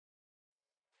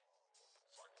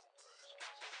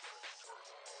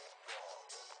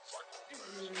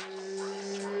This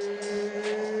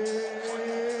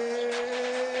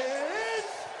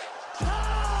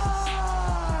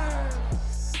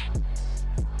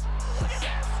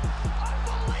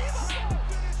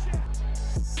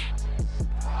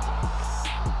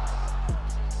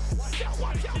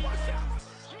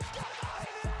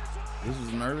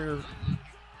was an earlier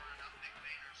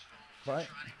fight?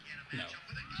 No.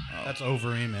 That's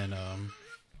Overeem and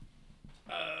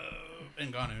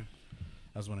Ngannou.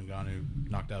 That's when Ngannou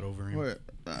knocked out Overeem. What?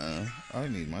 I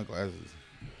need my glasses.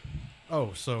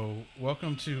 Oh, so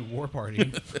welcome to War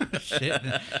Party. Shit.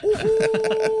 This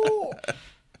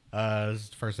is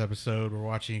the first episode. We're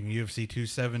watching UFC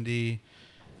 270,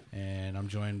 and I'm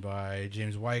joined by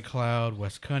James Whitecloud,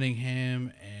 Wes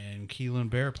Cunningham, and Keelan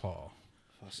Bearpaw.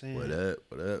 What up?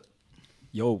 What up?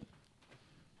 Yo.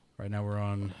 Right now we're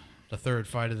on the third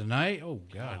fight of the night. Oh,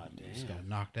 God. Just got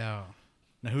knocked out.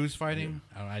 Now, who's fighting?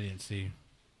 Yeah. I didn't see.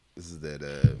 This is that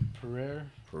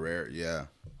Pereira, yeah.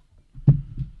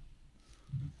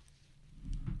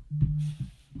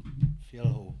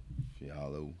 Fialho.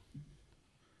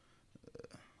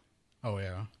 Oh,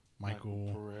 yeah. Mike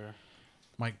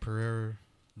Pereira.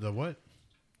 The what?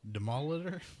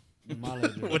 Demolitor?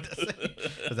 What that say?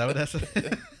 Is that what that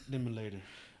said? Demolator.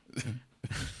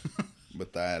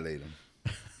 Methylate him.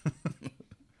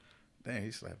 Dang,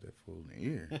 he slapped that fool in the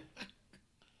ear.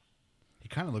 He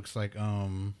kind of looks like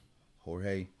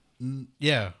Jorge.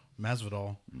 Yeah,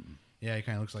 Masvidal. Mm-mm. Yeah, he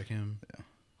kind of looks like him. Yeah.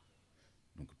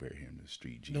 Don't compare him to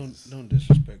Street Jesus. Don't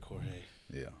disrespect Jorge.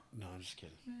 Yeah. No, I'm just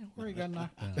kidding. Jorge got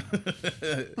knocked out.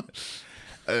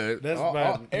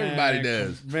 Everybody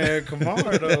does. Man,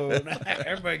 Kamara though.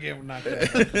 Everybody get knocked out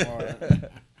by Kamara.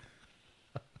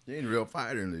 You ain't a real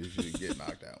fighter unless you get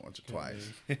knocked out once or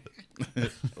twice.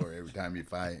 Or every time you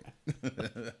fight.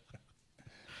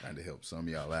 Trying to help some of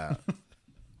y'all out.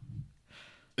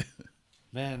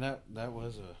 Man, that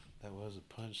was a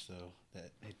punch though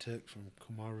that they took from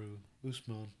Kamaru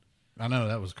Usman. I know,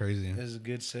 that was crazy. It was a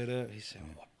good setup. He said,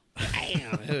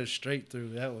 "Bam!" It was straight through.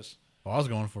 That was. Well, I was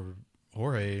going for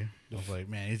Jorge. I was like,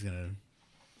 man, he's gonna.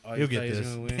 He'll get this.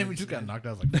 Damn, we just got knocked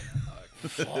out. I was like,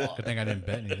 fuck. Good thing I didn't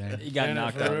bet anything. He got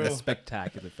knocked out in a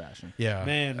spectacular fashion. Yeah,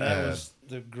 man, that was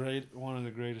one of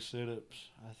the greatest setups.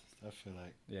 I feel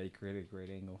like. Yeah, he created a great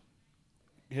angle.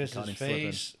 His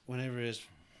face, whenever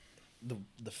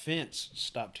the fence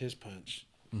stopped his punch.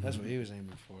 Mm-hmm. That's what he was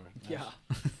aiming for.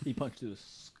 He punched through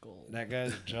his skull. That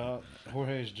guy's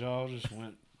Jorge's jaw just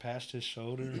went past his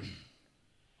shoulder.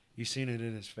 You seen it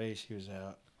in his face. He was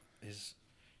out.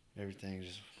 Everything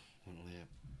just went limp.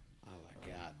 I was like,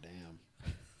 God damn.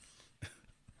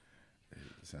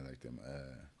 It sounds like them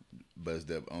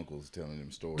buzzed up uncles telling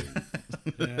them stories.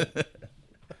 Yeah.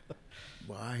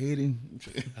 Well, I hit him.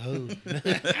 Oh.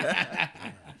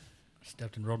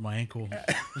 Stepped and rolled my ankle.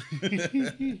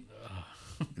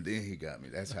 Then he got me.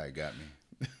 That's how he got me.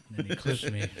 Then he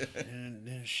clipped me. And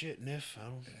then shit, Niff,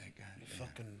 he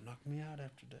fucking knocked me out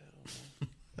after that.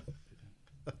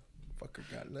 Fucker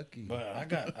got lucky. But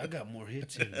I got more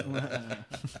hits in.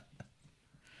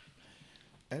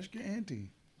 Ask your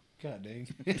auntie. God dang.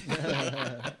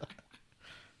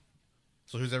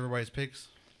 So who's everybody's picks?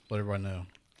 Let everybody know.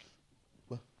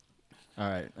 All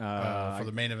right. For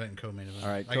the main event and co-main event. All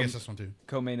right. I guess this one too.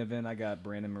 Co-main event, I got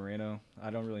Brandon Moreno. I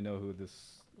don't really know who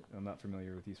this. I'm not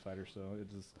familiar with these fighters, so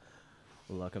it's just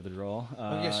luck of the draw.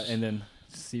 And then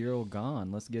Cyril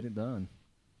Gane. Let's get it done.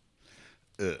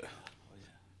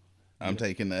 I'm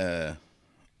taking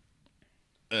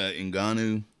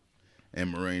Ngannou and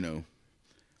Moreno.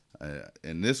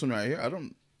 And this one right here, I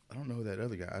don't know that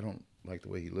other guy. I don't like the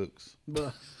way he looks.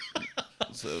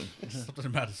 So something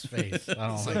about his face. I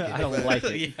don't like it. I don't like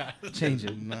it. Yeah. Change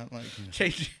it. Not like him.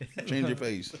 Change it. Change your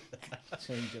face.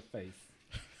 Change your face.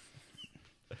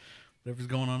 Whatever's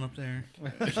going on up there,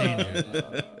 change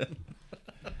it.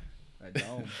 I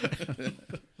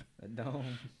don't.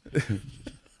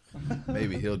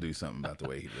 Maybe he'll do something about the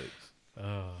way he looks.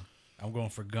 I'm going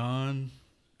for Gane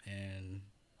and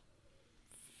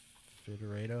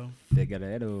Figueiredo.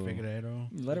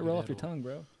 Let it roll off your tongue,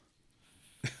 bro.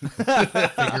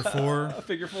 Figure four.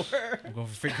 Figure four. I'm going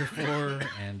for figure four,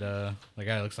 and the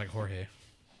guy looks like Jorge.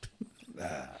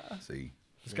 See,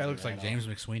 this guy looks like James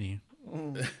McSweeney.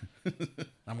 I'm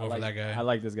going for that guy. I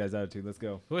like this guy's attitude. Let's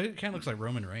go. Well, he kind of looks like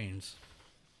Roman Reigns.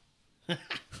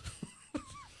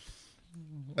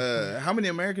 How many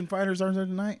American fighters are there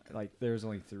tonight? Like, there's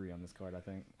only 3 on this card, I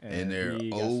think. And they're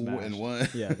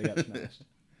 0-1. Yeah, they got smashed.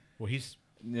 Well, he's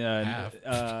half.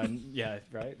 half. Yeah,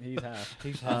 right. He's half.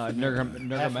 He's half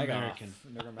Nurmagomedov. American.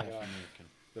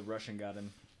 The Russian got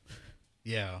him.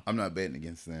 Yeah. I'm not betting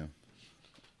against them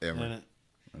ever.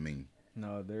 I mean,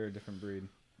 No, they're a different breed.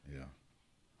 Yeah.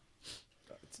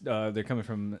 They're coming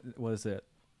from, what is it,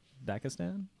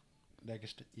 Pakistan?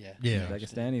 Yeah. Yeah.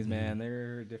 Pakistanis, man.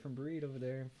 They're a different breed over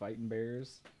there, fighting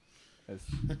bears. That's,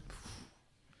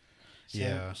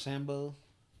 Yeah. Sambo.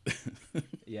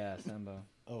 yeah, Sambo.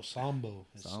 Oh, Sambo.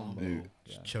 It's Sambo. Dude.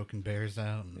 Yeah. Choking bears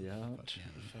out. And Yeah.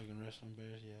 Fucking wrestling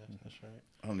bears. Yeah, that's right.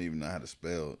 I don't even know how to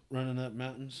spell Running up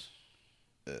mountains.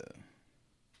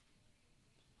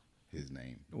 his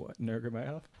name. What,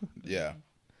 Nurmagomedov? Yeah.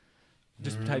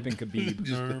 Just type in Khabib.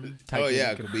 Just, Type oh in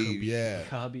yeah, Khabib. Yeah.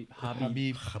 Habib.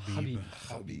 Habib.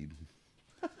 Khabib.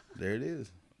 There it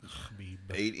is. Habib.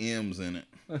 8 M's in it.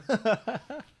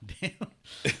 Damn.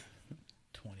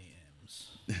 20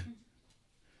 M's.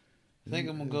 I think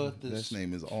I'm gonna go with this. His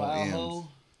name is all Foul M's. Hole.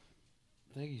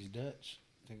 I think he's Dutch.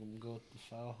 I think I'm gonna go with the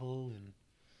Foul Hole and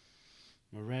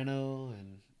Moreno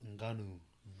and Ngannou.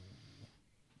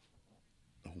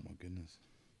 Oh my goodness.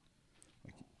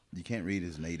 You can't read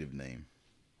his native name.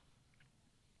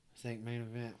 I think main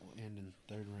event will end in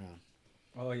the 3rd round.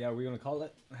 Oh, yeah, we're going to call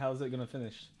it? How's it going to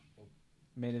finish?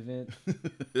 Main event?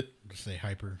 Just say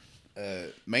hyper.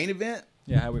 Main event?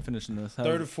 Yeah, how are we finishing this? How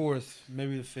 3rd or 4th,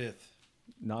 maybe the 5th.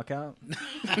 knockout?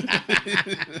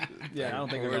 Yeah, I don't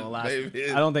think they're Or going to last.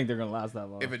 maybe I don't think they're going to last that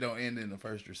long. If it don't end in the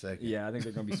 1st or 2nd. Yeah, I think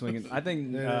they're going to be swinging. I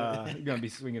think you're going to be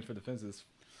swinging for the fences.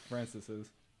 Francis is.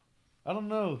 I don't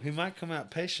know. He might come out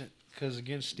patient because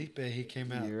against Stipe he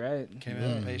came out You're right.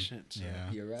 patient. So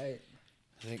Yeah. You're right.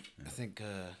 I think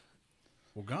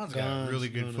Well, Gon's got Gon's really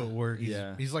good gonna- footwork. He's,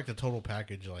 Yeah. he's like the total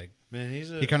package. Like man, he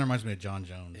kind of reminds me of John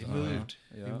Jones. he I don't know. moved.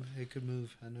 Yeah. He could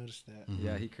move. I noticed that. Mhm.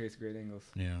 Yeah, he creates great angles.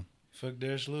 Yeah. Fuck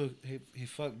Derek Lewis. He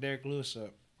fucked Derek Lewis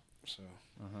up. So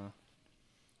Uh-huh.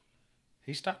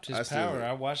 he stopped his I still- power.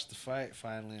 I watched the fight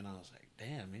finally, and I was like,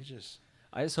 damn,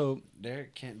 I just hope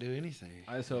Derek can't do anything.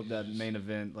 that main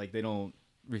event, like, they don't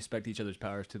respect each other's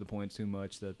powers to the point too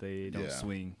much that they don't Yeah.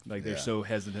 swing. Like, they're Yeah. so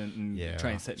hesitant and Yeah.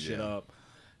 try and set shit Yeah. up.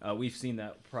 We've seen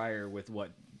that prior with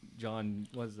what John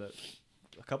was that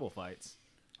a couple of fights.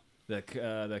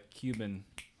 The Cuban,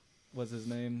 what's his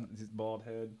name? His bald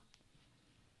head.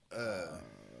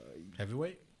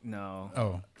 Heavyweight. No,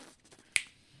 Oh.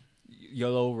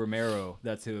 Yoel Romero.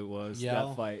 That's who it was. Yoel?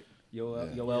 That fight.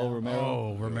 Yoel Yeah. Romero.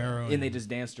 Oh, Romero. And they just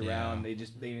danced around. Yeah.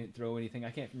 They didn't throw anything.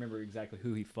 I can't remember exactly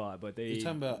who he fought, but they. You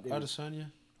talking about they- Adesanya?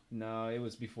 No, it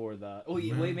was before that. Oh,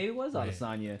 wait, maybe it was Wait.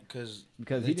 Adesanya Because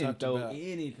because they he didn't talked throw about-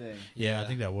 anything. Yeah, I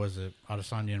think that was it.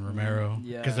 Adesanya and Romero.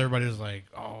 Yeah. Because everybody was like,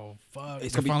 "Oh fuck,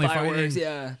 It's they're gonna be finally fireworks, fighting."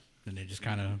 yeah. And they just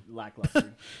kind of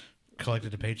Lackluster.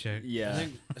 collected the paycheck. yeah.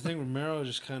 I think Romero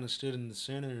just kind of stood in the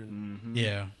center and Mhm.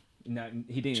 Yeah. No,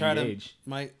 he didn't try engage.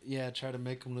 try to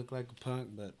make him look like a punk.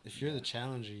 But if you're the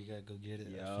challenger, you gotta go get it.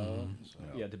 Yeah. So,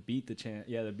 Yeah, to beat the champ.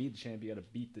 Yeah, to beat the champ, you got to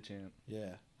beat the champ.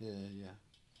 yeah.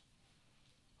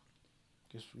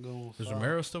 Guess we're going with Is Foul.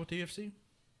 Romero still with the UFC?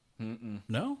 Mm-mm.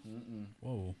 No. Mm-mm.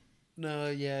 Whoa. No,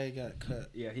 yeah, he got cut.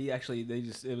 Yeah, he actually.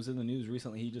 It was in the news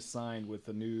recently. He just signed with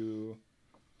a new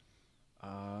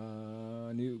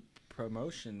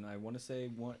promotion. I want to say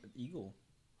Eagle.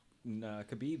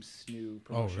 Khabib's new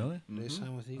Oh promotion. really? They Mhm.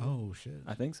 signed with Eagle. Oh shit.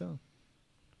 I think so.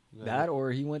 We gotta That look-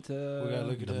 or he went to. we gotta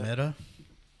look it The up. Meta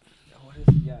What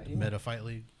is? Yeah, he went, Meta Fight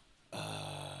League.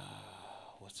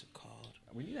 What's it called?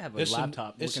 we need to have a It's a-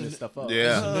 laptop it's looking a- this stuff up.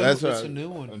 Yeah, No, that's it's what a new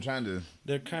one. I'm trying to.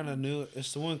 They're kind of new.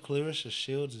 It's the one Clarissa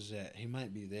Shields is at. He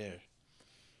might be there.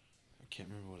 I can't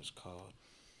remember what it's called.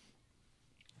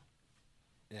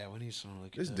 Yeah, we need someone to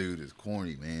look This it up. dude is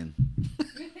corny, man.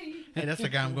 Hey, that's the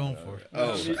guy I'm going for.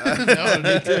 Oh,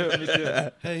 me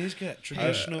too. Hey, he's got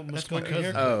traditional that's my Muskogee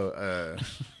cousin. haircut.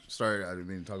 sorry, I didn't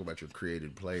mean to talk about your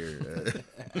created player,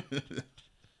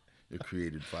 your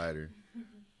created fighter.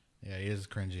 Yeah, he is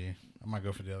cringy. I might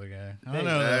go for the other guy. I Hey, don't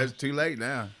know. It's too late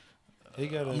now. He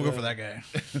got I'm gonna go for that guy.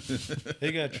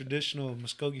 He got a traditional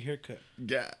Muskogee haircut.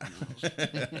 Yeah.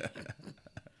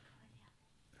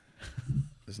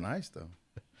 It's nice though.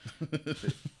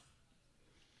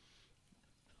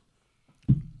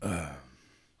 All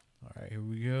right, here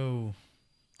we go.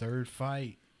 Third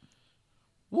fight.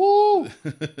 Woo!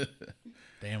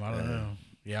 Damn, I don't know.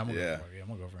 Yeah, I'm gonna Yeah.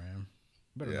 go for him.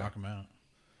 Better Yeah. knock him out.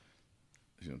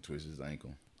 He's gonna twist his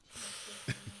ankle.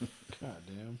 God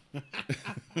damn.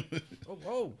 Oh,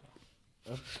 whoa.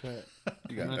 Uppercut.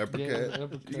 You got Not uppercut. together,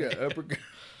 uppercut. You got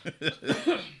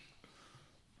uppercut.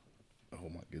 Oh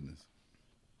my goodness!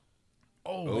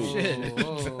 Oh, shit.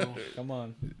 Oh, Come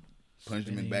on. Punched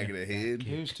him in the back of the head.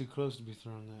 he was too close to be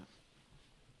throwing that.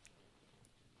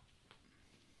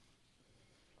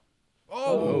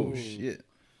 Oh shit!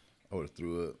 I would have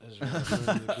threw up. That's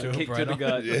really good. Dope Kick right to the on.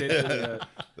 gut. Yeah. Kick to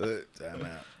the gut. Time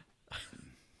out.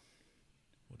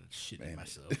 What a shitting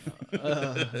myself.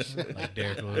 Like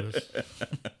Derek Lewis.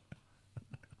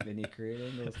 They need create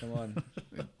angles. Come on.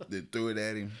 They threw it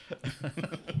at him.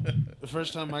 The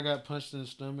first time I got punched in the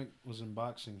stomach was in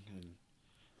boxing, and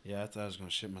yeah, I thought I was gonna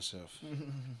shit myself.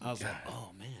 I was like,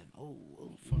 "Oh man, oh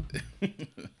fuck,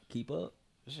 Keep up.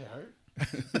 this shit hurt."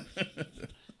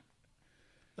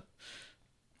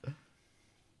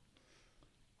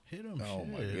 Hit him. Oh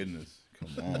my shit. goodness!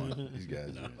 Come on, these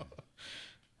guys. Are,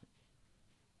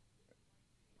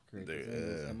 Create They're, these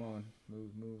angles. Come on.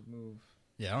 Move.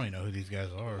 Yeah, I don't even know who these guys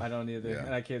are. I don't either. Yeah.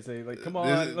 And I can't say, like, come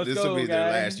on, let's this go, will be guy.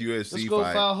 their last UFC Let's go,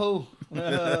 fight.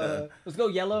 Fajo. Let's go,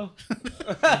 yellow.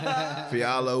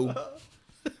 Fialo,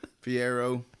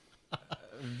 Fiero.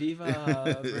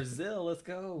 Viva Brazil. Let's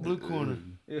go. Blue corner.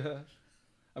 Yeah.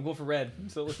 I'm going for red.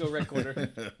 So let's go red corner.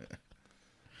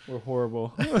 We're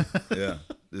horrible. Yeah,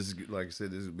 this is like I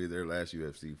said. This will be their last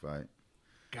UFC fight.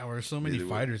 God, there's so many Either way.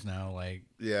 fighters now. Like,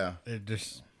 Yeah, it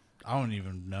just, I don't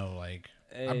even know. Like,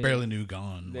 I Hey, barely knew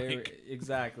Gone. There, Like,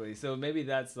 exactly. So maybe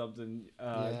that's something.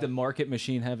 Yeah. The market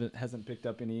machine hasn't picked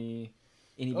up anybody.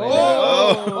 Oh,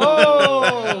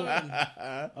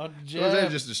 a jab. Was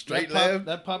that just a straight that popped, left?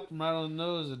 That popped him right on the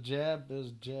nose. A jab. It was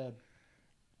a jab.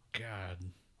 God.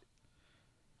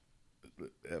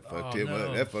 that fucked Oh, him no.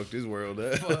 up. That fucked his world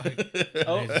up.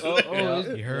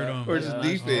 Yeah. You heard him. Where's his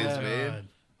defense, Oh, man? God.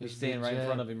 He's standing right in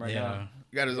front of him right Yeah. now.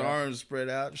 Got his arms spread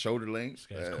out, shoulder length.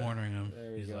 This guy's cornering him.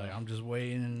 There we He's go. like, I'm just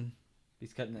waiting.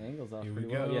 He's cutting the angles off Here we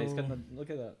pretty well. Yeah, he's go. cutting the. Look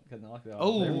at that. Cutting the lockdown.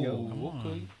 Oh, There we go. Come on.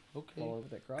 okay. Okay. Follow with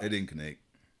that cross. It didn't connect.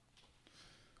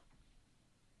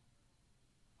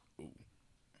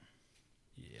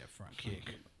 Yeah, front kick.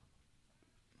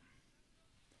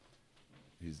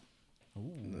 He's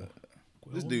Ooh.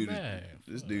 this Well dude. back.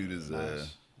 This dude is. Nice. That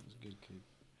was a good kick.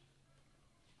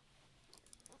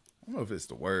 I don't know if it's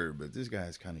the word, but this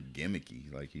guy's kind of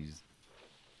gimmicky. Like he's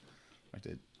like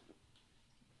that.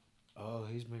 Oh,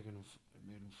 he's made him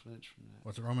flinch from that.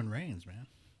 What's Roman Reigns, man?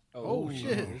 Oh,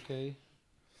 shit. Okay.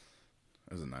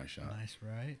 That was a nice shot. Nice,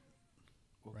 right?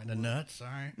 Right in the nuts.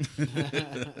 Sorry.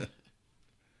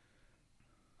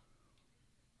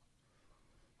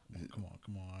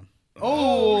 Come on.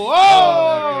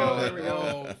 Oh! There we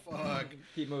go. Oh, fuck.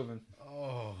 Keep moving.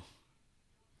 Oh.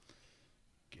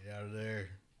 Get out of there.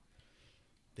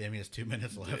 Damn, he has 2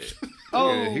 minutes left.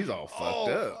 Oh, yeah, he's all fucked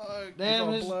up. Fuck. Damn,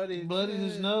 He's his all bloody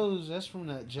his nose. That's from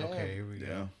that jab. Okay, here we go.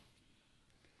 Yeah.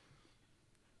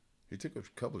 He took a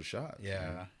couple of shots.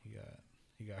 Yeah,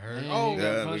 he got hurt. Man, Oh, he got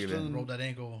Yeah, punched look at that. in- rolled that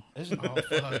ankle. Is, Oh,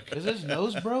 fuck. is his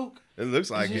nose broke? It looks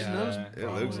like Is it. his nose? It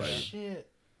looks Oh, like it. shit.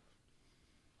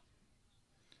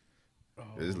 Oh,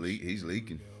 He's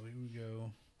leaking. Here we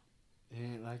go. He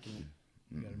ain't liking it.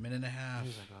 We got a minute and a half.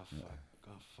 He's like, oh fuck,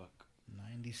 oh fuck.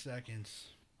 90 seconds.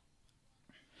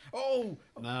 Oh,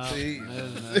 No, See?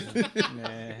 there's nothing. Nah.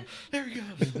 there he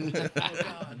goes. Oh,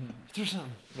 God. Do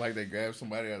something. Like they grab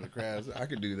somebody out of the crowd. I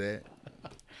could do that.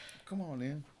 Come on,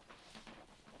 then.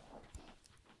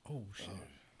 Oh, shit.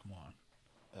 Come on.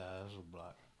 That was a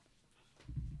block.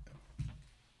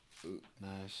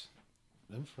 Nice.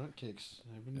 Them front kicks,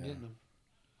 they've been getting them.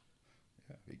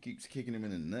 Yeah, he keeps kicking him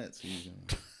in the nuts. He's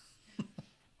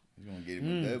gonna get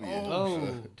him a W.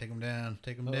 Oh. Take him down.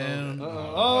 Take him down.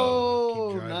 Uh-oh. Keep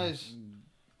Oh, driving. nice.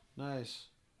 Nice.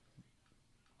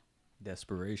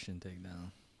 Desperation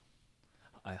takedown.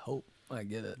 I hope I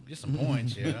get it. Get some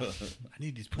points, yeah. I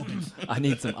need these points. I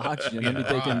need some oxygen. Let me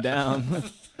take him down.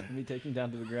 Let me take him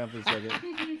down to the ground for a second.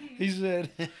 He said,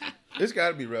 It's got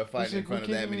to be rough fighting in said, front of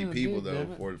 "Quit that kicking many me in the people dick, though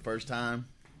damn it." for the first time.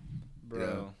 Bro.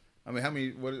 Yeah. I mean, how many?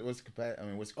 What's the capacity? I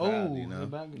mean, what's the oh, crowd? You know? No,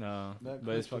 Back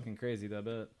but it's country. fucking crazy, that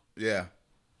bet. Yeah,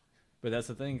 But that's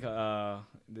the thing,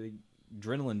 the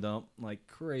adrenaline dump like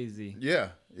crazy. yeah.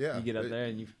 You get up there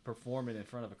and you perform it in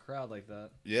front of a crowd like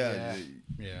that. Yeah, Yeah.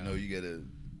 Yeah. You know, you gotta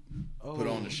oh, put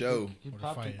on the show. He What a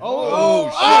popped fight. it. Oh,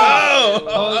 shit.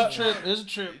 Oh, it's a trip. It's a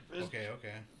trip. Okay.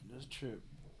 It's a trip.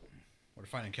 We're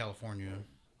fighting in California.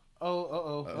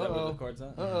 Oh, Is that where the uh-oh. card's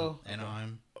at? Uh-oh.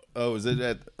 Anaheim. Oh, is it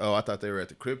at? Oh, I thought they were at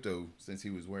the crypto since he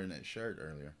was wearing that shirt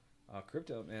earlier.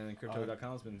 Crypto, man. And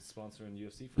Crypto.com's been sponsoring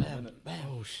UFC for a minute.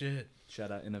 Oh, shit.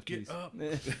 Shout out NFTs. Get up.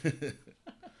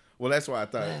 Well, that's why I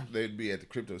thought they'd be at the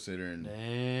crypto center in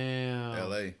Damn.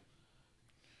 L.A.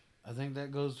 I think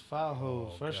that goes foul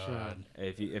hole Oh, first God. round. Hey,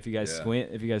 if you guys Yeah. squint,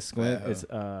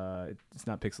 Yeah. it's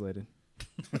not pixelated.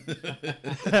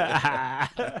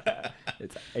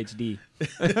 It's HD.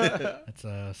 That's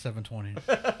 720.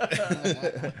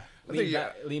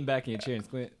 Lean back in your chair and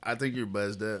squint. I think you're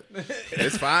buzzed up.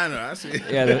 It's fine. I see.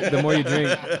 Yeah, the more you drink,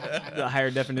 the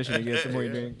higher definition it gets. The more you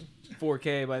drink.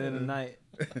 4K by the end of the night.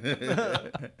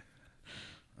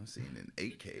 I'm seeing in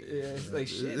 8K. Yeah, it's like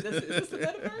shit. Is this the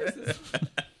metaverse?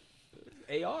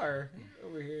 This AR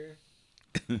over here.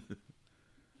 Let's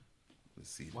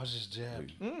see. Watch his jab.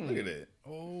 Look at that.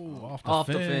 Oh, Off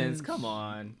the fence. Come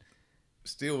on.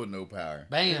 Still with no power.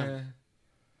 Bam.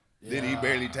 Then he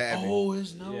barely tapped him. Oh,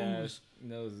 his nose. Yeah, his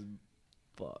nose is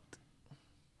fucked.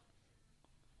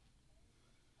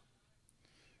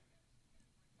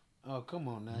 Oh, come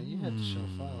on now. You had to show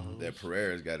fire. That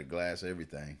Pereira's got a glass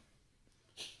everything.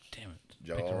 Damn it.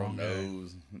 Picked the Jaw, wrong guy.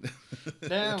 nose.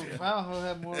 Damn, Valho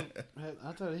had more.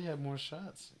 I thought he had more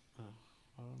shots.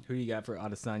 Who you got for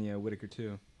Adesanya Whitaker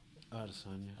too?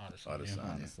 Adesanya. Adesanya.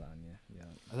 Adesanya. Yeah.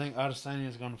 I think Adesanya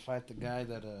is going to fight the guy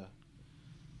that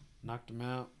knocked him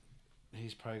out.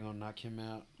 He's probably going to knock him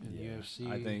out in the UFC.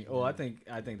 I think. Oh, I think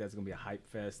that's gonna be a hype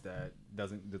fest that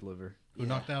doesn't deliver. Who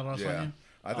knocked out Adesanya? Yeah.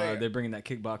 I think They're bringing that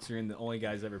kickboxer in. The only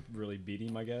guy's ever really beat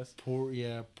him, I guess.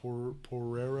 Pereira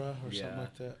or something Yeah.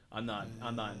 like that. I'm not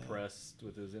impressed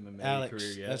with his MMA Alex,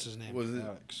 career yet. that's his name. Was it-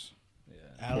 Alex? Yeah.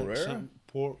 Alex Pereira?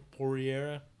 something.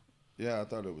 Pereira yeah, I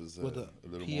thought it was with a a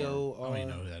little more. I P-O-R. don't even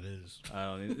know who that is. I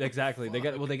don't know. Exactly. They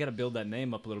got to build that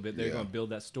name up a little bit. They're Yeah. going to build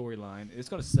that storyline. It's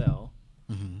going to sell,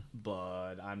 Mm-hmm.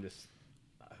 but I'm just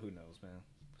who knows, man.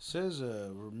 Says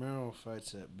Romero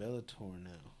fights at Bellator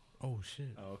now. Oh,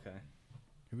 shit. Oh, okay.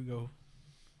 Here we go.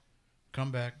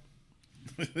 Come back.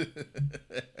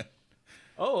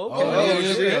 Oh, Oh,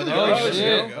 okay. shit. There Oh, we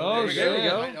shit. go. Oh, There we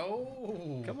go. shit.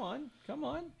 Oh. Come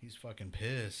on. He's fucking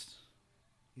pissed.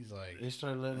 He's like, They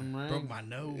started letting him ring. broke my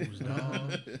nose,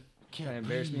 dog. Trying to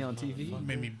embarrass me on TV.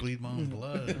 Made me bleed my own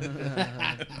blood.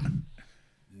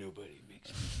 Nobody makes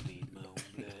me bleed my own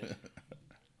blood.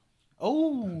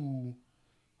 Oh,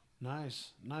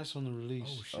 nice on the release.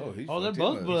 Oh, shit. Oh, he's Oh, they're fucked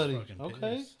both him up. bloody. Fucking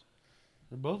Okay, pissed.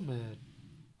 they're both mad.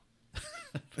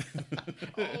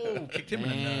 Oh, kicked him in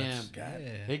the nuts. Damn.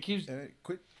 Yeah. He keeps.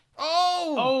 Quick.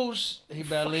 Oh, he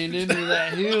about leaned into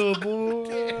that hill,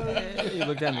 boy. He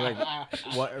looked at me like,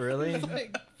 what? Really?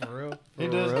 For real? He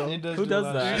For does. real? He does. Who do does a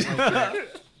lot of that? shit like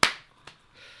that.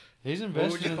 He's What would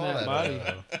invested you in call that that? body.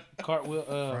 Cartwheel.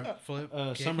 Front flip? kick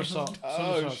or Somersault. something? Oh,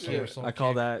 Somersault shit. kick. Somersault I call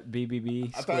kick. that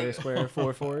BBB I square thought-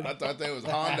 square forward. I thought that was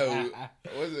Hondo.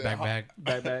 Was it? Back.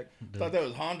 Back. I thought that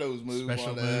was Hondo's move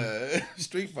Special on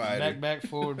Street Fighter. Back,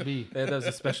 forward, B. Yeah, that was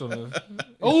a special move.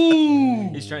 Oh,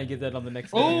 He's trying to get that on the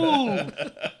next day. oh.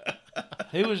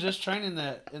 He was just training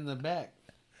that in the back.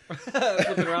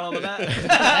 Flipping around on the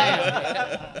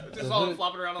mat. Just all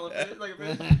flopping around on the fish like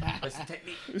a fish. That's the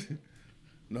technique.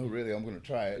 No, really, I'm gonna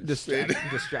try it.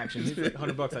 Distraction. He's like,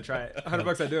 $100 I try it.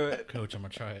 $100 I do it. Coach, I'm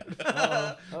going to try it.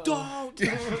 Don't. Damn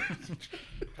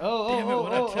it,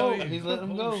 what'd I tell you? He's letting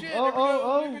him go. Shit,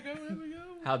 Oh. Here we go.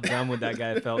 How dumb would that guy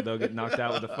have felt though? Get knocked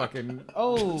out with a fucking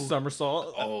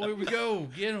somersault. Oh, here we go.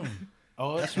 Get him.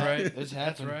 Oh, That's right. It's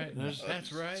happening. right. There's-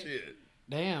 That's right. Shit.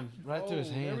 Damn, right through his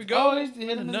hand. There we go. Oh, he's hitting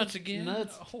the him nuts with again.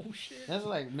 Nuts. Oh, shit. That's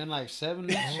been 7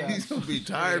 nuts He's shots. gonna be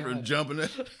tired from jumping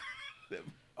it.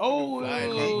 Oh,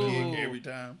 Flying heat kick every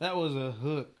time. that was a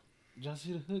hook. Did y'all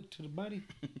see the hook to the body?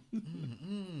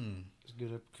 Mm-mm. It's a good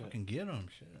uppercut. Fucking get him.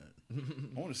 Shit.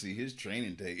 I want to see his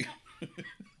training tape.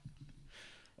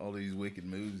 All these wicked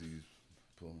moves he's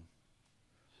pulling.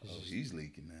 Oh, he's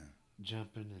leaking now.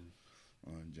 Jumping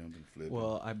and Jumping, flipping.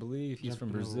 Well, I believe he's from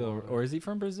Jumping Brazil, over. or is he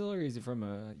from Brazil, or is he from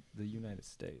the United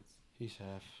States? he's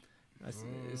half.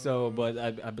 But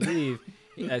I believe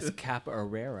that's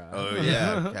Capoeira. Oh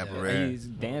yeah, Capoeira. He's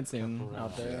dancing Capoeira.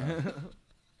 out there.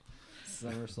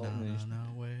 Somersaulting.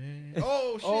 No way.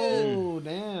 Oh, shit. Oh,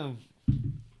 damn.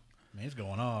 Man, he's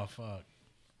going off. Fuck.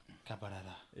 Capoeira.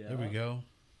 Yeah. There we go.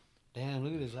 Damn,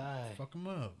 look at his eye. Fuck him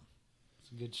up.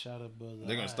 It's a good shot above the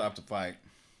They're gonna eye. stop the fight.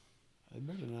 They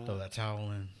better not. Throw that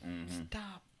towel in. Mm-hmm.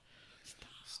 Stop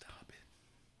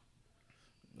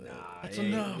it. Nah, That's it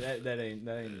ain't- enough. That ain't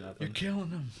nothing. You're killing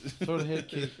him. Throw the head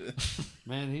kick.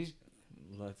 Man, he's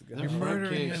Let's go. them You're front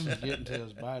murdering kicks him. is getting to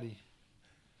his body.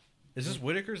 Is this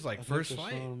Whitaker's I think first they're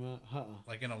fight? throwing him out.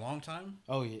 Like in a long time?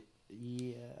 Oh yeah,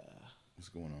 yeah. What's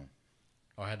going on?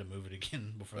 Oh, I had to move it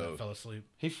again before I Oh. fell asleep.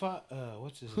 He fought.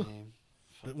 What's his name?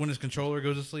 When his controller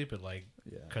goes to sleep, it like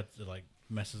Yeah. cuts, it like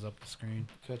messes up the screen.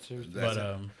 Cuts everything. That's But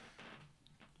it.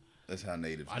 That's how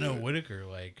natives. I do know it. Whitaker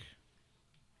like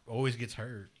always gets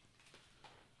hurt,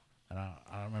 and I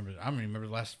don't remember. I don't even remember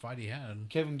the last fight he had.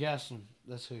 Kevin Gastelum.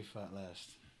 That's who he fought last.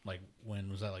 Like when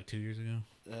was that? Like 2 years ago?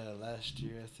 Last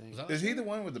year, I think. Was that Is he the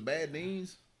one with the bad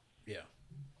knees? Yeah,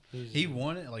 He's he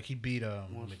won it. Like he beat Let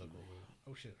me Once- look real quick.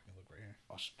 Oh shit! I can look right here.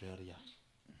 Australia.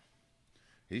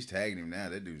 He's tagging him now.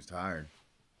 That dude's tired.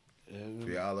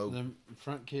 Fialo. Them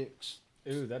front kicks.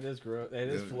 Ooh, that is gross. It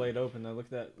is Yeah. filleted open. Now look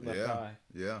at that left Yeah. eye.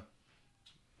 Yeah.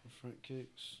 Front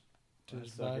kicks to That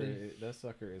his sucker, body. that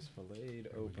sucker is filleted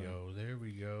open. There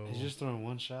we go. He's just throwing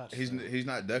one shot. He's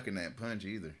not ducking that punch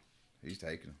either. He's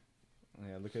taking him.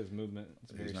 Yeah, look at his movement.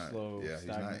 It's very He's not. slow. Yeah, he's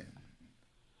not. stagnant.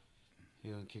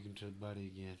 He's gonna kick him to the body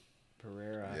again.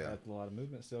 Pereira Yeah. has a lot of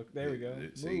movement still. There we go.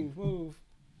 See? Move.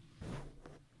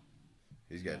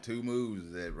 He's got two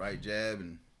moves: that right jab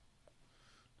and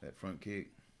that front kick.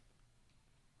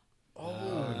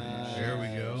 Oh, nice. There we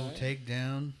go.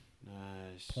 Takedown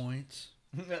Nice. points.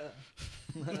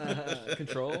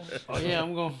 Control. Oh yeah,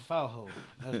 I'm going for foul hold.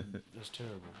 That's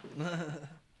terrible.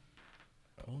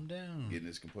 Pull him down. Getting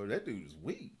his composure. That dude is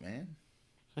weak, man.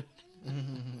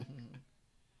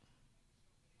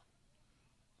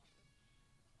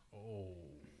 Oh.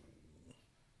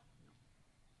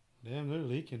 Damn, they're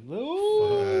leaking.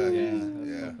 Ooh. Yeah,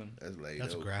 that's open. That's laid.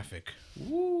 That's open. graphic.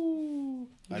 Woo.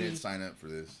 I didn't sign up for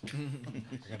this. I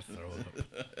gotta throw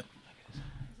up.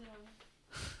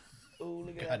 Oh,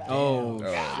 look God at that. damn. Oh,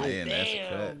 Oh man, that's a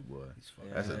cut, boy.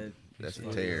 Yeah, That's a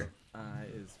his tear. eye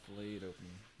is filleted open.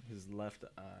 His left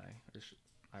eye, or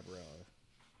eyebrow,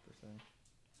 per se.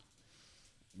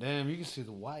 Damn, you can see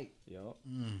the white. Yup.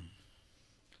 Mm.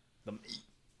 The meat.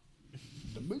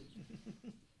 The meat.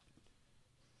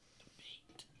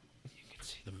 You can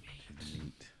see the meat.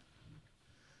 Meat.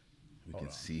 We Hold can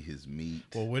on. see his meat.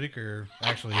 Well, Whitaker,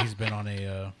 actually, he's been on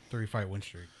a 3-fight win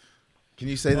streak. Can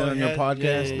you say that on your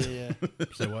podcast? Yeah.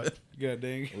 Say what? God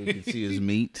dang. We can see his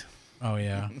meat. Oh,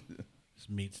 yeah. His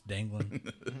meat's dangling.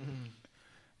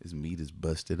 His meat is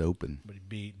busted open. But he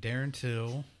beat Darren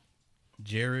Till,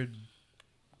 Jared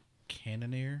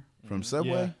Cannonier, From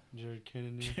Subway? Yeah, Jared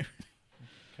Kennedy.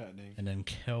 God dang. and then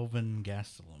Kelvin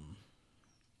Gastelum.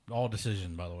 All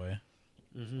decision, by the way.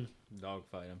 Mm-hmm.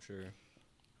 Dogfight, I'm sure.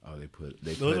 Oh, they put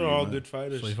Those him are all up. good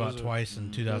fighters. So he fought Those are- twice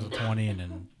in 2020 and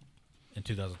then in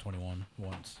 2021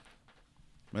 once.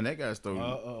 Man, that guy's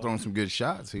Uh-oh. throwing some good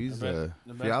shots. He's I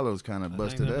bet- Fialo's kind I of think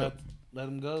busted they're up. about to let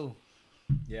him go.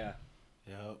 Yeah.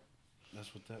 Yep.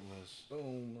 That's what that was.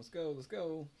 Boom. Let's go. Let's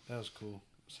go. That was cool.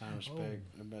 Sign respect.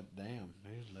 I bet, damn,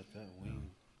 they just let that win.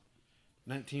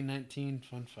 1919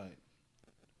 fun fight.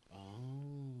 Oh.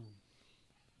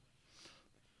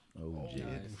 Oh, Nice. shit.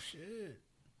 Oh, shit.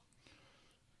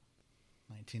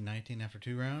 1919 after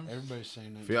 2 rounds? Everybody's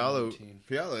saying Fialo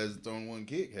 1919. hasn't thrown one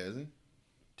kick, has he?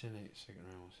 10-8 second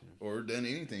round was him. Or done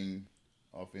anything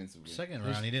offensively. Second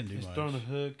round, he didn't do He's much. throwing a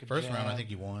hook. A First round, I jab. think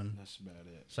he won. That's about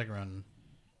it. Second round,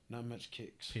 Not much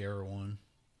kicks. Pereira won.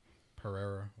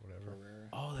 Pereira, whatever. Pereira.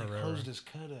 Oh, they Pereira. closed his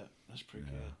cut up. That's pretty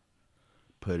Yeah. good.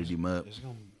 Putted him up. It's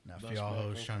gonna Now bust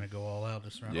Fialho's back trying to go all out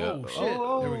this round. Yeah. Oh, shit.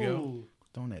 Oh, There we go.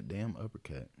 Throwing that damn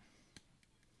uppercut.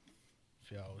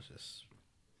 Fial was just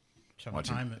trying Watch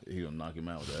to time him. it. He gonna knock him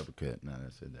out with the uppercut. Now that I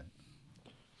said that.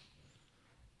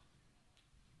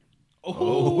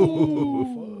 Oh,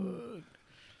 fuck.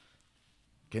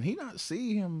 Can he not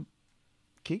see him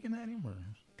kicking at him, or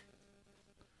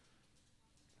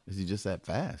is he just that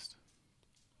fast?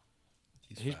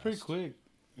 He's pretty quick.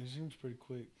 He seems pretty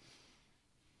quick.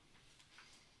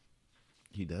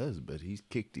 He does, but he's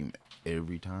kicked him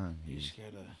every time. You He's just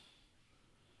gotta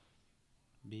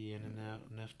be in and out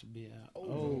enough to be out.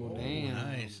 Oh, damn.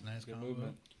 Nice, nice Good combo.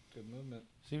 movement. Good movement.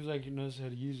 Seems like he knows how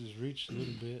to use his reach a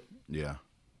little bit. yeah.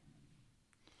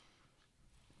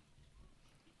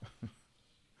 I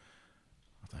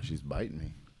thought she's biting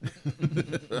me.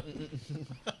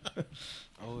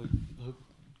 Oh, hook.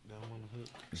 Down on the hook.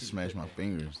 She smashed my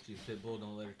fingers. She's pit bull.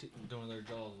 Don't let her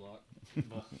jaws lock.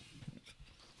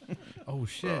 Oh,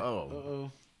 shit. Oh,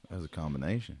 Uh-oh. that was a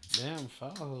combination. Damn,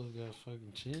 Foul got a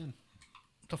fucking chin.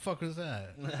 What the fuck was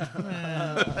that?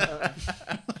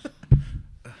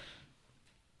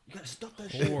 You gotta stop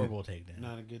that Horrible takedown.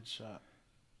 Not a good shot.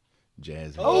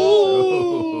 Jazzy.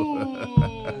 Oh!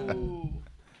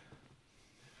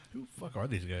 Who the fuck are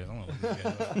these guys? I don't know what these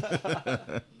guys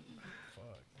are.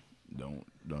 Fuck.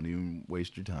 Don't even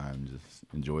waste your time. Just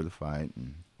enjoy the fight,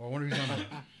 and Well, I wonder who's on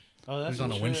Oh, that's who's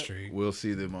on a win shit. streak. we'll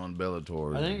see them on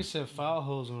Bellator. I think it said Foul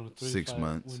Hole's on a 3 6 fight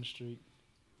months. win streak.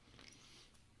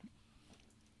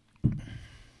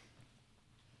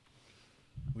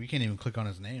 We can't even click on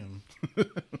his name.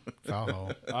 Foul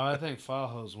hole. Oh, I think Foul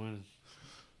Hole's winning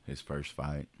His first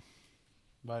fight.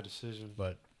 by decision.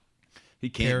 But He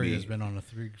can't Perry be. has been on a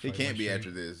 3 He can't be win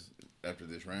after streak.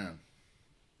 this round.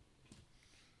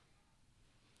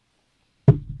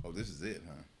 Oh, this is it,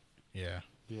 huh? Yeah.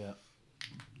 Yeah,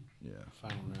 Yeah.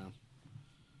 final round.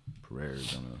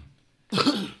 Pereira's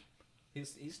gonna.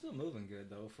 He's still moving good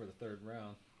though for the third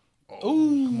round.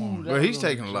 Ooh, come on. Well, he's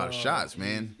taking a lot of shots,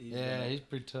 man. He's Yeah, he's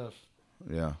pretty tough.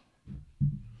 Yeah.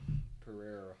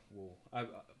 Pereira will I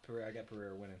got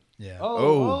Pereira winning. Yeah.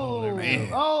 Oh, there we man.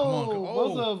 go. Oh, Come on,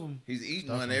 both oh. of them. He's eating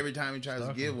Stuff one him. every time he tries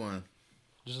Stuff to give him. one.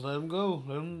 Just let him go.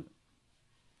 Let him.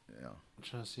 Yeah. I'm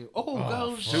trying to see. Oh, Oh,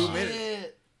 go fuck. 2 shit.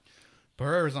 minutes.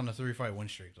 Pereira's on the 3-fight win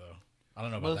streak though. I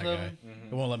don't know about Both that of guy. them?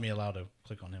 It won't let me allow to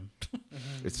click on him.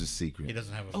 It's a secret. He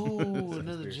doesn't have a. Oh,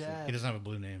 another Conspiracy. jab. He doesn't have a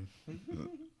blue name.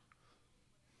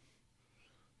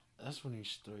 That's when he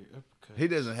straight uppercut. He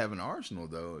doesn't have an arsenal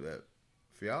though. That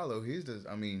Fiallo, he's just.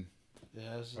 I mean,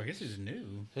 Yeah, it's, I guess he's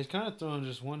new. he's kind of throwing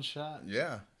just one shot,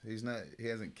 yeah, he's not. He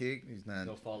hasn't kicked. He's not.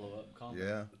 No follow up combo.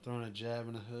 Yeah, throwing a jab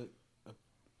and a hook.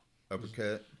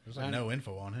 uppercut. There's like no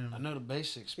info on him. I know the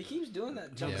basics. He keeps doing that.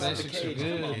 Yeah, Jumps out the basics are cage.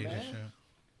 good. Come on, Cage man. and shit.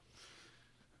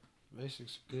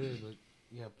 Basics are good, but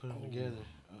you gotta put them together.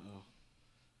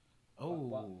 Oh.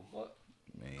 What?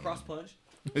 Man. Cross punch.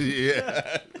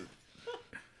 Yeah.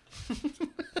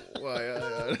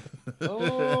 Why?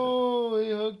 Oh, he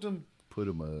hooked him. Put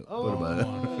him up. Oh. Put him up.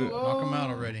 Knock him out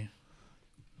already.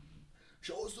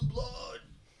 Show us some blood.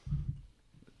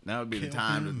 Now would be the Kill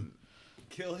time him.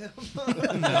 Kill him.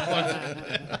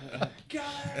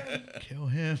 Kill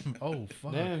him. Oh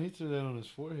fuck. Damn, he threw that on his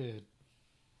forehead.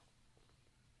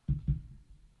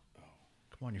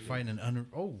 Come on, you're fighting an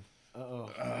Uh-oh.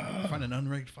 fighting an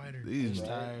unranked fighter. These He's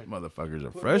tired. motherfuckers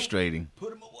are frustrating.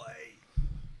 Put him away.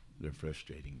 They're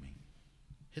frustrating me.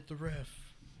 Hit the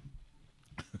ref.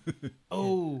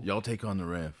 Oh. Y'all take on the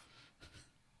ref.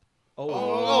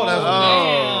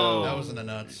 Oh, That was in the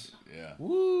nuts. Yeah.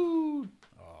 Woo.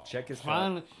 check his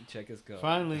Finally. Check his go.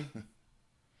 Finally.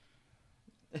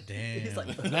 Damn. He's like,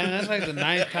 Man, that's like the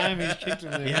 9th time he's kicked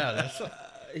him there. yeah, that's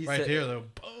he right said, there though.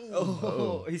 Boom.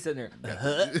 Oh, he's sitting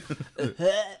there.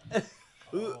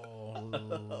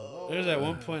 Oh. There's that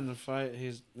one point in the fight,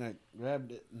 he's like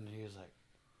grabbed it and he was like,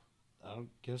 I don't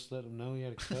guess let him know he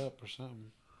had a cup or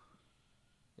something.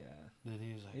 Yeah, And then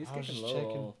he was like, he's I was kicking just low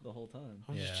checking. the whole time.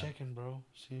 I was just Yeah. checking, bro.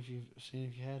 Seeing if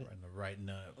you had it. Right in the right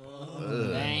nut. Ugh.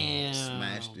 Damn.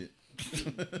 Smashed it.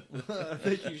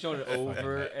 They keep showing it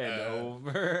over and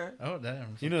over. Oh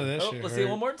damn. You know that Oh, shit let's hurt. see it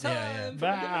one more time. Yeah, yeah.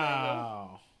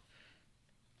 Bow.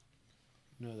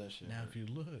 You know that shit Now hurt. if you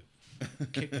look,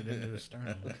 kicked it into his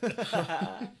sternum.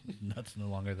 Nuts no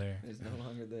longer there. It's no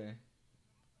longer there.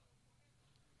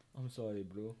 I'm sorry,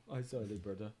 bro. I'm sorry,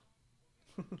 brother.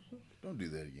 Don't do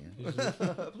that again.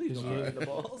 Please don't alright. hit the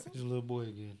balls. He's a little boy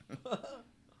again.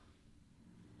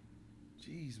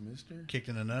 Jeez, mister. Kicked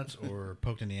in the nuts or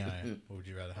poked in the eye? What would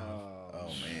you rather have?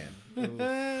 Oh, man. All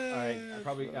right,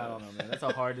 I don't know, man. That's a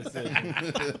hard decision.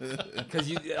 Because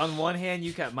you, on one hand,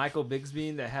 you got Michael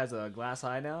Bigsby that has a glass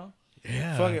eye now.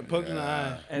 Yeah. Fuck it, poke in the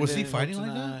eye. And Was he then- fighting Poke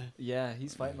like in the that? eye. Yeah,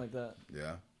 he's fighting like that.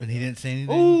 Yeah. And he didn't say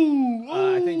anything. Ooh,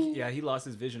 I think he lost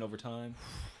his vision over time,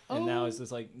 and now it's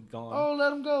just like gone. Oh,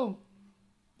 let him go.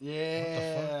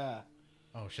 Yeah.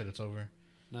 Oh shit, it's over.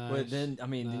 Nice. But then, I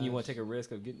mean, then you want Nice. to take a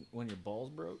risk of getting one of your balls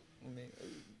broke. I mean,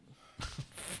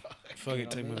 Fuck it,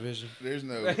 take my vision. There's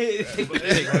no. take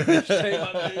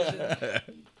my vision.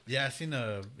 Yeah, I seen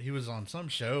he was on some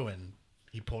show and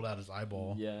he pulled out his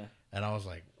eyeball. Yeah, And I was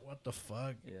like, what the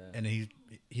fuck? Yeah. And he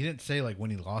didn't say like when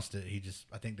he lost it. He just,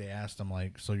 I think they asked him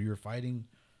like, so you were fighting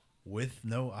with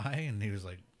no eye? And he was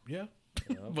like, yeah.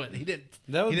 But he didn't.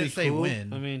 That would he be didn't say cool.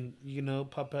 when. I mean,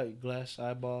 pop out your glass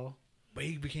eyeball. But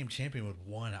he became champion with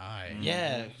one eye.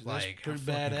 Yeah, Like that's how pretty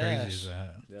fucking badass. crazy is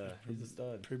that? yeah, he's a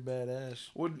stud. Pretty badass.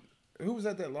 Who was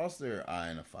that lost their eye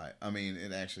in a fight? I mean,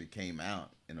 it actually came out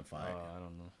in a fight. I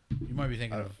don't know. You might be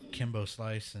thinking of Kimbo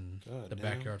Slice and God the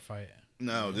damn. backyard fight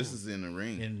No, this is in the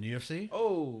ring. in UFC.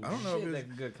 Oh, I don't know if shit, it's-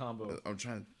 that's a good combo. I'm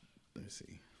trying to. Let me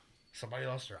see. Somebody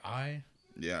lost their eye.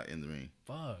 Yeah, in the ring.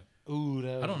 Fuck. Ooh,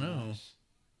 that was I don't know. nice.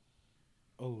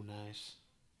 Oh, nice.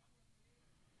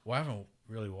 Well, I haven't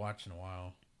really watched in a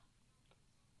while.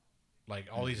 Like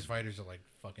all these fighters are like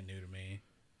fucking new to me.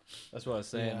 That's what I was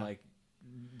saying. Yeah. Like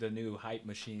the new hype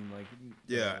machine. Like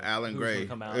Yeah, Alan who's Gray. gonna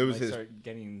come out It and was like, his- start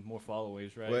getting more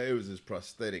followers, right? Well, it was his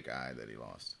prosthetic eye that he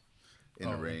lost in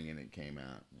the Oh. ring, and it came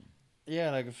out. Yeah,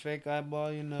 like a fake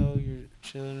eyeball, you're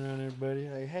chilling around everybody.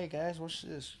 Like, hey guys, what's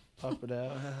this? Pop it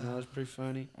out. It's pretty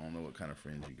funny. I don't know what kind of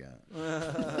friends you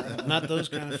got. Not those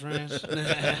kind of friends.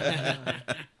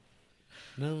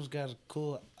 None of them's got a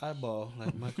cool eyeball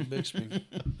like Michael Bixby.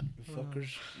 You fuckers.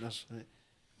 That's right.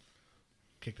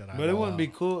 Kick that eye. But it wouldn't be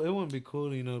cool. It wouldn't be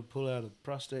cool, to pull out a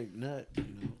prostate nut.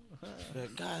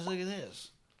 Like, guys, look at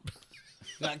this.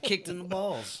 Got kicked in the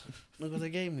balls. Look what they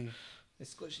gave me.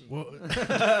 It's squishy. Well,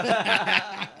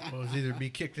 it was either be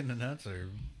kicked in the nuts or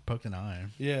poked in the eye.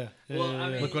 Yeah. Well, I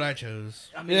mean- Look what I chose.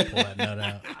 I mean, Pull that nut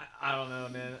out. I don't know,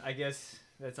 man. I guess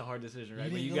That's a hard decision, right? You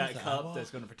But didn't you go got with the cup eyeball?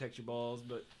 that's going to protect your balls,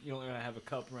 but you don't want to have a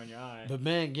cup around your eye. But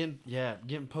man,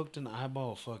 getting poked in the eyeball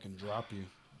will fucking drop you.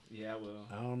 Yeah, well.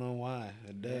 I don't know why.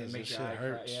 It does. That Make shit your eye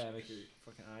hurts. cry. Yeah, make your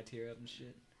fucking eye tear up and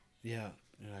shit. Yeah.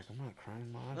 You're like, I'm not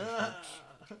crying, my eye hurts.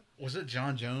 Was it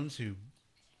John Jones who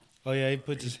Oh yeah, he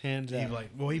puts his hands he out.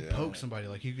 he Yeah. poked somebody,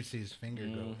 like you could see his finger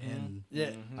go in. Yeah.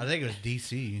 I think it was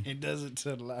DC. He does it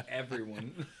to the light.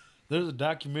 Everyone. There's a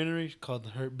documentary called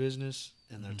The Hurt Business,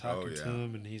 and they're talking yeah. to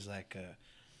him, and he's like,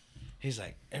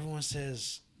 everyone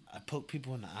says I poke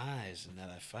people in the eyes and that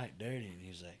I fight dirty, and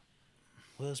he's like,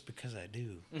 well, it's because I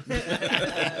do.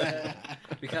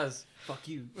 Because fuck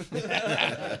you.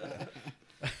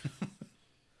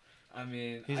 I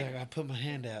mean, He's like, I put my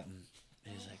hand out, and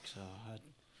he's like,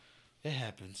 it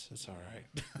happens. It's all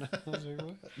right. I was like,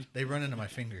 what? They run into my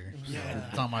finger. So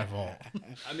it's not my fault.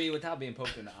 I mean, without being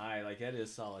poked in the eye, like that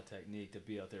is solid technique to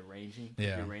be out there ranging.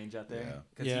 Yeah. Your range out there. Yeah.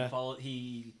 Because Yeah.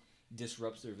 he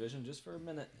disrupts their vision just for a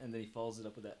minute, and then he follows it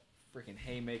up with that freaking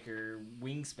haymaker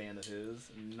wingspan of his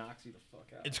and knocks you the fuck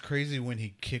out. It's crazy when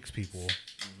he kicks people,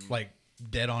 like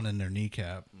dead on in their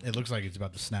kneecap. It looks like it's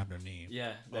about to snap their knee.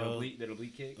 yeah, that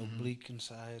oblique kick. Oblique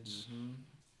sides.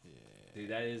 Dude,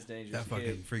 that is dangerous. That fucking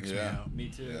kick. freaks me Yeah. out. Me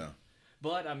too. Yeah.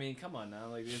 But I mean, come on now.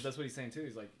 Like that's what he's saying too.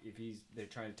 He's like, if they're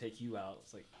trying to take you out,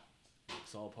 it's like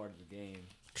it's all part of the game.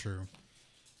 True.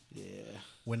 Yeah.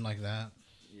 Win like that.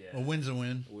 Yeah. A win's a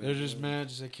win. They're just mad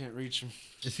because they can't reach him.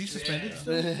 Is he suspended Yeah.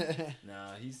 still?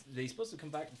 Nah, he's supposed to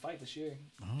come back and fight this year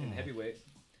in Oh. heavyweight.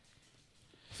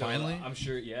 So, Finally? I'm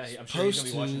sure. Yeah, I'm sure he's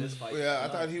gonna be watching this fight. Yeah, I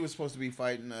thought he was supposed to be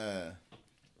fighting.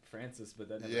 Francis, but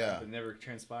that never Yeah. happened. Never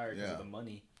transpired because Yeah. of the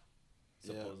money.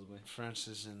 Supposedly. Yeah,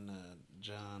 Francis and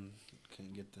John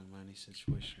couldn't get the money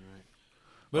situation right.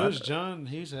 But it was John.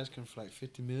 He was asking for like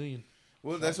 $50 million.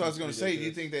 Well, that's what I was going to say. Do you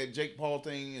ridiculous. think that Jake Paul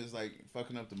thing is like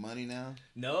fucking up the money now?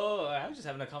 No, I was just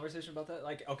having a conversation about that.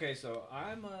 Like, okay, so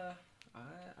I'm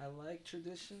I like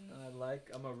tradition. I'm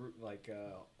a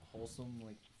wholesome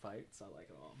like fights. I like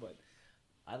it all, but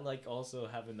I like also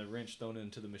having the wrench thrown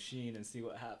into the machine and see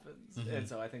what happens. And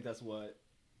so I think that's what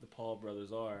the Paul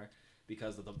brothers are.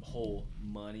 Because of the whole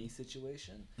money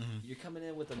situation, you're coming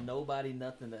in with a nobody,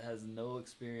 nothing that has no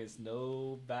experience,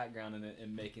 no background in it,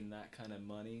 and making that kind of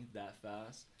money that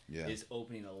fast is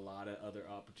opening a lot of other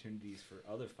opportunities for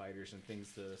other fighters and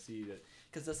things to see that.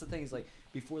 Because that's the thing is like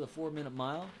before the 4-minute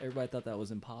mile, everybody thought that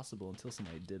was impossible until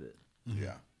somebody did it,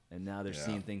 Yeah. and now they're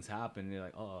seeing things happen. And they're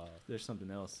like, oh, there's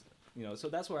something else, you know. So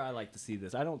that's where I like to see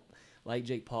this. I don't like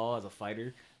Jake Paul as a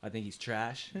fighter. I think he's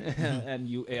trash. And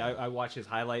I watch his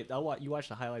highlight. You watch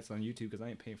the highlights on YouTube because I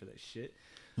ain't paying for that shit.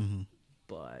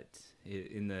 But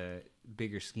in the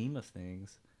bigger scheme of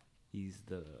things, he's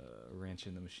the wrench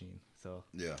in the machine. So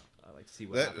Yeah. I like to see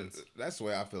what happens. That's the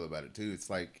way I feel about it too. It's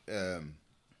like,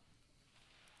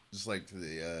 just like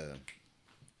the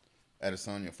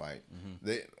Adesanya fight.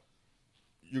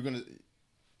 You're gonna,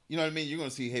 you know what I mean. You're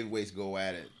gonna see heavyweights go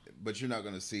at it, but you're not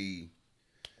gonna see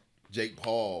Jake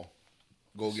Paul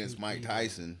go against Mike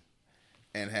Tyson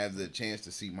and have the chance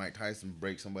to see Mike Tyson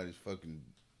break somebody's fucking,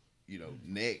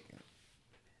 neck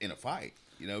in a fight,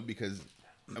 because,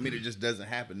 I mean, it just doesn't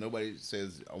happen. Nobody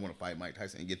says, I want to fight Mike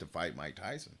Tyson and get to fight Mike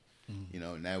Tyson.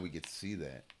 Now we get to see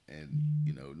that. And,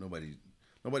 nobody's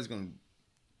going to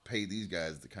pay these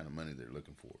guys the kind of money they're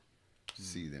looking for to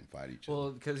see them fight each other.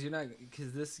 Well, because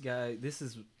this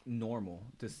is normal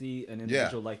to see an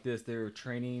individual like this. They're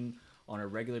training on a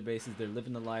regular basis. They're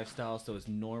living the lifestyle, so it's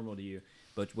normal to you.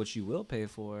 But what you will pay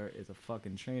for is a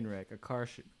fucking train wreck,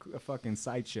 a fucking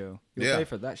sideshow. You'll pay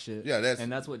for that shit. Yeah,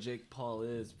 that's what Jake Paul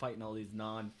is, fighting all these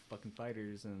non-fucking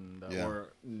fighters and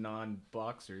or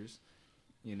non-boxers.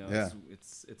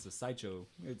 It's a sideshow.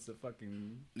 It's a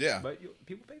fucking But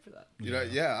people pay for that.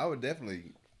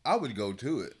 I would go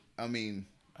to it. I mean,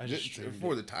 just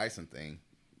for the Tyson thing,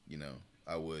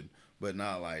 I would, but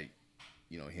not like,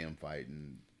 him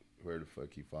fighting where the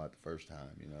fuck he fought the first time,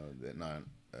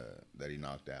 that he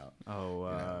knocked out.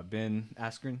 Oh, Ben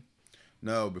Askren?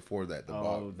 No, before that, the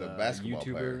basketball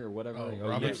YouTuber player or whatever.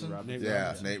 Robinson? Nate Yeah,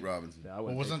 Robinson. Nate Robinson. Yeah,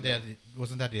 Well, wasn't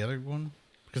that the other one?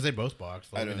 Because they both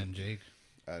boxed, Logan and Jake.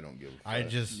 I don't give a fuck. I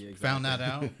just found that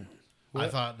out. I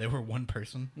thought they were one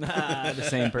person. the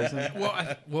same person.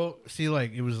 See,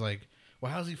 like it was like,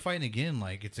 well, how's he fighting again?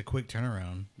 Like it's a quick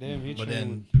turnaround. Damn, he But trained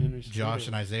then with Henry Josh Cejudo.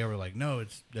 and Isaiah were like, no,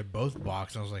 they're both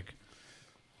boxed. I was like,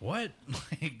 what?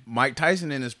 Like, Mike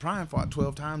Tyson in his prime fought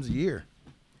 12 times a year.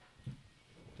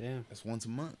 Damn. That's once a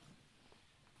month.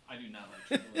 I do not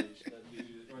like Triple H. That dude,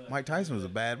 or that Mike Tyson was a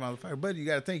bad motherfucker, but you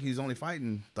got to think he's only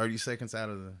fighting 30 seconds out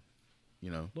of the,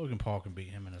 Logan Paul can beat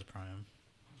him in his prime.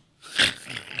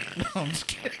 No, I'm just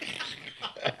kidding.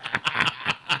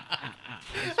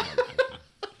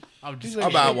 I'm just. I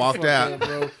about walked out.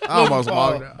 bro. I almost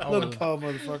walked out. Look, Paul,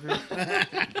 motherfucker.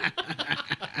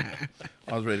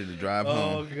 I was ready to drive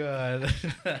Oh home. God.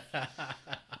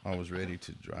 I was ready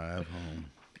to drive home.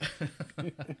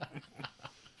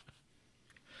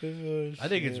 I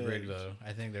think it's rigged though.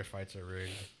 I think their fights are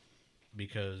rigged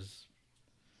because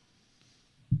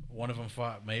one of them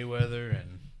fought Mayweather,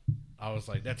 and I was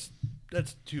like, that's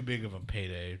too big of a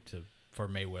payday for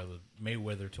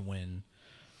Mayweather to win.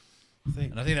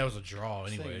 And I think that was a draw,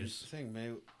 anyways.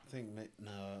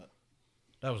 No.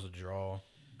 That was a draw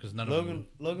because none of them.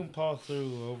 Logan Paul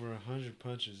threw over 100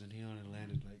 punches, and he only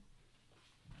landed like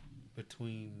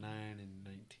between 9 and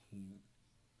 19.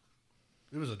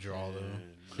 It was a draw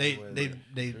though. And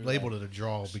They labeled it a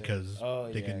draw because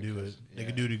they can do it. They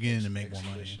can do it again and make more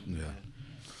money. Yeah.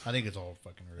 I think it's all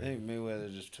fucking I rigged. think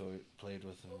Mayweather just played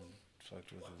with him and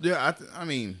fucked with him. Yeah, I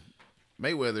mean,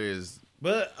 Mayweather is.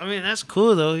 But I mean, that's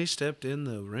cool though. He stepped in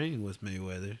the ring with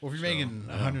Mayweather. Well, if you're making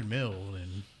 $100 million,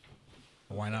 then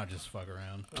why not just fuck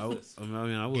around? I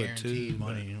mean, I would Guaranteed too.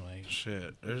 money, like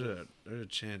Shit, there's a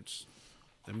chance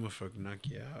that motherfucker knock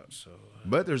you out. So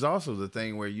But there's also the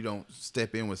thing where you don't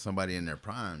step in with somebody in their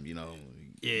prime. You know.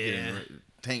 Yeah.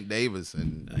 Tank Davis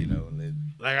and and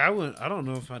like I don't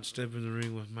know if I'd step in the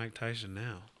ring with Mike Tyson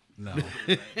now. no.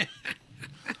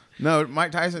 no,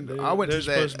 Mike Tyson. I went to They're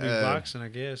supposed that. to be boxing, I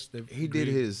guess. He did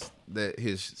his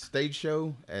stage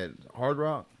show at Hard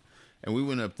Rock, and we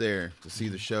went up there to see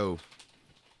the show.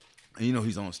 And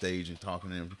he's on stage and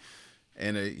talking and everything,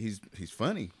 and he's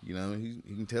funny. He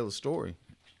can tell a story.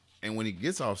 And when he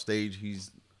gets off stage,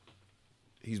 he's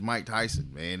Mike Tyson,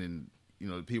 man. And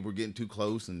people are getting too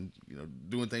close and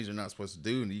doing things they're not supposed to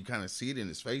do, and you kind of see it in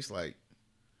his face, like,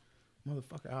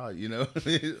 motherfucker, how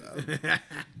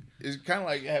it's kind of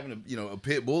like having a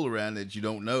pit bull around that you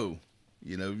don't know,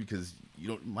 because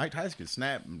Mike Tyson can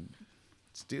snap and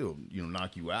still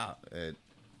knock you out at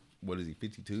what is he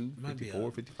 52,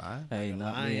 54, 55? Hey,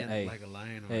 not me. Hey, like a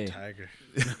lion or Hey. a tiger.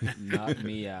 knock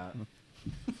me out.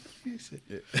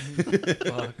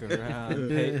 Fuck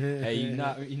around. Hey, you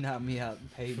knock me out.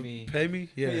 Pay me. Pay me?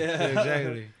 Yeah,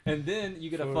 exactly. And then you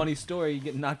get a funny story. You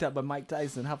get knocked out by Mike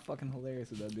Tyson. How fucking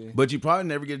hilarious would that be? But you probably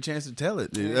never get a chance to tell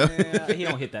it, dude. Yeah, he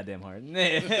don't hit that damn hard.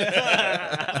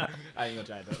 I ain't gonna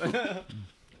try though.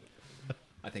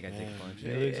 I think I take a punch.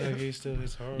 It looks like he still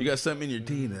hits hard. You got something in your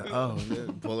teeth.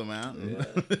 Pull him out.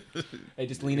 Hey,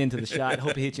 just lean into the shot.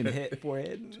 Hope it hits you in the head,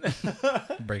 forehead.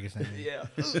 Break his hand. Yeah.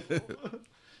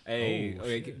 Hey,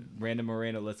 okay, Brandon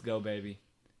Moreno, let's go, baby.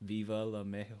 Viva la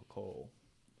Mexico.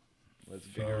 Let's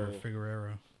go.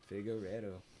 Figueroa.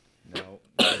 Figueredo. No,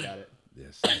 I got it.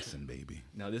 Yes, Saxon, baby.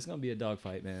 No, this is gonna be a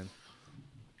dogfight, man.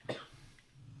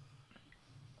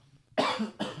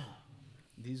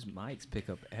 These mics pick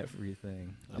up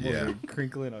everything. I'm over here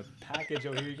crinkling a package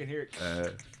over here. You can hear it.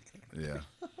 Yeah.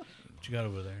 What you got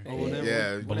over there? Oh,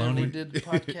 whenever Bologna. we did the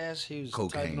podcast, he was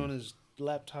Cocaine. typing on his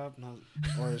laptop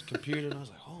or his computer, and I was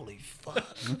like, "Holy fuck!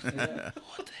 Yeah.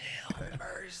 What the hell?"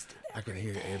 Immersed. I can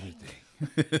hear everything.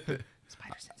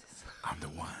 Spider senses. I'm the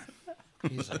one.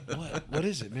 He's like, "What? What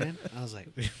is it, man?" I was like,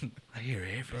 "I hear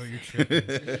Bro, everything."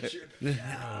 you're tripping.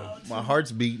 My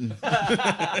heart's beating.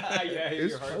 Yeah,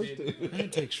 your heartbeat. I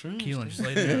didn't take shrooms. Keelan, man. just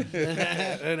lay down.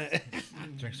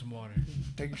 Drink some water.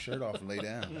 Take your shirt off and lay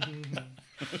down.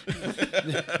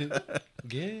 Yeah.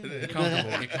 Get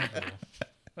comfortable. Get comfortable.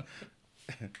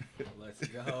 Let's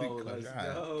go. Let's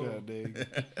go. God dang.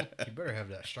 You better have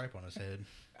that stripe on his head.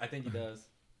 I think he does.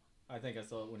 I think I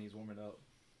saw it when he's warming up.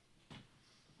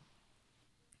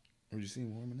 Did you see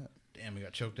him warming up? Damn, he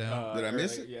got choked out. Did I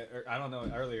miss it? Yeah, I don't know.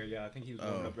 Earlier, yeah. I think he was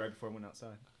warming up right before I went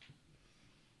outside.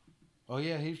 Oh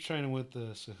yeah, he was training with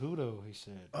the Cejudo. He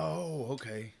said. Oh,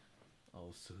 okay.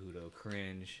 Oh, Cejudo,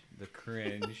 cringe. The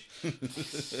cringe.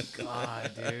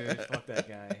 God, dude. Fuck that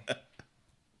guy.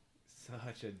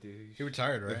 Such a douche. He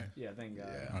retired, right? Yeah, thank God.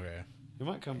 Yeah. Okay. He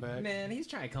might come back. Man, he's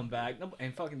trying to come back. No,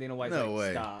 and fucking Dana White's No like,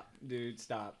 way. stop. Dude,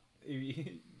 stop.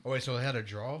 Oh, wait, so they had a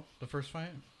draw the first fight?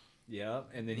 Yeah,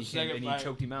 and then The he second came, and fight. he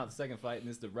choked him out the second fight, and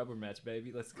this is the rubber match,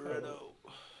 baby. Let's go.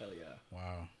 Hell yeah.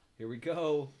 Wow. Here we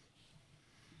go.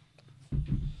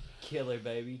 Killer,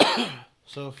 baby.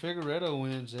 So if Figueredo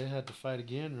wins, they had to fight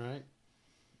again, right?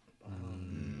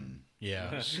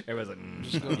 Yeah. Everybody's like,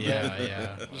 Just go Yeah, back.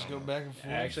 yeah. Just go back and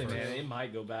forth. Actually, man, it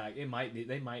might go back. They might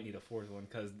need a fourth one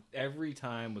because every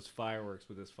time was fireworks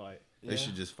with this fight. They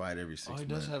should just fight every 6 Oh, he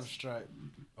months. does have a stripe.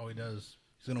 Oh, he does.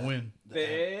 He's gonna win.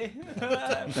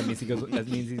 That means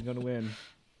he's gonna win.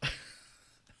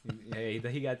 Hey,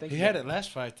 I think He had it last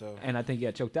fight though. and I think he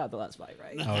got choked out the last fight,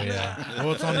 right? Oh yeah.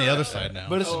 Well, it's on the other side now.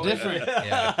 But it's different.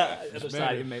 yeah. Other It's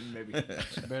side, better. maybe.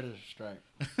 It's a better stripe.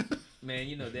 Man,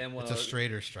 you know damn well. It's a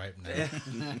straighter stripe now. So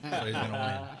he's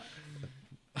gonna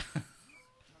It's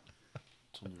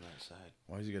on the right side.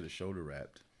 Why does he got his shoulder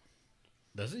wrapped?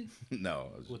 win. Does he? No.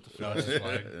 With the No, flag. it's his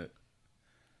flag.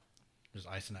 Just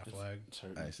icing that flag. It's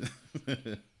hurting. Nice.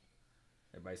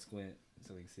 Everybody squint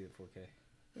so we can see it 4K.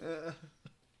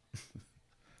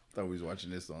 Thought we was watching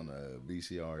this on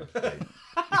VCR.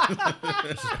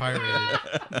 This is pirated.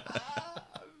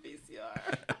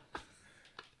 VCR.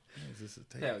 Is this a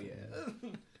tape? Hell yeah.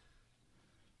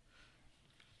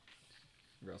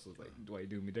 Russell's like, Dwight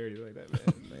do me dirty like that,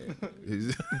 man.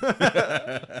 He's-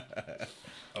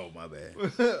 oh, my bad.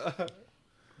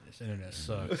 This internet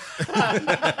sucks.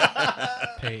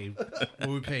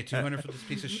 We pay $200 for this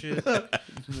piece of shit.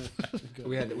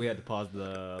 we had to pause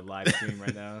the live stream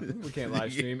right now. We can't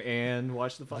live stream and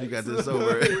watch the fight. You got this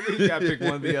over. You got to pick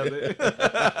one or the other.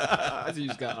 I see you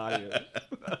just got audio.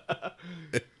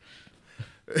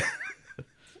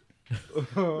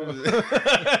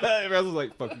 Russell's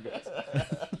like, fuck you guys.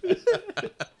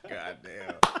 God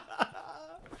damn.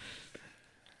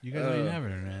 You guys don't even have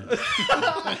internet. You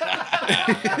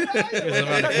guys live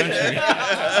out of the country.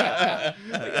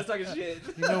 That's talking shit.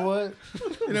 You know what?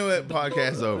 You know what?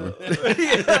 Podcast's over.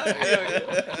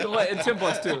 Yeah. You know what? And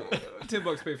 $10 too.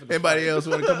 $10 pay for the Anybody else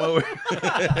want to come over?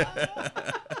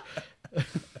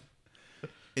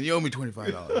 And you owe me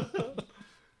 $25.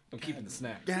 I'm keeping the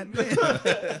snack. God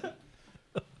damn.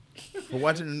 For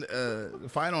watching the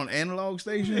fight on analog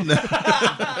station?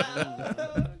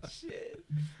 Shit.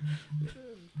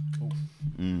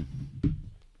 Mm.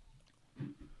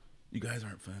 You guys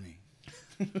aren't funny.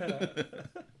 Because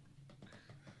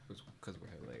we're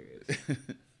hilarious.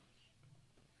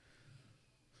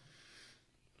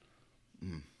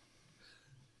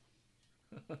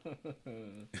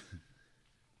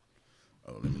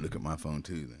 Oh, let me look at my phone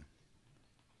too then.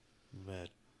 Bad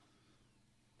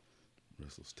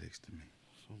Russell's texting me.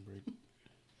 phone break.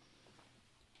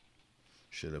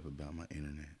 Shut up about my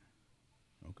internet.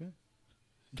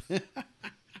 Okay.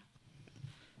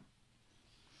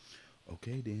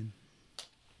 Okay then.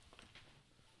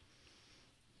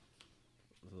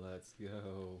 Let's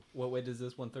go. What weight is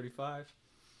this? 135?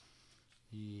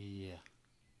 Yeah.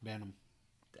 Bantam.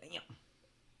 Damn.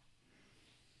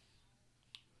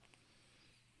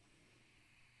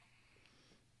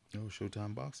 Oh,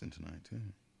 Showtime boxing tonight too.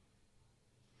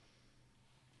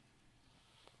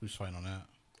 Who's fighting on that?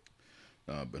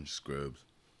 A bunch of scrubs.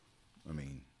 I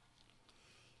mean,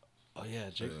 Oh yeah,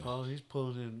 Jake Paul. He's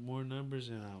pulling in more numbers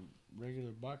than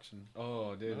regular boxing.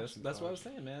 Oh, dude, that's what I was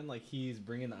saying, man. Like, he's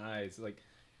bringing the eyes, like,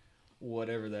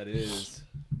 whatever that is,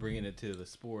 bringing it to the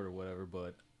sport or whatever,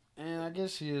 but... And I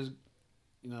guess he is,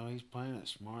 he's playing it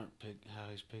smart. How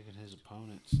he's picking his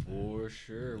opponents. For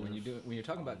sure. When you're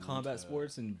talking about combat to-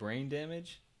 sports and brain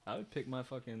damage, I would pick my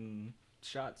fucking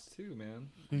shots too, man.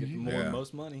 Get the Yeah.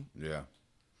 most money. yeah.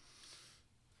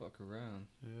 Fuck around.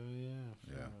 Hell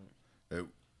yeah. Yeah.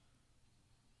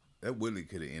 That Woodley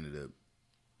could have ended up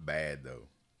bad though,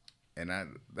 and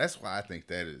that's why I think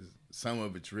that is some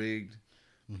of it's rigged.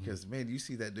 Because man, you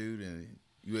see that dude in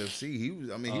UFC, he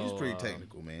was pretty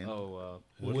technical, man.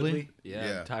 Woodley? Yeah.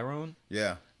 Yeah. Tyrone?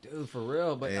 Yeah, Dude, for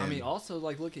real. But, I And- mean, also,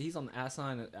 like, look, he's on the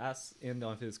ass end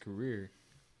of his career.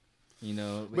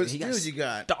 but he still, you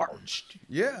got starched.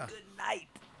 yeah. Good night.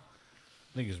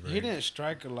 I think it's rigged. He didn't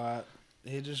strike a lot.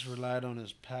 He just relied on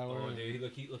his power. Oh, dude,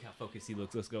 look how focused he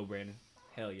looks. Let's go, Brandon.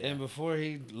 Hell yeah. And before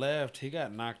he left, he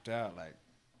got knocked out. Like,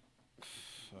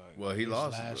 fuck. Well, he His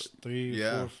lost. last 3 or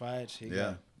Yeah. 4 fights. He Yeah.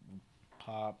 got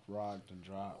popped, rocked, and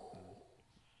dropped.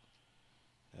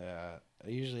 Yeah.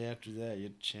 Usually after that,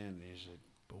 your chin usually.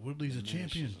 But Woodley's a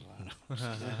champion.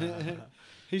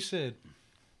 He said,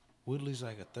 Woodley's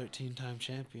like a 13-time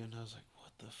champion. I was like,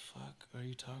 what the fuck are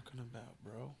you talking about,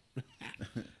 bro?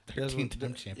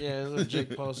 13-time champion. Yeah, that's what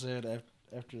Jake Paul said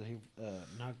after he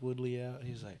knocked Woodley out.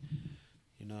 He's like,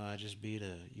 I just beat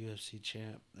a UFC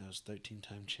champ that was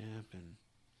 13-time champ. And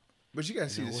But you gotta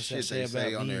see the what's that shit they say say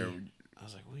about on me? their I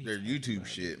was like, what are you their talking YouTube about,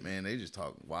 shit, dude? man. They just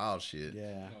talk wild shit.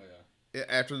 Yeah.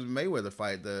 After the Mayweather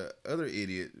fight, the other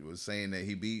idiot was saying that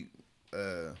he beat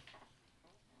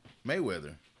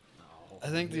Mayweather. I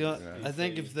think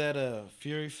if that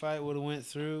Fury fight would have went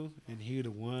through and he would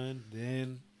have won,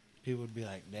 then people would be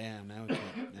like, "Damn, now we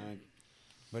can't."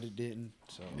 But it didn't.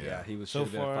 So Yeah, he was So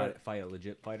so far- far fight a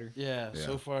legit fighter. yeah. Yeah.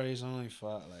 So far he's only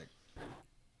fought like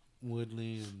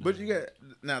Woodley and. But you got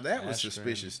now that was Askren.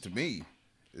 suspicious to me.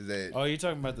 Is that Oh, you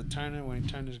talking about the Turner when he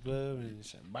turned his glove and he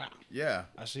said, "Bah." yeah?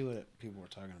 I see what people were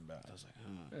talking about. I was like,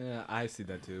 huh. Yeah, I see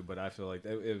that too, but I feel like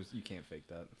it was you can't fake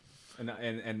that.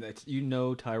 And it's,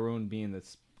 Tyrone being the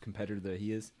competitor that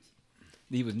he is,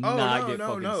 He was Oh not no, get no,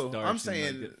 fucking no. starched. I'm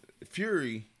saying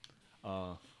Fury.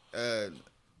 Uh,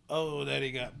 Oh, that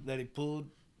he pulled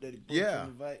Yeah.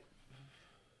 from the fight.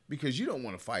 Because you don't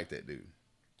want to fight that dude.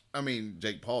 I mean,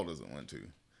 Jake Paul doesn't want to.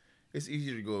 It's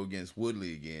easier to go against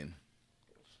Woodley again,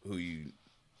 who you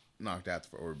knocked out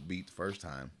or beat the first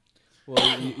time.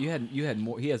 well, you had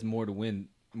more. He has more to win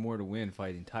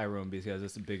fighting Tyrone because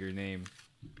it's a bigger name,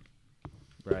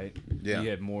 right? Yeah. You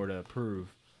had more to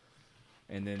prove,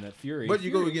 and then Fury. But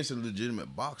you go Fury- against a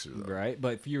legitimate boxer, though. right?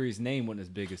 But Fury's name wasn't as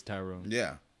big as Tyrone.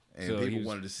 Yeah. And So he people was-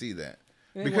 wanted to see that.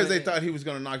 They Because they wanted- thought he was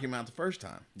going to knock him out the first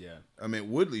time. Yeah. I mean,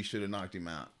 Woodley should have knocked him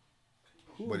out.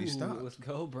 But he Ooh, stopped. Let's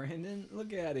go, Brandon.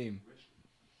 Look at him.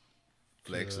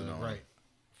 Flexing on him. right.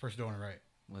 First door on the right.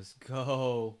 Let's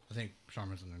go. I think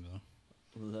Sharman's in there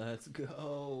though. Let's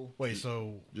go. Wait,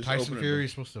 so Just Tyson open it, Fury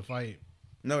is supposed to fight?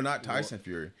 No, not Tyson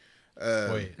Fury.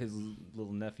 Wait, His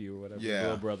little nephew or whatever. Yeah.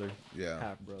 Little brother. Yeah.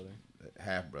 Half brother.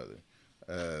 Half brother.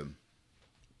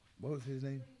 What was his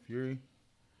name? Fury?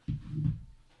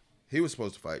 He was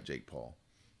supposed to fight Jake Paul.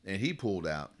 And he pulled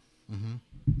out. Mm-hmm.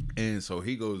 And so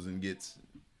he goes and gets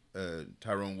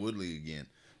Tyrone Woodley again.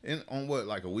 And on what,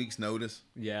 like a week's notice?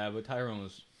 Yeah, but Tyrone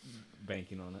was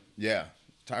banking on it. Yeah.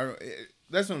 Tyrone.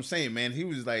 That's what I'm saying, man. He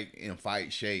was like in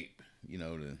fight shape,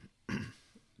 to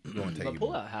go and take But him.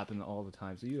 pullout happened all the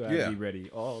time, so you gotta Yeah. be ready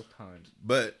all times.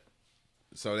 But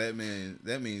so that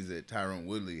means that Tyrone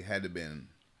Woodley had to been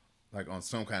like on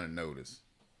some kind of notice.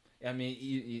 I mean,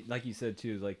 you, like you said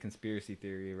too, like conspiracy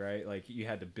theory, right? Like you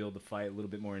had to build the fight a little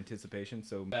bit more anticipation.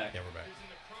 So back. yeah, we're back.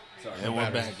 Sorry, And we're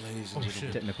back, Batteries. ladies Oh and gentlemen.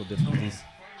 shit! technical difficulties.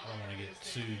 I don't want to get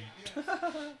sued.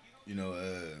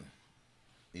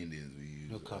 Indians we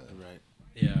use No copyright.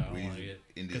 Yeah, I We don't want use to get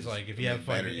Indians because like if to you have make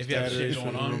fucking, batteries. if you have shit Batteries going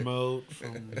from the on, remote,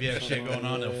 if you have shit going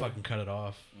on, they'll fucking cut it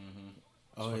off.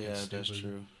 Oh fucking yeah, that's stupid.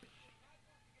 true.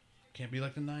 Can't be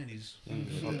like the '90s.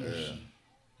 Uh,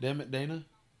 Damn it, Dana.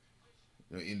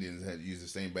 Indians had used the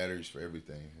same batteries for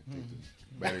everything. I think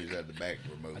the batteries at the back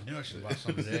remote. I knew I should have bought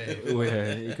some today. Oh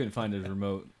yeah, he couldn't find his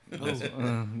remote.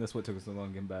 That's what took us so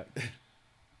long getting back.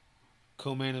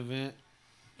 Co-main event.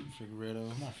 Figueredo.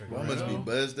 Come on, Well, I must be Figueroa.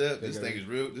 buzzed up. This thing is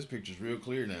real. This picture's real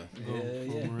clear now.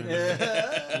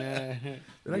 Yeah. Did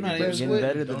I I'm get not better? even Getting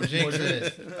better Don't than jinx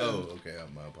it. Oh, okay.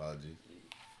 My apologies.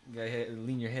 You gotta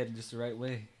lean your head just the right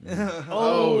way.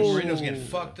 Oh, Marino's getting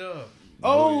fucked up.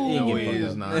 Oh, no, He he ain't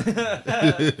is not.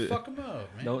 Fuck him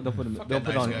up, man. Don't put him. Fuck Don't that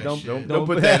put on. nice guy Don't shit. Don't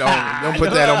put that on. Don't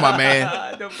put that on my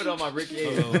man. Don't put on my Ricky.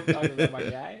 Don't talk about my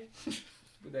guy.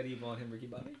 Put that evil on him, Ricky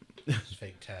Bobby. It's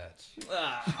fake tats.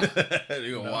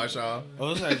 They're gonna wash off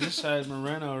Oh, it's like this side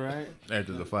Moreno, right?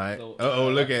 after the fight. So, Oh,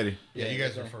 look at it. Yeah, you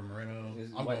guys are for Marino.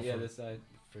 I'm going Yeah, for this side.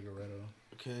 Figueredo.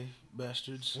 Okay,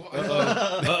 bastards. Well,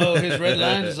 Uh-oh, his red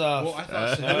line is off. Well, I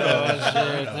thought Oh,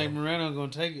 Cejudo. I think Moreno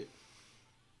gonna take it.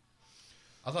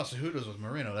 I thought Cejudo's was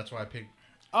Marino. That's why I picked.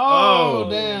 Oh,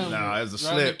 damn. Nah, it was a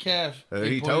Right in the slip. calf.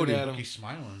 He pointed told him. at Look, he's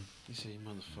smiling. He said, "You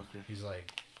motherfucker." He's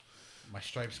like, my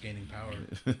stripes gaining power.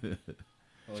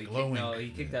 Oh, he glowing. kicked, no, he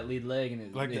kicked that lead leg and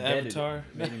it Like it the deaded Avatar?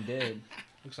 it. Made him dead.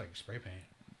 Looks like spray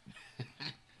paint.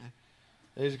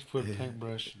 They just put a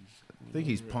paintbrush. I think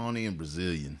he's Pawnee and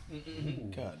Brazilian.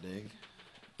 God dang.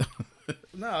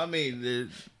 No, I mean they're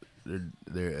Who,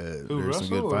 some Russell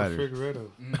good or fighters.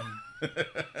 Figueredo?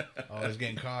 Oh, he's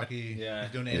getting cocky. Yeah.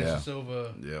 He's doing Anderson Yeah.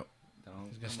 Silva. Yep. Don't,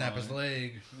 He's gonna come snap his on.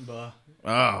 leg. Bah.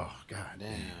 Oh God.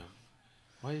 Damn.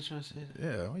 Why are you trying to say that?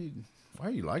 Yeah. Why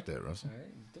you like that, Russell? All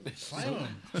right. Don't- Slam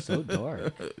him. So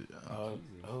dark. Oh,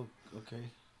 okay.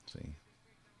 See.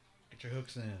 Get your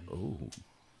hooks in. Oh,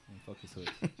 Fuck his hook.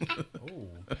 Oh,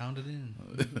 pound it in.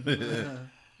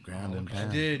 ground and Look what you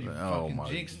pound. did. You Oh fucking my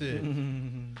jinxed it.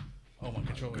 Oh, my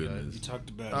controller goodness. You died. talked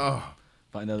about Oh,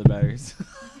 Find other batteries.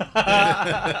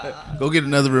 go get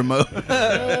another remote.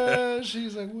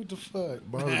 she's like, what the fuck?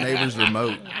 Borrow the neighbor's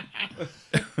remote.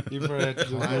 You probably have to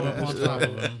do Climb up on top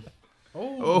of him.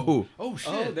 Oh, Oh,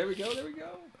 shit. Oh, there we go. There we go.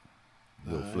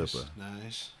 little nice, flipper.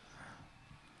 Nice.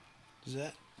 Does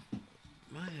that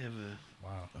might have a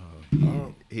Wow.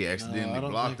 He accidentally I don't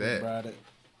blocked think we that. brought it. I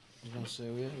was gonna say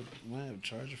we might have a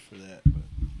charger for that, but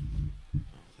I don't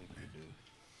think we do.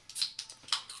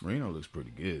 Marino looks pretty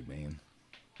good, man.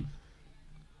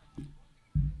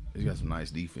 He's got some nice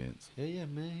defense. Yeah,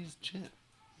 man, he's a champ.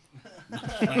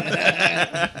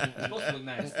 Supposed to look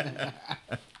nice.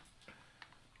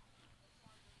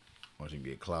 Watch him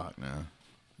get clocked now.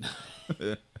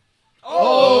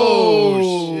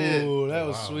 Oh, shit. that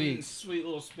was Wow. sweet. Sweet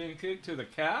little spin kick to the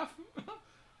calf.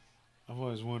 I've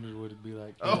always wondered what it'd be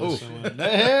like. Oh. Someone,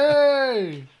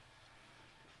 hey!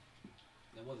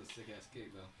 That was a sick ass kick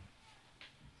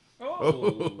though.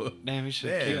 Oh. Damn, he should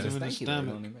Yeah. have kicked him in the Stanky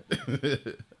stomach. leg on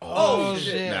him. Oh, shit.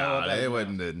 shit. Nah, Oh, that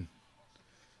wasn't nothing.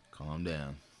 Calm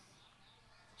down.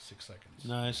 6 seconds.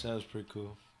 Nice, that was pretty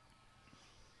cool.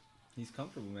 He's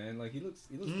comfortable, man. Like he looks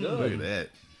Look at good. that.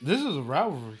 This is a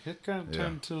rivalry. It kind of Yeah.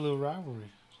 turned into a little rivalry.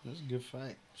 That's a good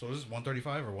fight. So is this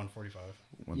 135 or 145?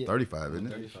 135, isn't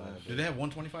it? 35. Do they have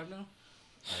 125 now?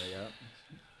 Yeah.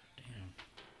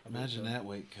 Damn. Imagine that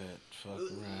weight cut. Fuck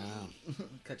around.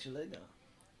 Cut your leg down.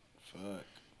 Fuck.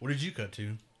 What did you cut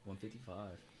to?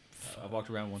 155. I walked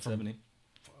around 170,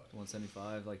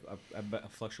 175. Like I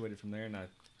fluctuated from there, and I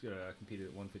competed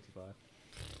at 155.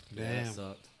 Yeah, Damn. that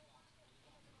sucked.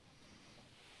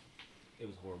 It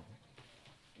was horrible.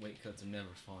 Weight cuts are never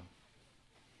fun.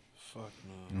 Fuck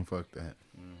no. No, fuck that.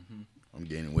 Mm-hmm. I'm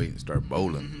gaining weight and start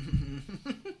bowling.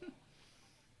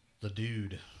 The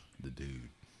dude. The dude.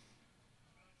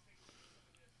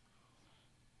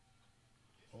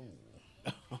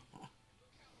 Oh.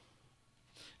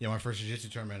 Yeah, my first jiu-jitsu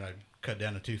tournament, I cut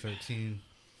down to 213.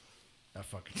 That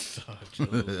fucking sucked.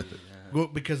 Yeah. Well,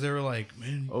 because they were like,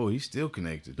 man, Oh, he's still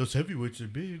connected. those heavyweights are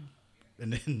big.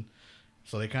 And then,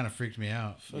 so they kind of freaked me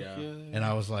out. Fuck Yeah. yeah. And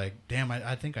I was like, damn,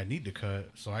 I think I need to cut.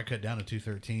 So I cut down to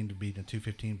 213 to be in the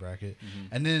 215 bracket.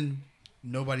 And then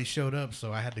nobody showed up,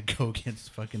 so I had to go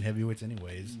against fucking heavyweights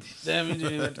anyways. Damn, you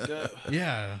didn't have to go.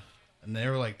 Yeah. And they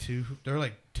were like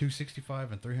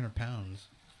 265 and 300 pounds.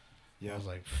 Yeah. I was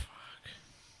like, fuck.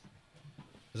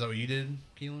 Is that what you did,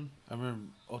 Keelan? I remember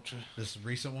Ultra. This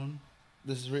recent one?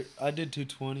 This is I did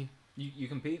 220. You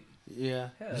compete? Yeah.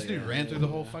 Hell This dude yeah. ran through the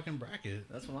whole fucking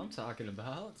bracket. That's what I'm talking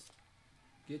about.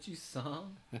 Get you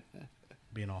some.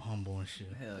 Being all humble and shit.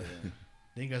 Hell yeah.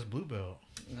 Then you guys blue belt.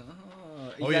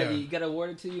 You got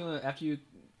awarded to you after you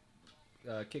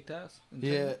kicked ass? in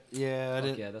Yeah, tournament? yeah. I Fuck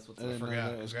didn't. yeah, that's what's I up. I didn't know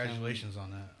forgot. that was Congratulations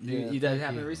on that. You, Yeah, you that thank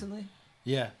happened you. recently?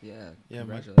 Yeah. Yeah. Yeah,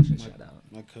 Congratulations. Shout out.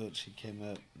 My coach, he came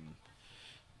up and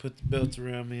put the belt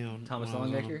around me on Thomas when I was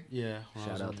on- Longacre? Yeah. when I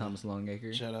Shout was out on Thomas Longacre.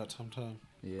 the- Shout out Tom.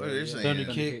 Yeah. What are they yeah. saying? Thunder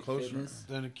Thunder kick, closer. Fitness.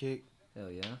 Thunder kick, Hell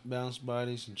yeah. bounce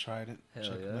bodies, and Trident. Hell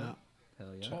Check them yeah. out. Hell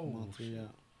yeah. Check 'em all Oh, three out.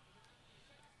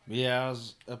 But yeah, I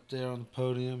was up there on the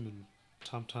podium, and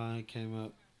Tom came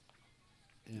up.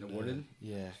 And, awarded?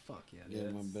 Yeah. Fuck yeah. Gave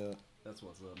Dude, my belt. that's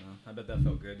what's up, man. I bet that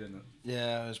felt good, didn't it?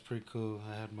 Yeah, it was pretty cool.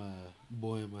 I had my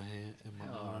boy in my hand, in my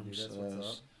Oh, arms. dude, that's so what's it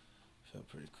up. felt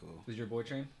pretty cool. Was your boy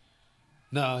trained?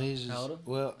 No, he's just How old?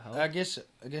 well. How old? I guess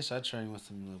I trained with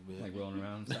him a little bit. Like rolling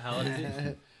around. So how old is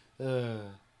he?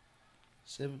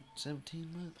 17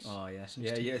 months. Oh yeah. 16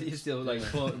 Yeah, yeah. months. He's still like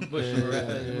pushing Yeah, around,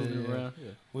 yeah, moving yeah. around.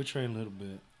 Yeah. We trained a little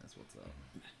bit. That's what's up.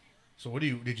 So what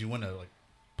did you win a like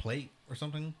plate or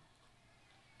something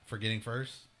for getting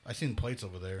first? I seen plates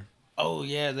over there. Oh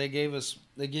yeah, they gave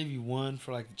you one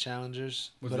for like the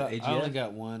challengers, Was but it I only AGF?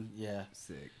 got one. Yeah,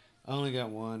 Sick. I only got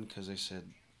one because they said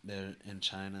they're in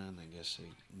China and I guess they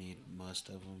need most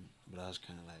of them. But I was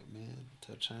kind of like, man,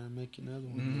 tell China to make another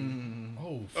one. Mm.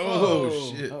 Oh, fuck.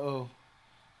 Oh, shit. Uh-oh.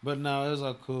 But no, it was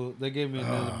all cool. They gave me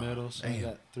another Oh, medal, so I damn.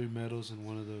 got 3 medals and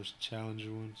one of those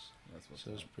challenger ones. That's what's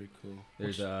So it was up. pretty cool.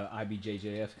 There's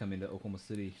IBJJF coming to Oklahoma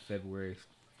City February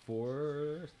 4th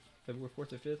or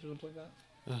 5th or something like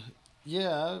that.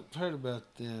 Yeah, I've heard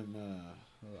about them.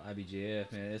 Well,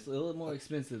 IBJF, man, it's a little more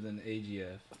expensive than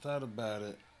AGF. I thought about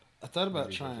it. I thought about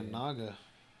Maybe trying they- Naga.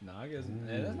 Nagas,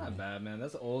 that's not bad, man.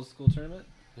 That's an old school tournament.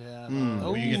 Yeah. Mm.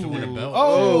 Where you get to win a belt.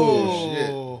 Oh,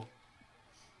 shit.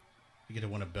 You get to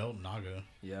win a belt, Naga.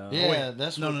 Yeah. Yeah, wait.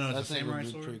 that's No, what no, no, I it's a think would samurai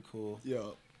be sword? pretty cool. Yeah.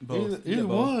 Either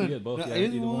one. You get both. No, Yeah, either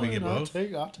either one. one. We get I'll both?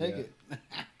 take Yeah. it.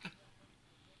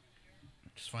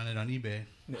 Just find it on eBay.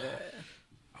 Yeah.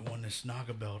 I won this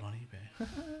Naga belt on eBay.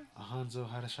 Hanzo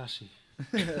Harashashi.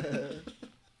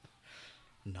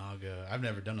 Naga. I've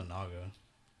never done a Naga.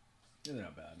 They're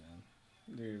not bad, man.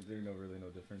 They're really no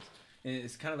difference. And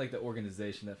it's kind of like the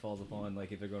organization that falls upon,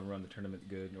 like if they're going to run the tournament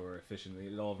good or efficiently,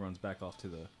 it all runs back off to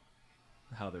the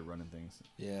how they're running things.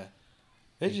 Yeah.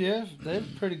 AGF, they're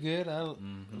pretty good.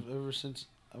 Mhm. Ever since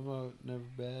I've never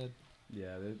bad.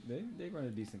 Yeah, they run a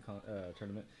decent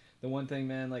tournament. The one thing,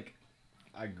 man, like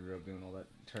I grew up doing all that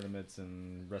tournaments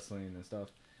and wrestling and stuff,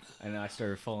 and I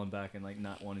started falling back and like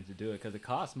not wanting to do it because it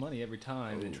costs money every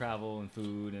time and travel and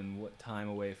food and what time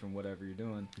away from whatever you're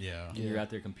doing. Yeah. And you're out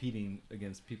there competing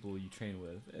against people you train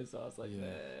with, and so I was like, Yeah.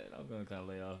 man, I'm gonna kind of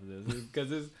lay off of this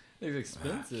because it's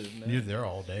expensive, man. You're there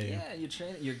all day.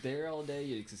 Yeah, you're there all day.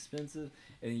 It's expensive,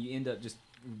 and you end up just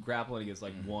grappling against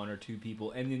like one or two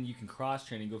people, and then you can cross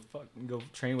train and go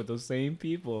train with those same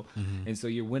people, and so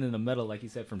you're winning a medal, like you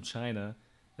said, from China.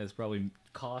 That's probably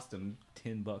cost them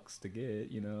 $10 to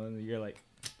get, you know, and you're like,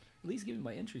 at least give me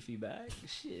my entry fee back.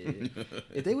 Shit.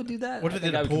 If they would do that, What I if they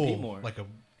think I did would a compete pool, more.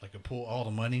 like a pool, all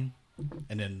the money,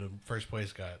 and then the first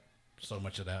place got so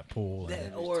much of that pool.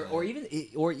 And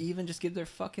Or even just give their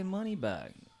fucking money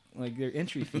back, like their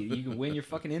entry fee. You can win your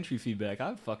fucking entry fee back.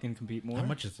 I'd fucking compete more. how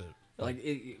much is it? Like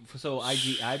so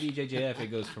IBJJF it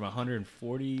goes from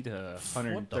 140 to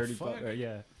 130 fuck?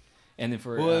 yeah, and then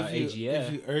for Well, AGF,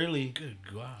 if you early Good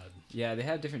God. yeah, they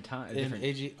have different time. in Different,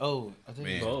 AG, I think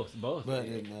Man. it's both. But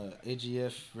in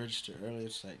AGF register early,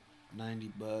 it's like $90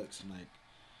 and like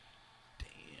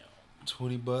Damn.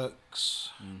 $20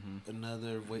 Mhm.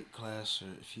 another weight class, or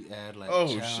if you add like Oh,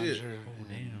 shit. challenger, Oh,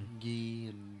 and gi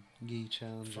and gi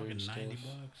challenger, Fucking and $90.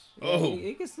 stuff. Yeah, Oh.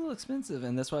 it gets a little expensive,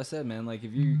 and that's why I said, man, like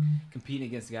if you're competing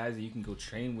against guys that you can go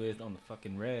train with on the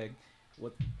fucking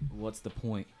what's the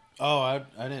point? Oh, I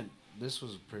didn't. This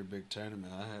was a pretty big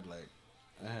tournament. I had like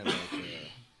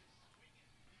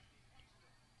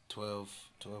 12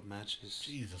 matches.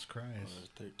 Jesus Christ.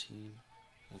 Or 13,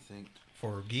 I think.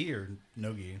 For gi or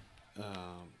no gi?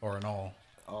 Or an all?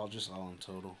 All in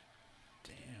total.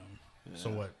 Damn. Yeah. So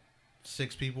what?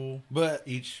 6 people But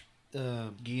each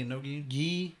um, gi and no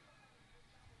gi?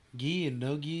 gi and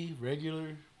no gi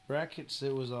regular brackets,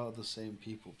 it was all the same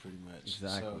people pretty much.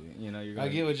 Exactly. So, You know, you're. I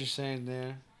get what you're saying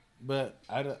there, but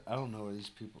I don't know where these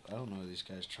people. I don't know where these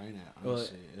guys train at. Well,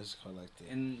 Honestly, it's called like the.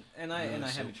 and I Yeah,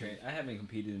 so haven't trained. I haven't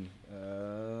competed in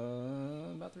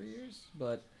about 3 years,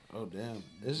 but Oh damn!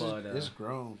 It's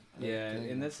grown. I yeah,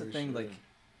 think, and that's the for thing. sure. Like,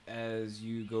 as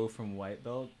you go from white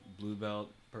belt, blue belt,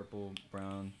 purple,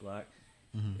 brown, black,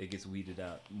 Mhm. it gets weeded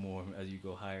out more as you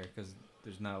go higher because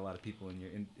there's not a lot of people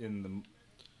in the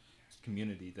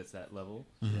community that's that level.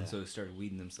 Mhm. So it started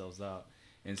weeding themselves out,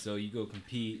 and so you go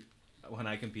compete. When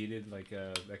I competed like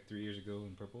 3 years ago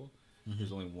in purple,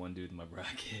 there's only one dude in my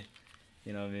bracket.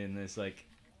 You know what I mean? It's like,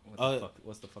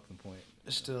 what's the fucking point?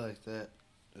 It's still like that.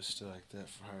 It's still like that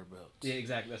for higher belts. Yeah,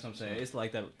 exactly. That's what I'm saying. It's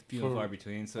like that few and For, far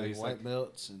between. So like it's white like,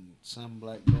 belts and some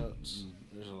black belts.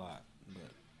 There's a lot, but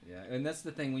yeah, and that's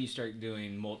the thing when you start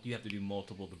doing you have to do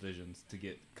multiple divisions to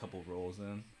get a couple rolls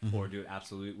in, or do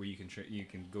absolute where you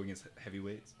can go against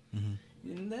heavyweights. And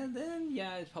then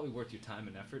yeah, it's probably worth your time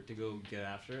and effort to go get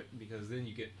after it because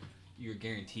then you're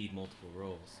guaranteed multiple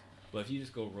rolls. But if you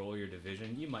just go roll your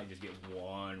division, you might just get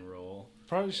one roll.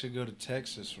 probably should go to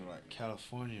Texas or like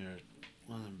California or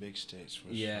one of them big states.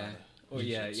 Where it's Yeah. not a Or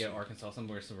yeah, jiu-jitsu. Arkansas,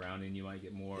 somewhere surrounding, you might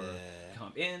get more Yeah.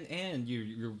 comp. And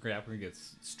your grappling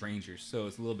gets strangers, so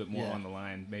it's a little bit more Yeah. on the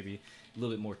line, maybe a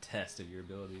little bit more test of your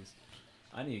abilities.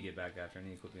 I need to get back after. I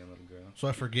need to quit being a little girl. So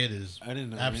I forget is I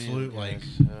didn't know absolute any like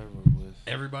of the guys I worked with.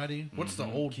 everybody. What's the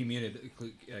old?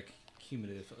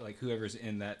 cumulative, like whoever's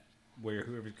in that, where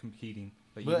whoever's competing,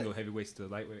 like you But- can go heavyweights to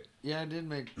lightweight. Yeah, I did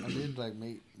make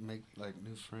make like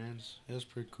new friends. It was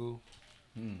pretty cool.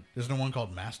 There's no one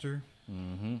called Master.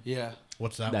 Mm-hmm. Yeah,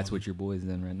 What's that? That's one? what your boy's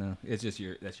in right now. It's just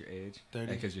that's your age.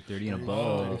 30. Because you're 30 and 30.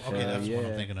 above. Oh, okay, that's yeah. what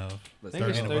I'm thinking of. Let's I think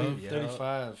it's 30 and 30, above? Yeah.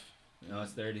 35. No,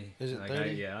 it's 30. Is it Like, 30?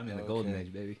 yeah, I'm in the Oh, golden okay.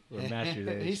 age, baby. Or master's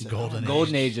age. He said, Golden "Oh,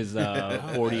 Golden age. age is 40 and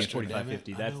Master, 45, damn it.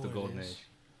 50. I That's know the what it golden is. age.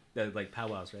 That's like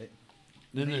powwows, right?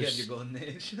 Then you have there's your golden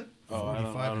age. oh, I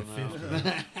don't 45 to know.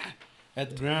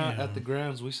 50. At the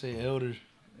grounds we say elder.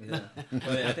 Yeah. But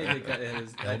I think they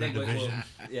I think Elder division.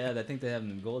 yeah, I think they have them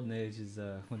in the golden age is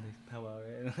when they powwow,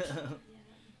 right?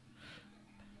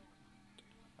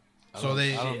 So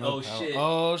they. I don't know Oh, power. shit.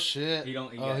 Oh shit. He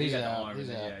don't. Oh, He he's got the out. arm. He's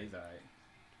out. Yeah, he's alright.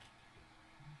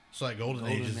 So like Golden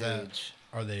Age is that? Age.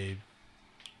 Are they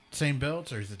same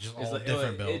belts or is it just all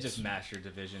different belts? It's just Master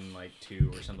Division like 2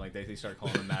 or something like that. They start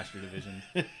calling them Master Division,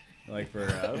 like for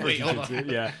Wait, hold on.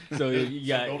 jiu-jitsu. Yeah. So you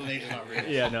got Golden Age is not real.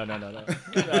 yeah, no.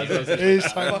 He's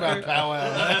talking about powwow.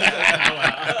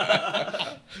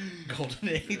 Golden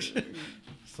Age.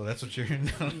 So that's what you're in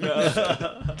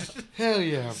now. Hell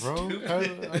yeah, bro.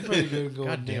 I'm pretty good at God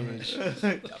golden damn age.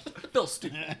 Bill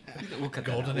stupid. We'll cut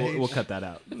Golden that out. Age. We'll cut that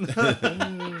out.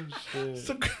 Oh, shit.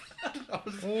 So,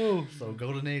 Oh. so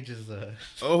Golden Age is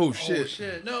Oh shit! Oh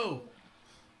shit! No.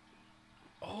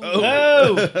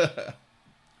 Oh.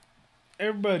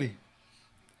 Everybody.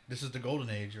 This is the Golden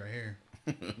Age right here.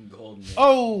 Golden Age.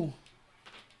 Oh.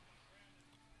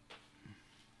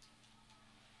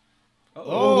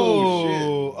 Oh,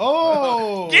 shit.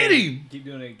 Oh. Get him! Keep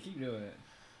doing it. Keep doing it.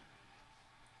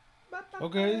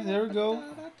 Okay, there we go.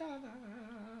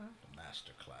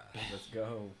 Master class. Let's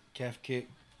go. Calf kick.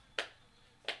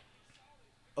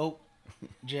 Oh.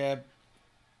 Jab.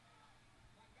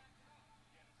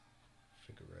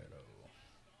 Figueredo.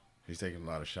 He's taking a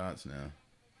lot of shots now.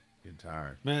 Getting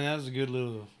tired. Man, that was a good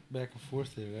little back and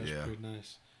forth there. That was Yeah. pretty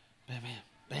nice. Bam, bam,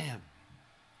 bam.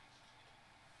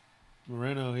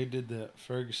 Moreno, he did the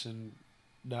Ferguson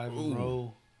dive and Ooh.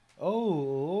 roll.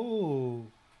 Oh.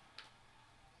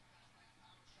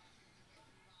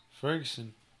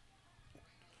 Ferguson.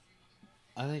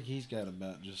 I think he's got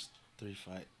about just 2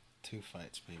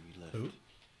 fights maybe left. Who?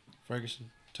 Ferguson.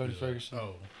 Tony Ferguson.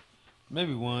 Oh,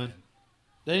 Maybe one.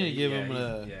 They didn't give him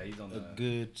he's on a the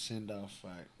good send-off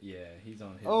fight. Yeah, he's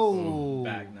on his Oh.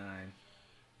 back nine.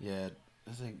 Yeah,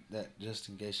 I think that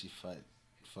Justin Gaethje fight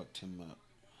fucked him up.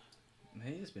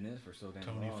 Man, he's been in it for so damn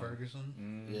Tony long.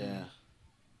 Ferguson. Mhm. Yeah.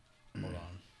 Hold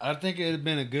on. I think it would have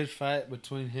been a good fight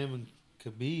between him and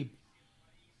Khabib.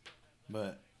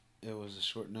 But it was a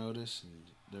short notice and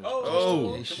there was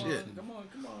Oh, Justin shit. Gaethje. Come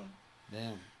on.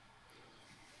 Damn.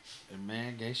 And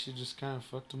man, Gaethje just kind of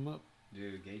fucked him up.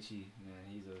 Dude, Gaethje, man,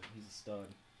 he's a stud.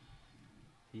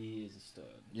 He is a stud.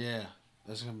 Yeah,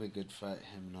 that's gonna be a good fight.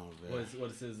 Him and Oliveira.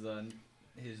 What is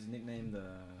his nickname?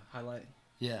 The highlight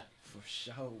Yeah. for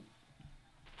sure.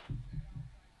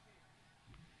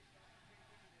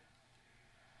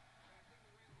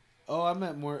 Oh, I've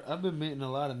been meeting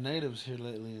a lot of natives here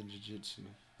lately in jiu-jitsu.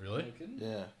 Really? No kidding?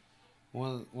 Yeah.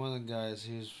 One of the guys,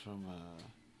 he's from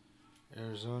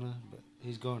Arizona, but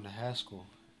he's going to Haskell,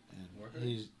 and Worker?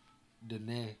 he's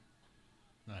Dene.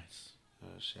 Nice.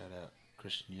 Shout out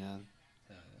Christian Young.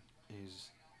 Yeah. He's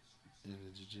in the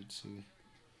jiu-jitsu.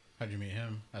 How'd you meet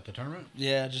him at the tournament?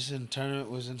 Yeah, just in the tournament,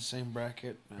 was in the same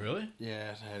bracket. Really?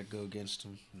 Yeah, I had to go against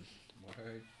him.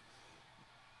 Word.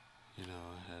 You know,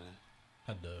 I had to.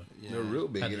 Had the Yeah. They're real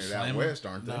big Had in to it slam out him? west,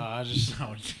 aren't they? No, I just.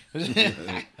 had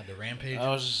the rampage. I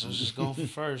was just going for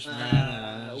first,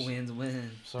 man. I was- Wins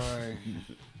win. Sorry.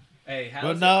 Hey, how?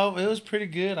 But no, it was pretty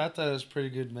good. I thought it was a pretty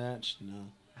good match. No,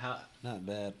 How? not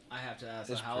bad. I have to ask.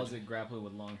 It's How is pretty- it grappling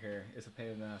with long hair? It's a pain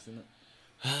in the ass, isn't it?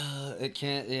 It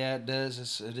can't. Yeah, it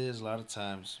does. It is a lot of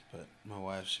times. But my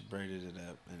wife, she braided it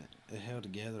up, and it held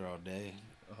together all day.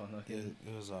 Oh no It, kidding.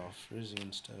 it was all frizzy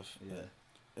and stuff. Yeah. But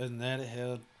other than that, it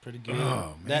held pretty good.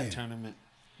 Oh, man. That tournament.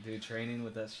 Dude, training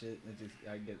with that shit,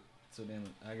 I get so damn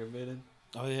aggravated.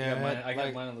 Oh yeah, I got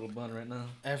like, mine a little bun right now.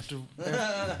 after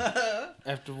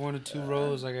 1 or 2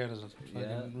 rolls, I gotta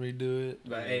fucking redo it.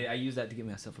 But hey, I use that to give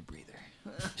myself a breather.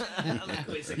 Like,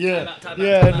 wait a second, Yeah, time out,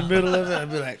 yeah. time In the out. middle of it,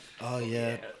 I'd be like, "Oh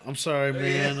yeah, I'm sorry,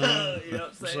 man. You know what I'm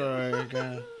I'm saying? sorry."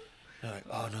 Kinda. They're like,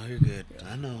 "Oh no, you're good.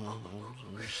 I know.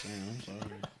 I'm just saying. I'm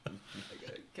sorry." I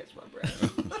gotta catch my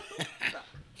breath.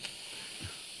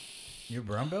 You're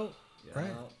brown belt? Yeah,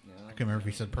 Right. yeah. I can't remember if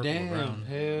he said purple Damn, or brown.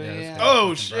 hell it's yeah. got Oh,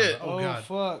 fucking shit. brown. Oh, Oh god.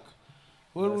 fuck!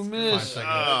 What did we That's 5 miss?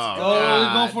 seconds. Oh,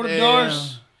 we're going for the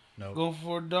darts. Nope. Going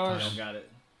for the I darts. don't got it.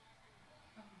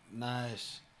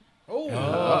 Nice. Oh.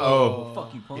 Uh-oh.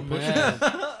 Fuck you, punk. He mad.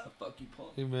 Fuck you, punk.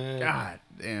 He mad. God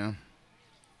damn.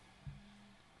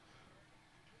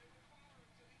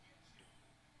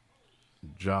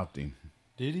 Dropped him.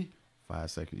 Did he? 5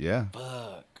 seconds. Yeah.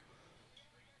 Fuck.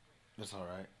 That's all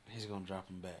right. He's gonna drop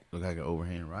him back. Look like an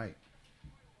overhand right.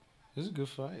 This is a good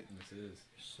fight. This is.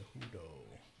 Cejudo.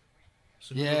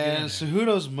 Yeah, and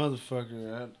Cejudo's a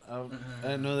motherfucker. I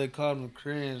didn't know they called him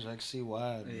cringe. I can see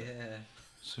why. but Yeah.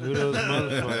 Cejudo's a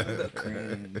motherfucker.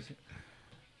 Cringe.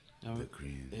 I mean, The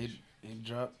cringe. he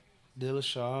dropped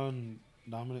Dillashaw and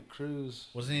Dominic Cruz.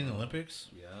 Wasn't he in the Olympics?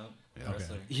 Yeah. Okay.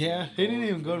 Wrestler. Yeah, he didn't Gold.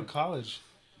 even go to college.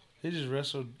 He just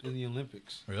wrestled in the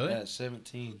Olympics. Really? At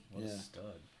 17. What Yeah. a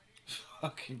stud.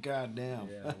 Fucking goddamn.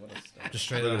 Yeah, what a stud. Just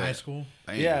straight Look out of at high that. school?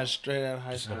 Damn. Yeah, straight out of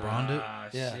high Just school. LeBron did?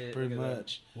 Yeah, shit, pretty look at that.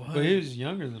 much. What? But he was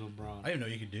younger than LeBron. I didn't know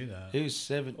you could do that. He was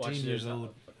 17 Watch years this.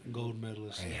 old, gold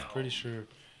medalist. Damn. Pretty sure.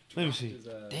 Let me see. His,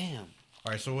 Damn.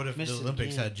 All right, so what if Missed the it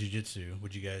Olympics again. had jiu-jitsu?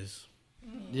 Would you guys,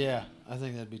 Yeah, I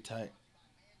think that'd be tight.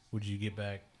 would you get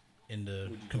back into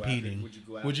Would you go competing? after- Would you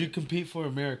go after? Would you compete for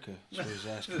America? That's what he's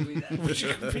asking. Would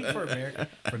you compete for America?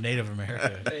 For Native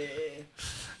America?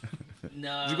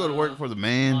 No. Did you go to work for the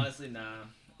man? Honestly, nah.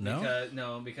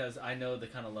 No? Because I know the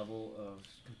kind of level of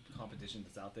competition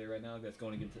that's out there right now that's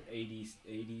going against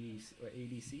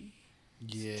ADC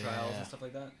Yeah. trials and stuff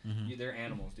like that. Mhm. They're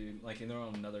animals, dude. Like, and they're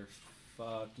on another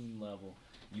fucking level.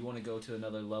 You want to go to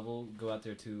another level? Go out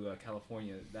there to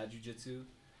California. That jiu-jitsu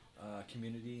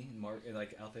community,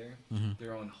 like out there, Mhm.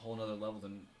 they're on a whole nother level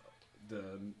than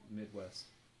the Midwest,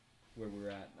 where we're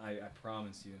at. I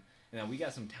promise you. Now we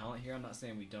got some talent here. I'm not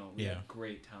saying we don't. We Yeah. have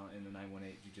great talent in the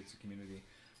 918 jiu-jitsu community.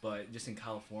 But just in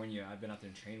California, I've been out there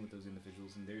and trained with those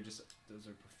individuals, and those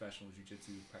are professional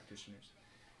jiu-jitsu practitioners.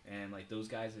 And like those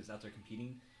guys that's out there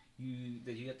competing, you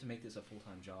have to make this a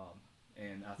full-time job,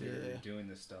 and out there Yeah. doing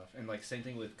this stuff. And like same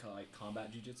thing with like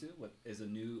combat jiu-jitsu, what is a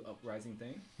new uprising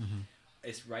thing. Mhm.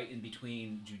 It's right in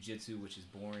between jiu-jitsu, which is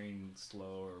boring,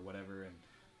 slow, or whatever,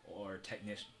 or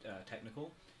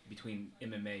technical. between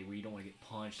MMA where you don't want to get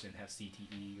punched and have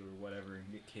CTE or whatever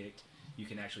and get kicked. You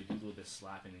can actually do a little bit of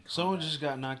slapping and Someone just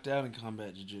got knocked out in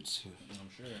combat jiu-jitsu. I'm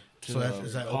sure. So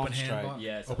is that palm open hand? strike. Box?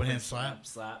 Yeah, it's Open hand slap.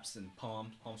 slaps and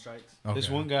palm strikes. Okay. This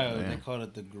one guy, Damn. they called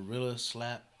it the gorilla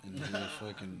slap, and he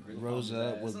fucking Really rose palmed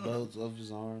his up ass. with both of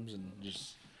his arms and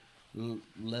just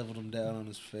leveled him down on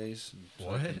his face. And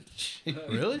What? fucking-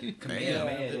 Really?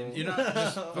 Man. You're not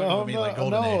just fucking Oh, with me like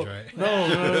Golden Age, right? No,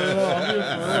 I'm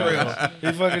here for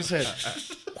real. He fucking said,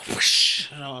 whoosh,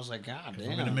 and I was like, God We're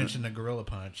gonna damn. mention the gorilla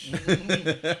punch.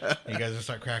 You guys will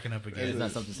start cracking up It's again.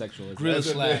 not something sexual. Is Gorilla it?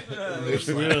 slap.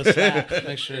 Gorilla slap.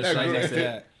 Make sure it's Yeah, right gorilla- next to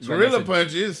that. It's right Gorilla next to-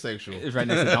 punch is sexual. It's right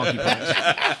next to donkey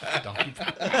punch. Donkey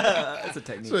punch. That's a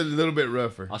technique. So it's a little bit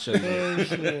rougher. I'll show you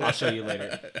later. I'll show you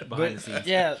later behind the scenes. But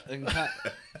yeah,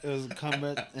 it was a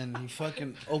combat, and he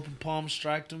fucking open palm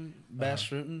striked him,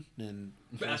 bass rooting, and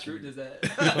Fast root is that?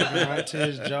 fucking right to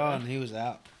his jaw, and he was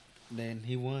out. Then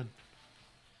he won.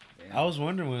 Damn. I was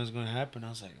wondering when it was going to happen. I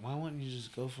was like, why wouldn't you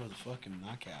just go for the fucking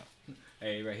knockout?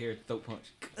 Hey, right here, throat punch.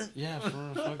 Yeah, for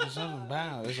fucking something.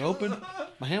 Bow. It's open.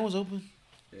 My hand was open.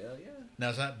 Hell yeah. Now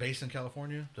is that based in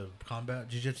California? The combat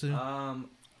jiu-jitsu?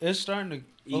 It's starting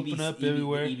to open up EB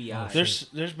everywhere. EBI.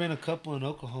 There's been a couple in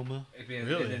Oklahoma,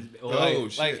 Really? And then, Oh,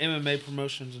 like shit. MMA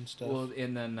promotions and stuff. well,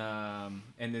 and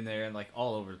then they're like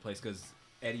all over the place because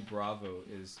Eddie Bravo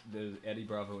is the Eddie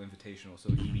Bravo Invitational, so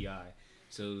EBI.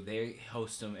 So they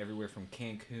host them everywhere from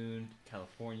Cancun,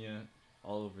 California,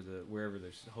 all over wherever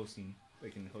they're hosting. They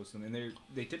can host them, and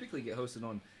they typically get hosted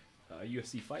on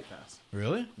UFC Fight Pass.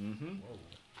 Really?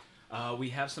 Mm-hmm. We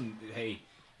have some. Hey,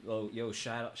 yo,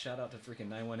 shout out to freaking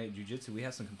 918 Jiu-Jitsu. We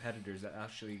have some competitors that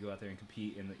actually go out there and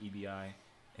compete in the EBI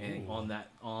and Ooh.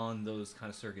 on those kind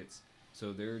of circuits.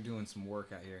 So they're doing some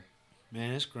work out here.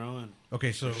 Man, it's growing.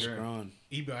 Okay, so It's growing.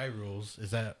 EBI rules,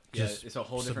 is that Yeah, just it's a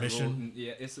whole submission? different rule.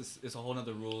 Yeah, it's a whole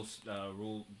other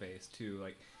rule base too,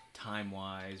 like time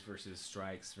wise versus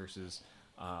strikes versus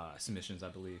submissions. I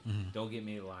believe. Mm-hmm. Don't get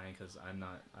me lying because I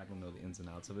don't know the ins and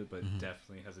outs of it, but Mm-hmm.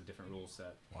 definitely has a different rule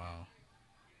set. Wow.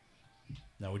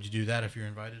 Now, would you do that if you're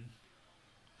invited?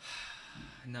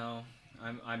 No,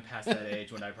 I'm past that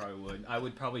age when I probably would. I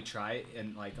would probably try it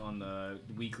in like on the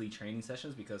weekly training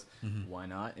sessions because why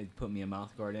not? It put me a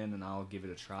mouth guard in and I'll give it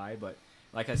a try. But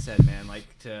like I said, man, like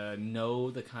to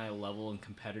know the kind of level and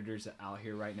competitors out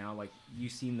here right now. Like you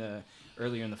seen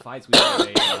earlier in the fights, we had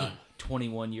a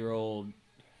 21-year-old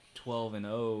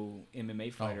 12-0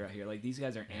 MMA fighter out here. Like these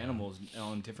guys are animals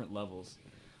on different levels,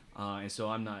 and so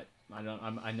I'm not.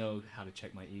 I know how to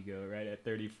check my ego. Right at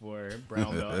 34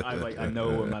 brown belt, I know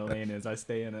where my lane is. I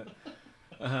stay in it.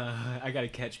 I gotta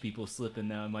catch people slipping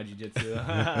now in my jiu-jitsu.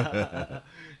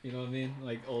 You know what I mean?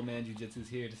 Like old man jiu-jitsu's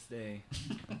here to stay.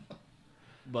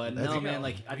 But no, man.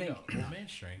 Like I think. old man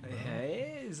strength. Bro.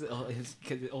 Hey, his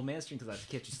old man string because I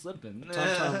catch you slipping.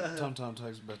 Tom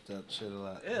talks about that shit a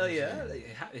lot. Hell yeah.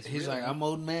 It's He's real, like, man. I'm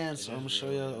old man, so It I'm is gonna show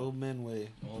real, you the man. old man way.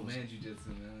 Old man jiu-jitsu,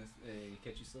 man. Hey,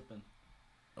 catch you slipping.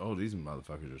 Oh, these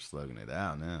motherfuckers are slugging it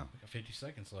out now. 50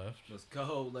 seconds left. Let's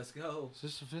go. Let's go. Is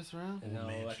this the fifth round? Old No,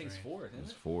 man I think it's strength. fourth, It's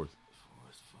isn't it? fourth.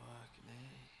 Fuck, man.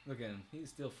 Look at him. He's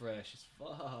still fresh as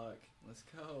fuck. Let's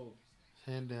go.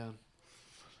 Hand down.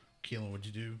 Keelan, would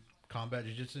you do combat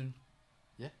jiu-jitsu?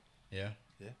 Yeah. Yeah?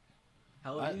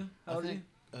 How old are you? How old are you?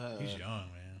 He's young,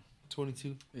 man.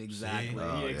 22. Exactly.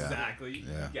 Oh, yeah. Exactly.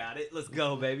 Yeah. You got it. Let's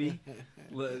go, baby.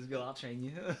 Let's go. I'll train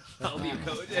you. I'll be your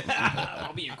coach.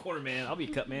 I'll be your corner man. I'll be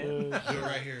your cut man. Do it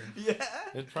right here. Yeah.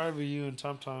 It'd probably be you and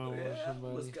Tom or Yeah.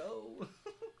 somebody. Let's go.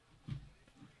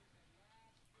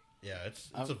 Yeah, it's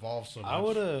I- evolved so much. I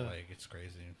would've- like it's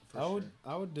crazy. I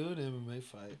would do an MMA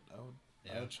fight. I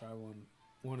Yeah. would try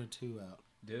one or two out.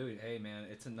 Dude, hey man,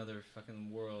 it's another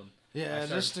fucking world. Yeah, I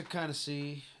just to kind of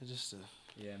see, just to.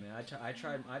 Yeah, man. I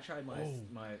tried my Oh.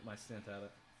 my stint at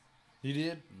it. You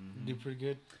did? Mhm. You did pretty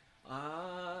good.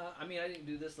 I mean, I didn't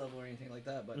do this level or anything like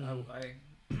that, but Mhm. I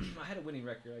I had a winning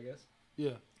record, I guess.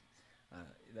 Yeah.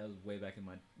 That was way back in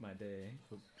my day.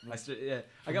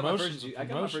 I got my Promotion's first a I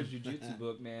got my first promotion. jiu-jitsu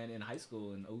book, man, in high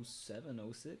school in 07,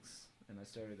 06, and I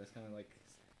started. That's kind of like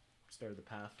started the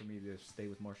path for me to stay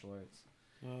with martial arts.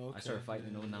 Oh, okay. I started fighting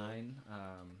in Yeah, 09.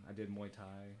 I did Muay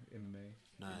Thai, MMA,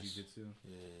 Nice. jiu-jitsu,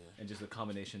 Yeah, and just a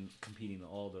combination competing in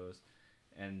all those.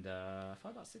 And I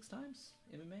fought about 6 times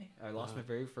MMA. I lost Wow. my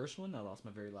very first one. I lost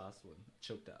my very last one.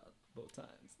 Choked out both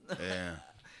times. Yeah.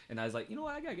 And I was like, you know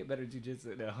what? I gotta get better at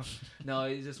jiu-jitsu now. No,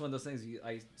 it's just one of those things.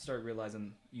 I started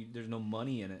realizing there's no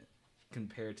money in it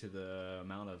compared to the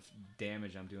amount of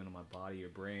damage I'm doing on my body or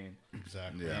brain.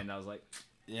 Exactly. Yeah. And I was like,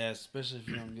 yeah. Especially if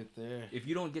you don't get there. if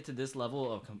you don't get to this level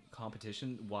of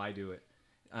competition, why do it?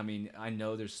 I mean, I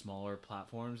know there's smaller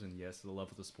platforms, and yes, the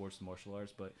love of the sports and martial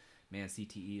arts, but man,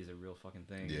 CTE is a real fucking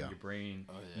thing. Yeah. Your brain,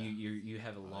 you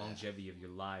have a longevity of your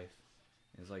life.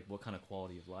 And it's like, what kind of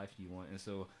quality of life do you want? And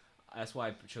so that's why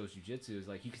I chose jiu-jitsu. Is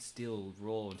like you can still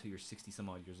roll until you're 60 some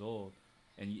odd years old,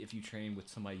 and if you train with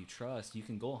somebody you trust, you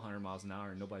can go 100 miles an hour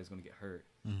and nobody's gonna get hurt.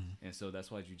 Mm-hmm. And so that's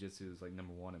why jiu-jitsu is like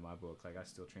number one in my book. Like I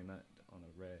still train that on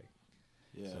a reg.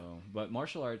 Yeah. So, but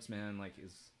martial arts, man, like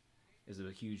is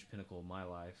a huge pinnacle of my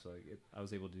life. So like I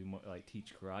was able to do more, like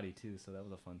teach karate too. So that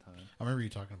was a fun time. I remember you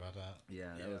talking about that. Yeah,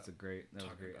 that was a great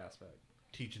aspect.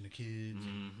 Teaching the kids.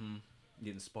 Mm-hmm.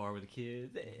 Getting to spar with the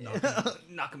kids,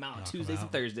 Knock them out knock Tuesdays 'em and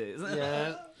out. Thursdays.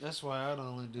 Yeah, that's why I'd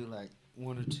only do like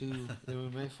 1 or 2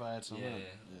 MMA fights. I'm Yeah. like,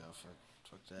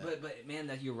 fuck that. But man,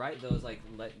 that you're right though. Is like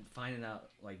finding out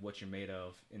like what you're made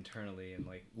of internally, and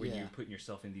like when Yeah. you're putting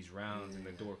yourself in these rounds and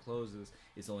the door closes,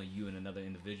 it's only you and another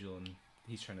individual, and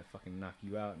he's trying to fucking knock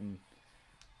you out, and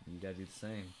you gotta do the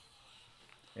same.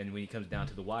 And when it comes down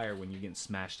to the wire, when you're getting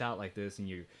smashed out like this and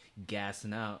you're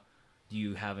gassing out, do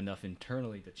you have enough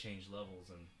internally to change levels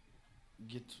and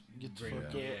Get the bring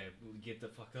fuck yeah, up. get the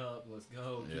fuck up, let's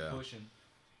go, keep Yeah. pushing.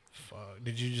 Fuck.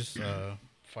 Did you just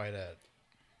fight at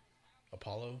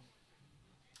Apollo?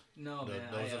 No, man.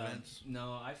 Those events?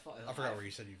 No, I fought. I forgot where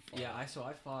you said you fought. Yeah, I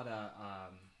fought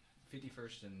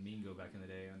 51st and Mingo back in the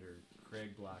day under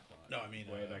Craig Blacklot. No, I mean,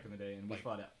 way back in the day, and we like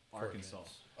fought at Arkansas.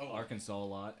 events. Oh. Arkansas a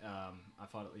lot. I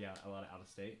fought a lot out of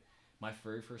state. My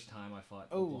very first time I fought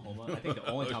Oh. Oklahoma. I think the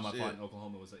only Oh, time I shit. fought in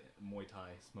Oklahoma was a Muay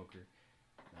Thai smoker.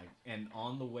 Like, and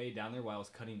on the way down there, while I was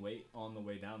cutting weight, on the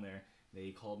way down there,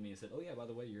 they called me and said, "Oh yeah, by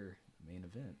the way, you're main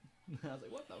event." I was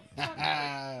like, "What the fuck?" All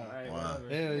right, Wow. whatever.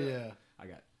 Hell yeah. I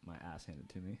got my ass handed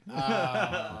to me. Oh,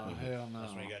 hell no.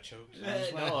 That's when you got choked. No,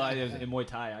 in Muay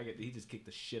Thai, he just kicked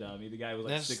the shit out of me. The guy was like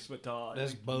That's- 6 foot tall.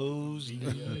 That's Like, bows.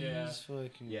 Yeah.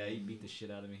 Fucking yeah, he beat the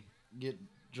shit out of me. Get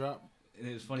dropped. And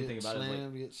it was funny thing Get about it, slammed,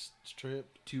 is, like get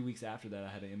stripped. 2 weeks after that, I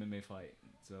had an MMA fight.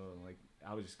 So like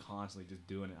I was just constantly just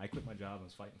doing it. I quit my job and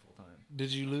was fighting full time.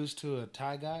 Did you lose to a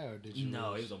Thai guy or did you?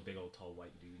 No, lose? it was a big old tall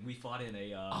white dude. We fought in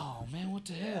a. Oh man, what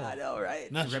the hell? Yeah, I know,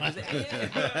 right? No,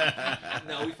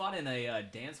 No, we fought in a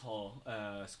dance hall,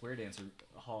 square dancer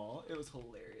hall. It was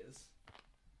hilarious.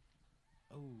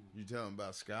 Oh, You tell him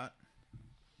about Scott?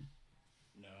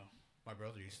 No. My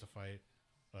brother used to fight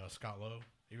Scott Lowe.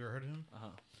 You ever heard of him? Uh-huh.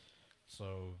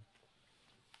 So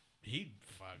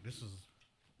this is,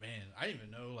 man, I didn't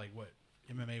even know like what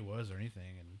MMA was or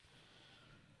anything, and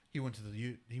he went to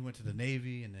the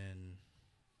Navy, and then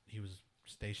he was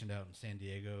stationed out in San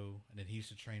Diego, and then he used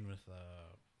to train with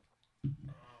Did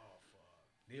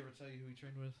he ever tell you who he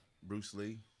trained with? Bruce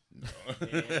Lee? No.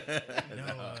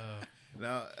 No,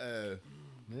 No,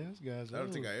 man, this guy's. I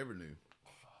don't think old. I ever knew.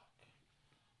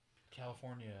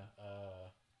 California.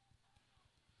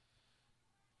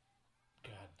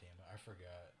 God damn it, I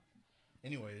forgot.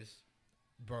 Anyways,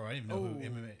 bro, I didn't know who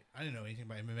MMA. I didn't know anything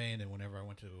about MMA, and then whenever I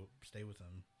went to stay with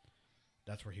him,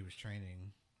 that's where he was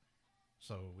training.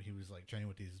 So he was like training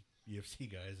with these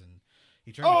UFC guys, and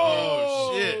he trained.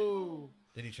 Oh, shit.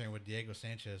 Then he trained with Diego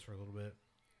Sanchez for a little bit,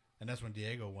 and that's when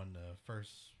Diego won the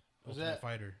first Was Ultimate that-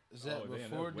 Fighter. Is that Oh, damn,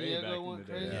 before that's way back Diego in went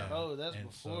the day. crazy? Yeah. Oh, that's And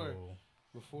before. so,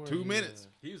 Before 2 he, minutes.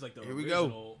 He was like the Here we go.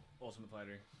 original Ultimate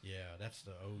Fighter. yeah, that's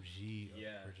the OG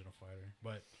Yeah. original fighter.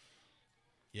 But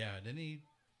yeah, then he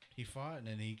fought, and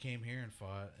then he came here and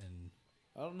fought, and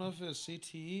I don't know if it was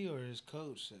CTE or his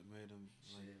coach that made him.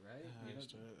 Like, Shit, right? high You know-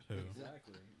 start. who?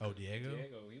 Exactly. Oh, Diego?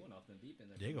 Diego, he went off the deep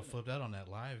end. Diego flipped out on that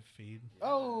live feed. Yeah.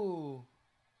 Oh,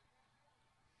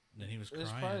 And then he was it's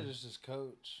crying. probably just his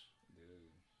coach. Dude.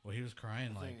 Well, he was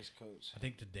crying I like think his coach. I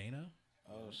think to Dana.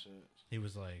 Oh shit. He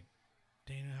was like,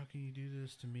 "Dana, how can you do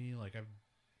this to me? Like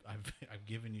I've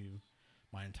given you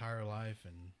my entire life,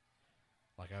 and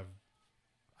like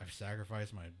I've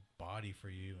sacrificed my body for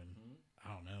you, and Mhm.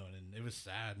 I don't know." And it was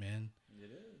sad, man.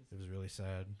 It is. It was really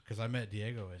sad because I met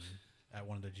Diego at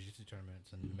one of the jiu-jitsu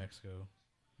tournaments in New Mexico.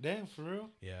 Damn, for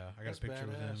real? Yeah, I got That's a picture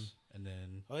with him, badass. and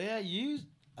then Oh yeah,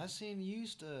 I seen you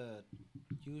used to.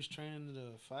 You was training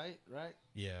to fight, right?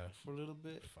 yeah, For a little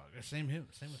bit. fuck. Same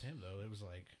with him though. It was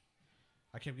like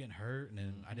I kept getting hurt, and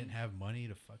then I Mm-hmm. didn't have money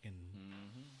to fucking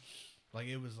like.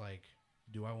 It was like,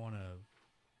 do I want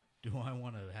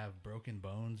to have broken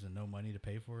bones and no money to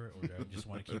pay for it, or do I just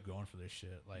want to keep going for this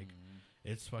shit? Like,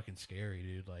 it's fucking scary,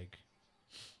 dude. Like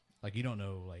you don't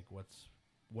know like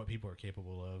what people are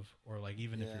capable of, or like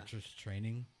even if Yeah. you're just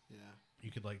training, Yeah.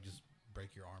 you could like just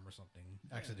break your arm or something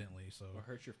accidentally. So Or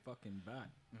hurt your fucking back.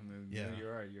 I mean, Yeah.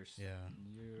 you're right. yeah,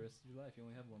 You're the rest of your life. You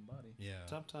only have one body. yeah.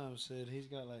 Sometimes said he's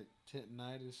got like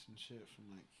tendinitis and shit from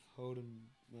like holding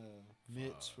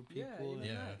mitts for people. Yeah, even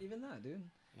Yeah. that. Even that, dude.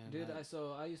 And Dude, like,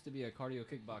 I used to be a cardio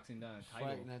kickboxing down in Title.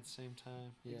 fighting at the same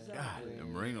time. Yeah. Exactly. God, Yeah,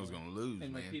 and Marino's gonna lose,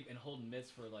 And man. like and holding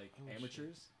mitts for like Oh, shit.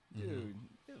 amateurs. Mhm.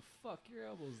 Dude, fuck your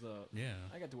elbows up. Yeah.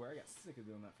 I got to where I got sick of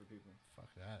doing that for people.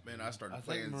 Fuck that. Man, dude. I started I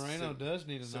think playing Moreno does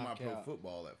need a semi-pro knockout.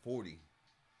 football at 40.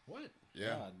 What?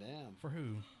 Yeah, God damn. For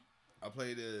who? I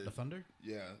played The Thunder?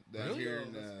 yeah, down Let's here go,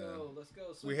 in, let's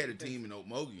go. we had a team in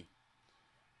Okmulgee,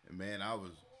 and man, I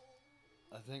was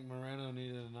I think Moreno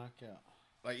needed a knockout.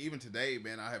 like, even today,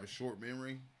 man, I have a short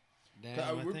memory. Damn,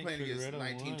 We're I think playing against Figueroa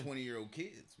 19, won. 20-year-old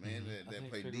kids, man, I that think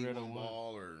play Figueroa D1 won.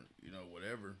 ball or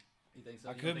whatever. You think so?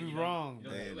 I You could don't think be you don't- wrong. You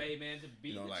don't think, Man, wait, man, to beat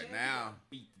you know, the like champ, now, you gotta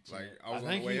beat the Like champ. I was I on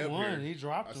think the way he up won. here. He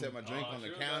dropped I him. set my drink on the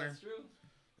true, counter, that's true.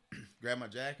 grabbed my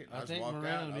jacket, I I just think walked out.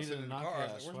 Moreno I was needed sitting a in the car. I knockout.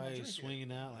 was That's like, why "Where's my he's drink?"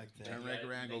 swinging out like that. Turn Yeah, back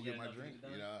around, they go get get my enough to drink. get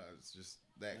it You done. know, it's just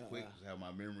that quick. Uh-uh. Is how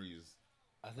my memory is.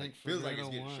 I Like, think feels like it's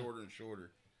Figueroa getting won. shorter and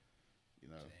shorter. You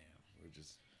know, Damn. we're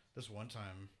just This one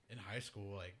time in high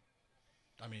school, like,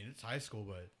 I mean, it's high school,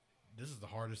 but this is the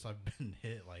hardest I've been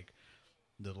hit. Like,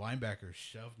 the linebacker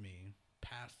shoved me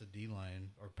past the D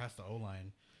line or past the O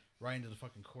line, right into the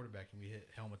fucking quarterback, and we hit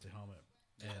helmet to helmet.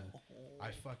 And I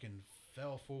fucking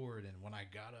fell forward, and when I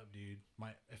got up, dude,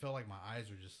 it felt like my eyes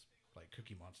were just like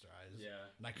Cookie Monster eyes. Yeah.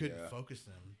 And I couldn't Yeah. focus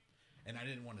them, and I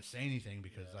didn't want to say anything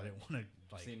because I didn't want to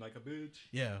like. Seem like a bitch.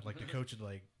 Yeah, like the coach would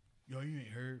like, yo, you ain't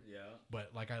hurt. Yeah.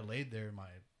 But like I laid there, my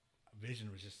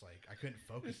vision was just like I couldn't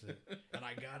focus it, and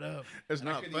I got up. it's and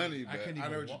I not couldn't funny, even- but I couldn't know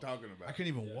even what you're walk. talking about. I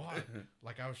couldn't even walk.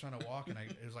 Like I was trying to walk, and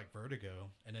it was like vertigo.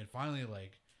 And then finally,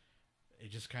 like it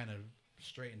just kind of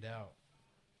straightened out.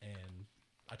 And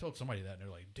I told somebody that, and they're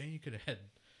like, "Dang, you could have had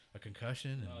a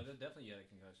concussion." No, And definitely you had a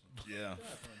concussion. Yeah,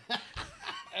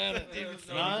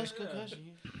 Definitely. Nice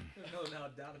concussion. There's no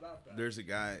doubt about that. there's a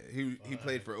guy. He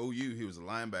played for OU. He was a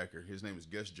linebacker. His name is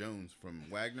Gus Jones from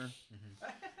Wagner,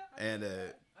 and I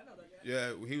know that guy.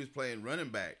 yeah, he was playing running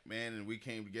back, man, and we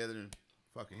came together and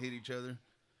fucking hit each other.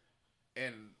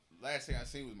 And last thing I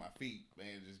seen was my feet,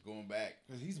 man, just going back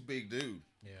because he's a big dude.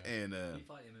 yeah, And He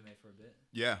fought MMA for a bit.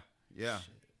 yeah,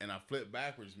 and I flipped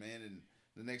backwards, man, and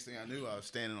the next thing I knew, I was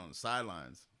standing on the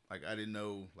sidelines. Like I didn't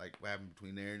know like what happened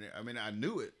between there and there. I mean, I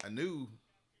knew it. I knew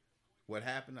what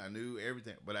happened. I knew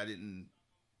everything, but I didn't.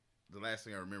 The last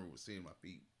thing I remember was seeing my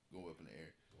feet go up in the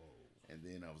air, and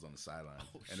then I was on the sideline,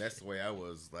 and that's the way I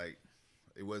was. Like,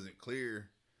 it wasn't clear.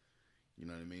 You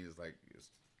know what I mean? It's like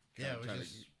yeah. It was trying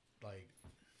just like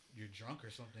you're drunk or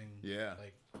something. Yeah.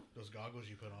 like those goggles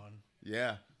you put on,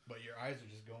 yeah. but your eyes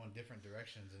are just going different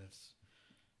directions, and it's.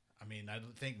 I mean, I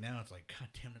think now it's like, God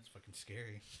damn, that's fucking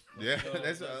scary. Yeah, So,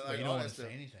 that's but But like you all don't that want to stuff.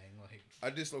 say anything. Like,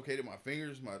 I dislocated my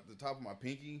fingers. The top of my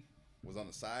pinky was on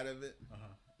the side of it. uh-huh.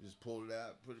 Just pulled it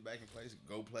out, put it back in place,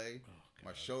 go play. Oh, My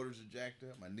God. shoulders are jacked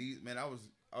up. My knees, man, I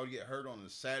would get hurt on a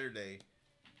Saturday,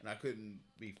 and I couldn't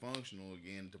be functional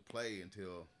again to play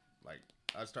until like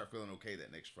I'd start feeling okay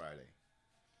that next Friday.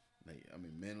 I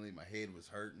mean, mentally, my head was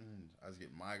hurting. And I was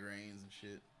getting migraines and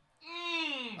shit.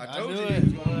 I I told knew you it.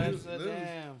 he was gonna I lose. said,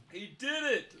 damn. He did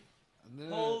it. I knew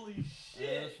Holy it. I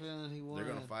had a shit. feeling he won.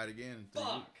 They're gonna fight again in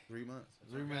Fuck. 3 months.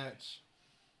 Rematch.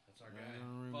 That's our They're guy.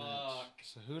 gonna rematch.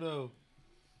 Fuck. Cejudo.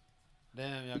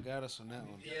 Damn, y'all got us on that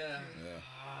one. Yeah. Yeah.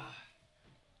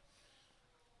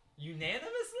 Unanimously?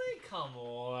 Come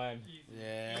on.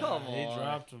 Yeah. Come He on.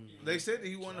 dropped him. They said that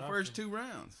he won the Dropped first him. 2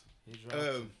 rounds. He dropped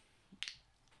him.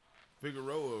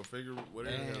 Figueroa or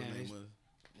whatever the hell Damn, his name he's- was.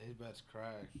 He's about to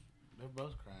cry. They're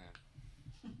both crying.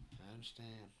 I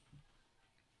understand.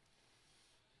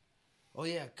 Oh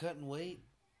yeah, cutting weight.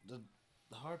 The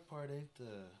hard part ain't the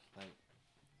like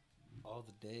all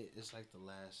the day. It's like the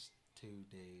last 2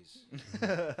 days.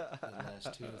 The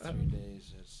last 2 or 3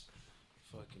 days. It's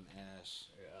fucking ass.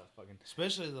 Yeah, fucking.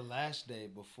 Especially the last day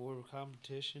before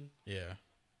competition. Yeah.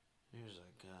 You're just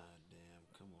like, God damn,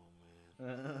 come on,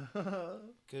 man.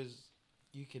 Because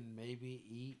you can maybe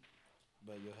eat,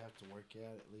 but you'll have to work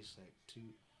out at least like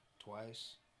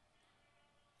twice.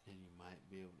 And you might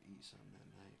be able to eat something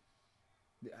that night.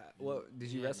 Well, did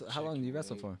you Yeah, wrestle? How check long did you your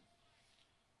wrestle weight.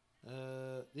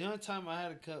 for? The only time I had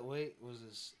to cut weight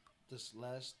was this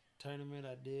last tournament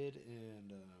I did,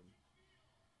 and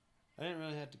I didn't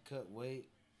really have to cut weight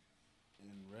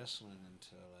in wrestling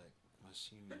until like my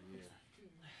senior year.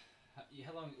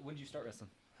 How long? When did you start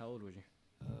wrestling? How old was you?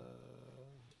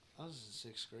 I was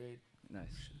in 6th grade.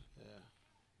 Nice. Yeah.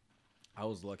 I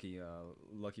was lucky.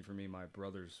 Lucky for me, my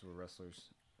brothers were wrestlers,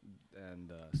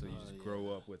 and so you Oh, just yeah. grow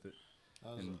up with it.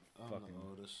 I'm And the fucking-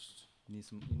 oldest. You need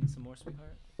some more,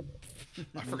 sweetheart.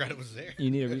 I forgot it was there.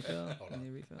 You need a refill. Hold You on. need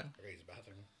a refill. I use the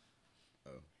bathroom.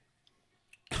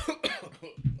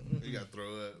 You got to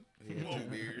throw up. He had 2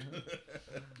 beers.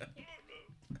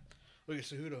 Look at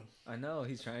Cejudo. I know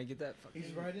he's trying to get that. Fucking,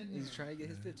 He's right in He's there. trying to get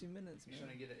his 15 minutes, He's man.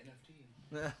 trying to get an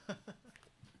NFT.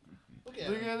 Look at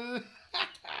Look him. at it.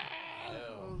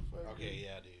 Oh, okay,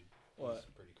 yeah, dude. What? He's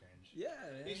pretty cringe. Yeah,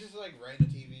 man. He's just like right in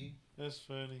the TV. That's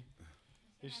funny.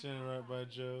 He's standing right by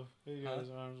Joe. He got Huh? his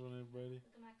arms on everybody.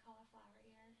 Look at my cauliflower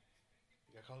ear.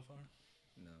 You got cauliflower?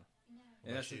 No. No.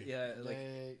 And that's you? yeah,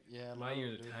 like yeah. a my lot of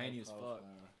ears them are do tiny have as fuck.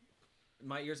 cauliflower.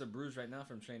 my ears are bruised right now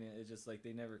from training. It's just like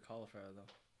they never cauliflower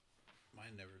though.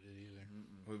 Mine never did either.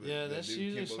 Yeah, That that's dude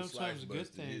usually Kimbo sometimes a Slice good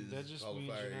busted thing. his That just means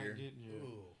cauliflower you're not ear. getting your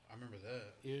Ooh, I remember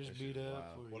that. ears That beat shit's up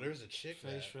wild. or Well, your there was a chick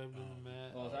face that rubbed in the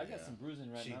mat. Well, I got yeah. some bruising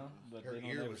right She- now, but her they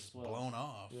don't ear never was swell. blown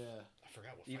off. Yeah. I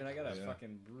forgot what. Even I fucking- got a Yeah.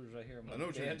 fucking bruise right here. I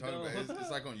know what you're talking about. It's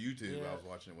like on YouTube. Yeah. I was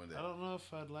watching it one day. I don't know if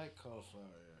I'd like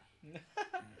cauliflower ear.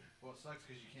 Well, it sucks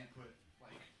because you can't put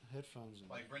like Headphones in.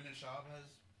 Brendan Schaub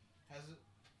has it,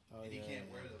 Oh, and he yeah, can't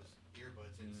yeah. wear those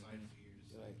earbuds inside his ears.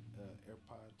 Like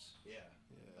AirPods. Yeah,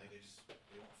 Yeah. like they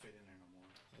won't fit in there no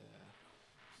more. Yeah.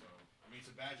 So I mean, it's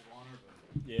a badge of honor,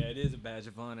 but Yeah, it is a badge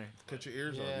of honor. Cut your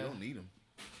ears off. Yeah. You don't need them.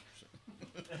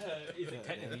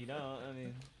 Technically, you don't. I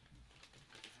mean,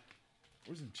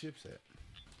 Where's some chips at?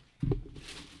 here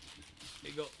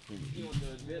you go. You want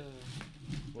the dip?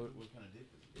 What kind of dip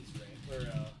is it?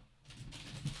 Or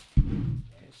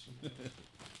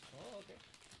oh, okay.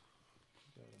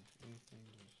 Anything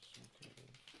to smoke it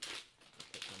up.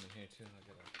 Put some in here too. I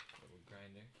got a little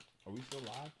grinder. Are we still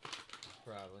live?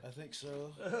 Probably. I think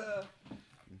so.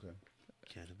 Okay.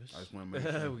 Cannabis. I just want to make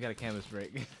sure. We got a canvas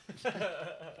break.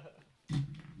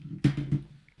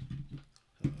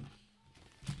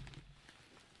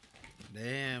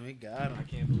 Damn, he got I him.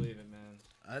 can't believe it, man.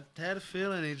 I had a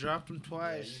feeling he dropped him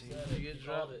twice. you said He it. get You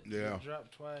dropped. called it. he Yeah. get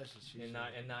dropped twice. And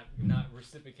not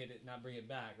reciprocate it, not bring it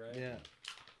back, right? Yeah.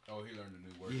 Oh, he learned a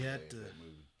new word. You today had at to- that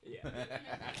movie. Yeah.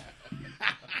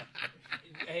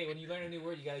 Hey, when you learn a new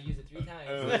word, you gotta use it 3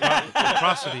 times.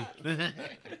 Reciprocity.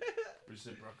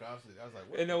 Reciprocity. I was like,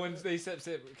 what? And no one they kept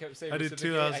saying I did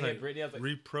too. reciprocate. I was hit like, Brittany. I was like,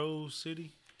 Repro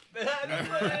City.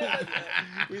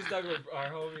 we was talking with our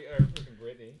homie, or freaking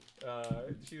Brittany.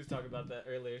 She was talking about that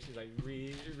earlier. She's like,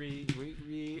 re.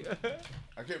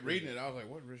 I kept reading it. I was like,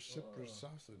 what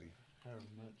reciprocity? However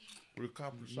much.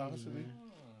 Reciprocity?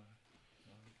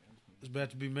 It's about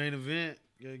to be main event.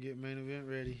 Gotta get main event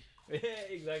ready. Yeah,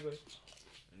 exactly.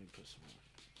 Let me put some more.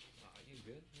 Oh, you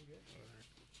good? You good?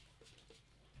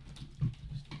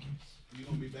 You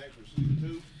gonna be back for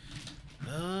season 2?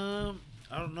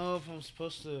 I don't know if I'm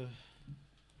supposed to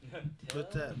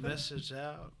put that message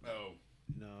out. Oh.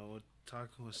 You know, we're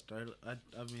talking with Sterling. I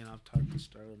mean, I've talked to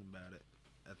Sterling about it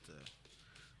at the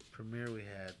premiere we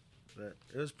had, but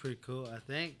it was pretty cool. I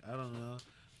think. I don't know,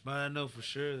 but I know for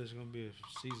sure there's gonna be a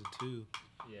season 2,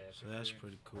 Yeah. so that's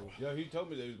pretty cool. Yeah, he told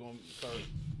me that he was going to start,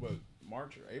 what,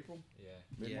 March or April? Yeah.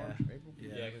 Mid-March? April?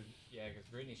 Yeah, because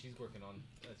Brittany, she's working on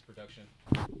its production.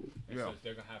 And Yeah. so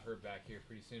they're gonna have her back here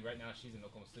pretty soon. Right now, she's in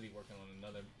Oklahoma City working on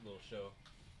another little show,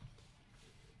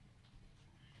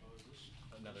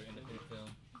 another independent film.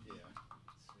 yeah.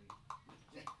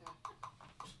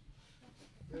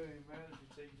 Hey, man, if you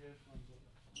take your headphones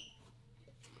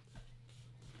off.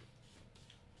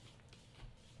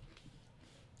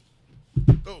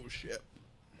 Oh, shit.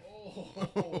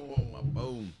 Oh, My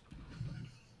bone.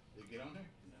 Did it get on there?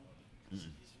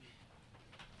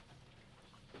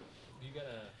 You got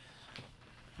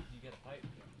a pipe?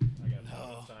 I got a pipe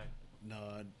No. outside. No,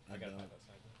 I I got a don't. pipe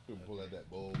outside. We'll pull out that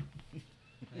bowl.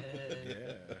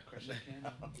 Yeah. Crush that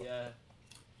can. Yeah.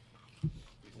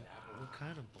 What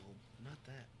kind of bulb? Not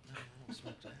that. No, I don't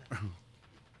smoke that. We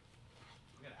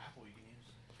got an apple you can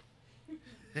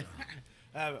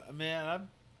use. Man,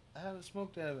 I haven't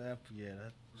smoked out of apple yet.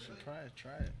 I should probably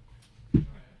try it.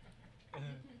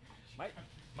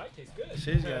 Might taste good.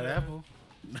 She's got apple.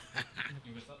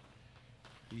 You miss up?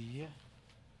 Yeah.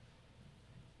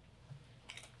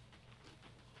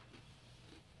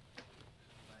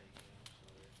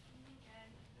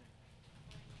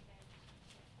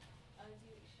 Oh,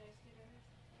 should I scoot over?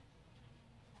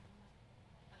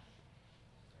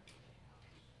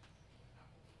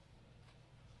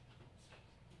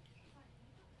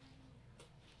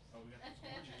 Oh, we got those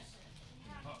oranges. We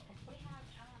have,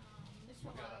 this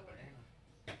one. We got a banana.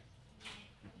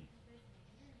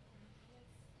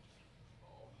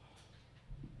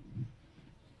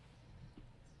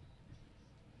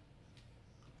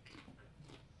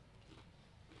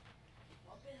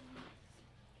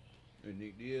 Hey,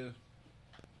 Nick Diaz.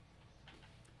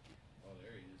 Oh,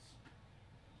 there he is.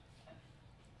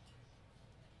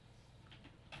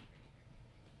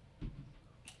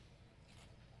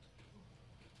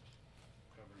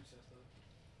 Covering stuff.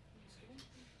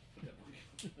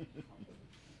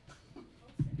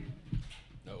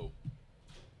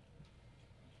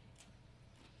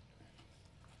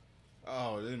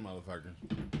 it is motherfucker.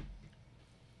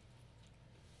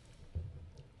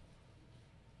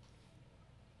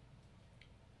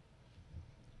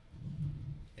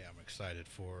 Yeah, I'm excited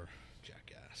for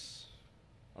Jackass.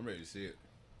 I'm ready to see it.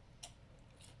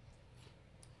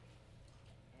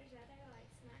 There's other like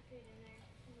snack food in there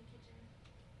in the kitchen.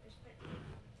 There's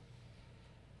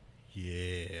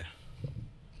Yeah.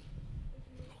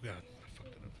 we Oh can god, do I that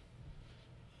fucked too. it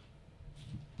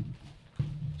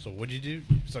up. So what'd you do?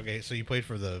 So okay, so you played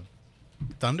for the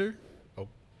Thunder? Oh,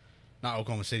 not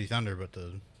Oklahoma City Thunder, but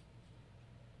the.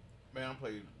 Man, I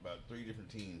played about 3 different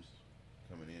teams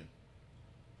coming in.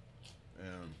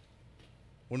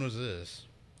 When was this?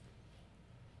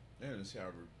 Yeah, let's see,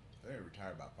 they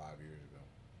retired about 5 years ago.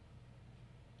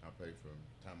 I played from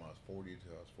the time I was 40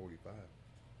 till I was 45.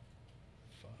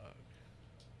 Fuck.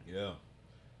 Yeah.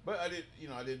 But I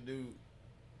didn't do,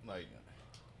 like,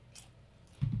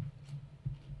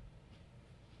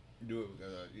 do it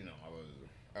because, I was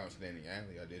an outstanding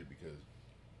athlete. I did it because.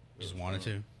 it Just was wanted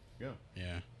fun. to. Yeah.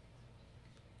 Yeah.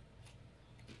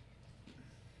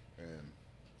 And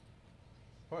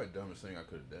probably the dumbest thing I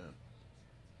could have done.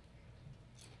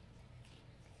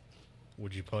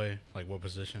 Would you play? Like what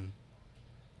position?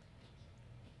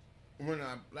 When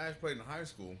I last played in high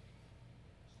school,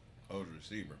 I was a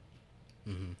receiver.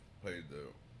 Mm-hmm. Played the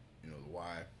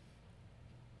Y.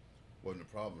 Wasn't a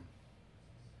problem.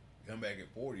 Come back at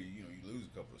 40, you lose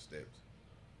a couple of steps.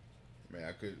 Man,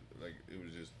 I could,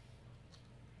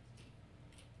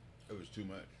 it was too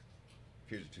much.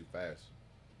 Kids are too fast.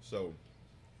 So,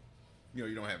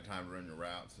 you don't have time to run your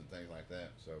routes and things like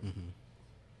that. So,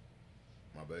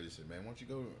 my buddy said, man, why don't you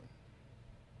go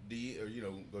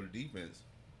go to defense?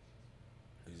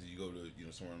 He said, you go to,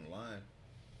 somewhere on the line,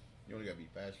 you only got to be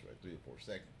fast for like 3 or 4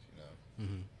 seconds,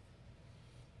 Mm-hmm.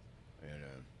 And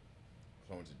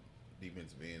so I went to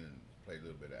defensive end and played a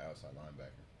little bit of outside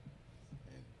linebacker.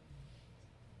 And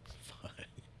Fuck.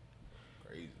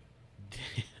 crazy.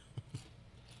 Damn.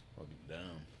 Fucking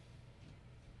dumb.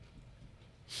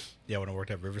 Yeah, when I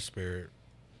worked at River Spirit,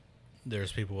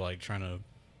 there's people like trying to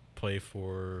play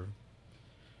for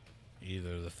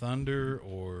either the Thunder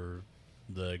or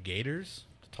the Gators,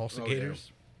 the Tulsa Oh,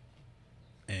 Gators,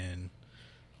 and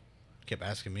kept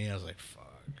asking me. I was like, "Fuck."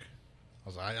 I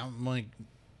was like, I'm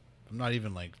not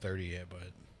even like 30 yet, but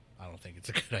I don't think it's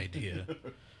a good idea.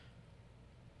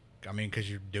 I mean, because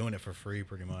you're doing it for free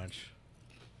pretty much,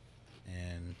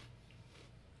 and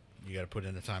you got to put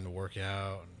in the time to work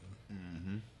out, and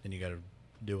Mm-hmm. then you got to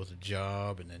deal with a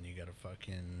job, and then you got to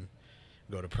fucking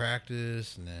go to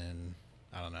practice, and then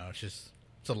I don't know. It's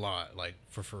a lot, like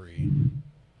for free.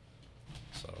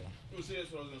 So Well, see, that's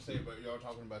what I was gonna say about y'all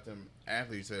talking about them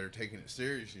athletes that are taking it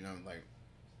serious.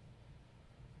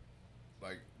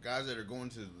 Like guys that are going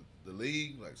to the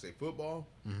league, like say football.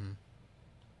 mhm.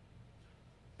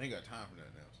 They ain't got time for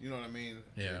nothing else. You know what I mean?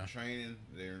 Yeah. They're training.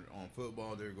 They're on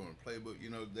football. They're going to playbook.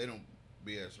 They don't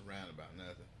BS around about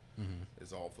nothing. Mhm.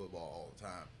 It's all football all the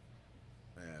time.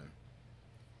 And,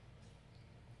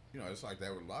 it's like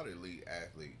that with a lot of elite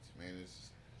athletes. Man, it's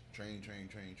train.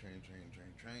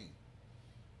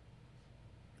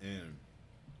 And,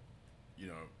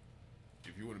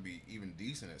 if you want to be even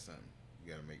decent at something,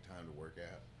 you got to make time to work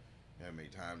out. You got to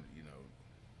make time,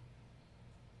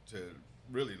 to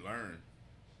really learn.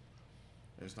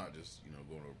 And it's not just,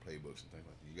 going over playbooks and things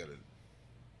like that. You got to,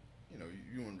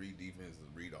 you want to read defenses,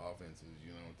 read offenses,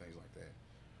 things like that.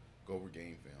 Go over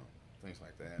game film, things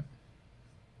like that.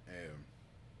 And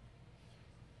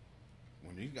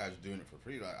when these guys are doing it for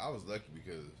free, like, I was lucky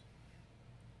because,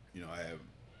 I have,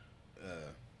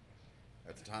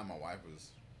 at the time my wife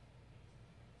was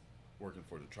working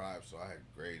for the tribe, so I had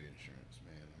great insurance,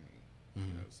 man. I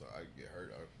mean, so I get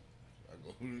hurt, I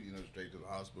go, straight to the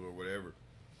hospital or whatever.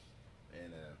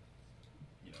 And,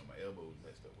 my elbow was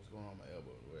messed up. What's going on with my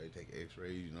elbow? Well, they take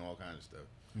x-rays, all kinds of stuff.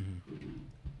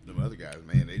 Them other guys,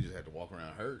 man, they just had to walk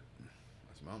around hurt. I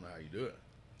said, I don't know how you do it.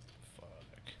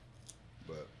 Fuck.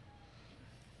 But,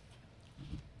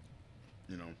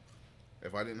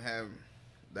 if I didn't have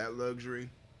that luxury,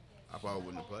 I probably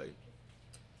wouldn't have played.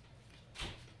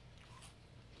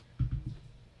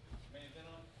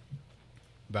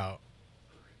 About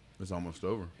It's almost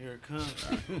over. Here it comes.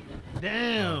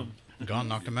 Damn. gone,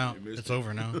 knocked him out. You missed It's it.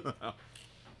 over now.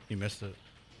 You missed it.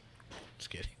 Just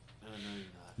kidding. No, you're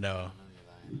not. No.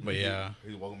 You're lying. But yeah.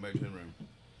 He's walking back to the room.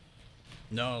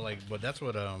 No, but that's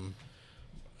what,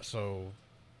 so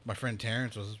my friend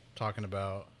Terrence was talking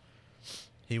about.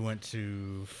 He went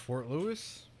to Fort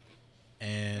Lewis,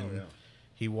 and Oh, yeah.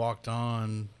 he walked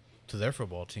on to their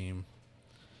football team,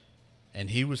 and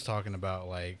he was talking about,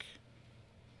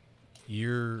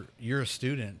 you're a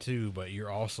student too, but you're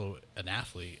also an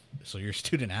athlete. So you're a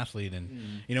student athlete,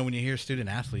 and you know when you hear student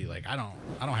athlete, like I don't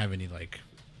have any like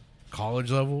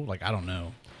college level, like I don't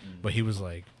know, but he was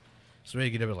like, so we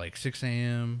had to get up at like 6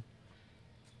 a.m.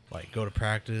 like go to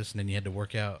practice, and then you had to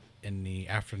work out in the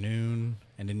afternoon,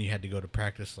 and then you had to go to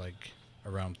practice like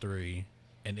around 3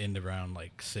 and end around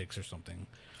like 6 or something,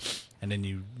 and then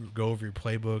you go over your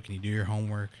playbook and you do your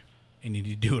homework, and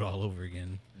you do it all over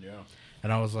again. Yeah.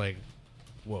 And I was like,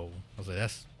 whoa. I was like,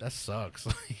 that sucks.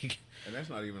 Like, And that's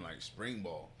not even like spring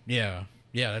ball. yeah,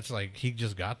 that's like he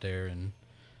just got there, and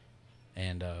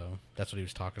that's what he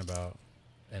was talking about.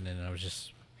 And then I was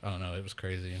just, I don't know, it was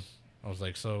crazy. I was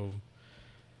like, so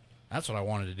that's what I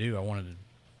wanted to do. I wanted to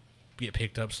get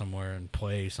picked up somewhere and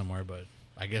play somewhere, but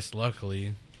I guess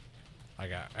luckily I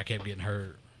kept getting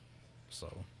hurt,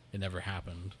 so it never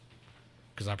happened.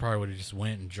 Because I probably would have just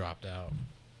went and dropped out.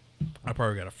 I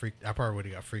probably would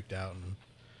have got freaked out, and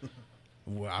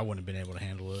I wouldn't have been able to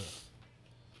handle it.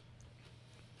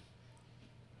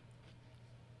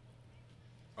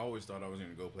 I always thought I was going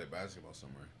to go play basketball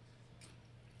somewhere.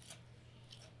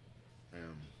 I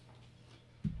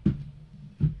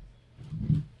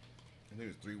think it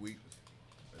was 3 weeks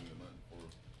in the month before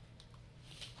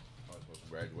I was supposed to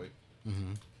graduate.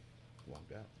 Mm-hmm.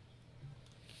 Walked out.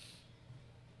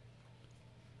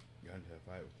 Got into a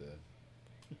fight with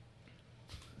the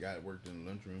guy that worked in the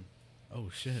lunchroom. Oh,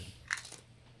 shit.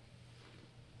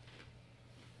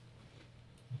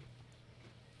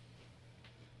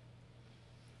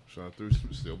 So I threw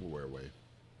some silverware away.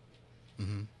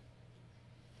 Mm-hmm. And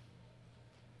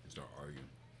started arguing.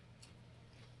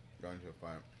 Got into a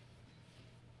fight.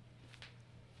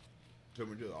 Took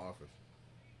me to the office.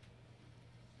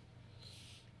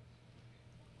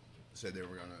 Said they were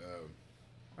gonna,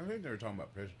 I think they were talking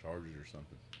about pressing charges or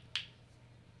something.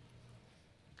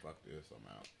 Fuck this, I'm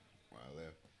out. When I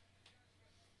left,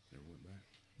 never went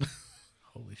back.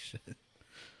 Holy shit.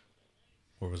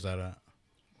 Where was that at?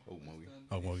 Oh, Mogi.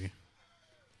 Oh, Mogi.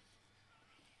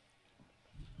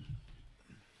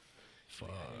 Fuck.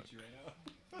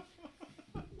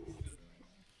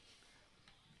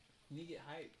 You need to get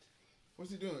hyped. What's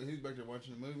he doing? He's back there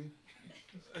watching the movie.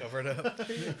 Cover it up.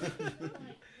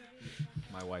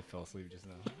 My wife fell asleep just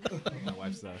now. My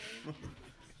wife's stuff.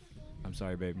 I'm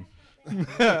sorry, baby.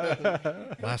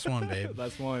 Last one, babe.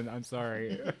 Last one. I'm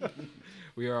sorry.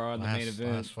 We are on the main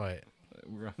event. Last fight.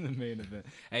 We're on the main event.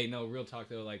 Hey, no, real talk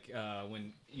though. Like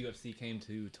when UFC came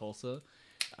to Tulsa,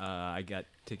 I got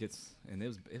tickets, and it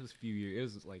was a few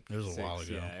years. It was like It was a while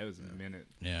ago. Yeah, it was a minute.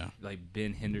 Yeah. Like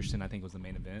Ben Henderson, I think was the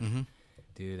main event. Mm-hmm.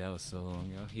 Dude, that was so long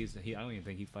ago. I don't even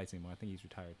think he fights anymore. I think he's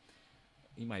retired.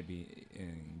 He might be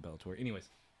in Bellator. Anyways,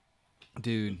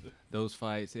 dude, those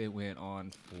fights, it went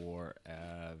on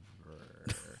forever.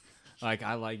 Like,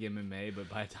 I like MMA, but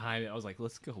by the time I was like,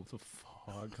 let's go the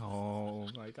fuck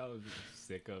home. Like, I was just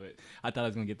sick of it. I thought I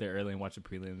was gonna get there early and watch the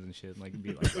prelims and shit, and like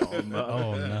be like, oh no.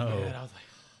 Oh, no. And I was like,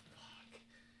 oh, fuck.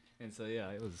 And so yeah,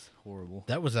 it was horrible.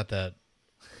 That was at that.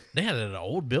 They had it at an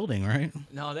old building, right?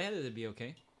 No, they had it to be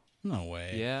okay. No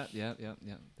way. Yeah.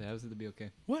 That was it to be okay.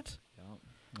 What? Yeah,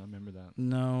 I remember that.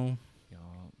 No. Yeah,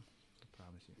 I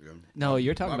promise you. Yeah. No,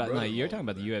 you're talking My about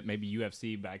brother-in-law the maybe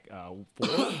UFC back 4,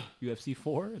 UFC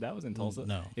 4. That was in Tulsa.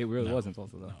 No, it really no, was in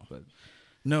Tulsa though. no. But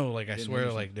No, like I Didn't swear,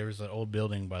 mention- like there was an old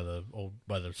building by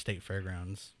the state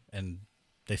fairgrounds, and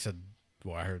they said,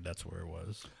 well, I heard that's where it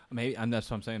was. maybe, and that's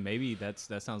what I'm saying. Maybe that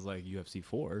sounds like UFC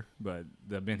 4, but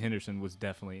the Ben Henderson was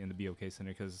definitely in the BOK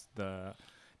Center because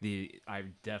maybe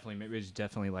it's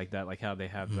definitely like that, like how they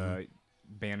have the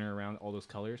banner around all those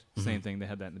colors. Same thing. They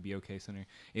had that in the BOK Center.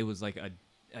 It was like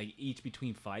each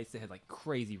between fights, they had like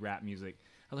crazy rap music.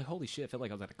 I was like, holy shit! I felt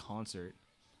like I was at a concert.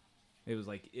 It was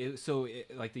like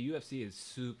like the UFC is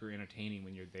super entertaining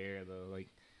when you're there though. Like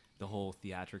the whole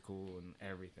theatrical and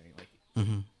everything. Like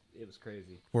it was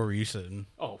crazy. Where were you sitting?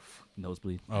 Oh,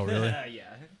 nosebleed. Oh, really?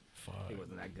 Yeah. Fuck. It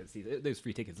wasn't that good. See, there was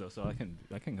free tickets though, so I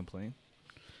couldn't complain.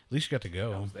 At least you got to I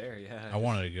go. was there. Yeah. I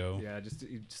wanted to go. Yeah, just to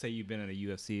say you've been at a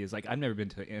UFC is like I've never been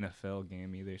to an NFL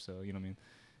game either, so you know what I mean.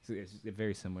 So it's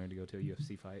very similar to go to a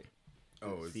UFC fight.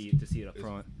 Oh, to see it up it's-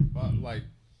 front. Like,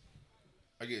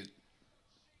 I get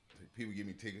people give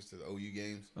me tickets to the OU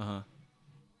games.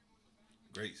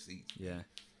 Great seats. Yeah.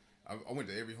 I went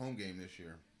to every home game this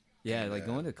year. Yeah, And, like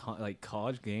going to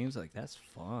college games, like that's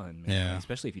fun, man. Yeah.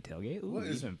 Especially if you tailgate. Ooh, Well,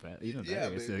 it's- even better. Even Yeah, better.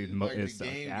 but It's the, like it's the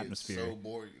the game atmosphere. gets so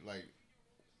boring. Like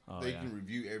Oh, they yeah. can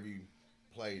review every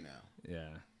play now, Yeah.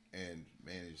 and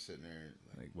man, you're sitting there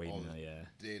Like all waiting. this Yeah.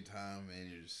 dead time, and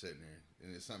you're just sitting there,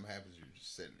 and if something happens, you're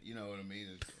just sitting. You know what I mean?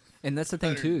 It's And that's the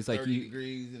thing too. Is like 130 you.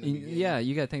 degrees in the beginning. Yeah,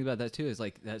 you got to think about that too. Is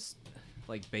like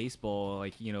like baseball,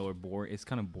 like or boring. It's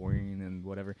kind of boring and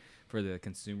whatever for the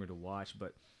consumer to watch.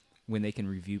 But when they can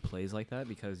review plays like that,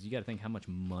 because you got to think how much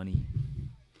money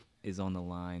is on the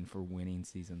line for winning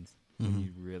seasons. When you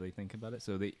really think about it,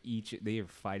 so they are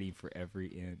fighting for every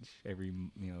inch, every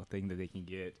thing that they can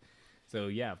get. So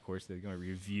yeah, of course they're gonna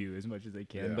review as much as they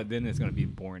can, but then it's gonna be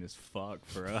boring as fuck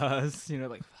for us.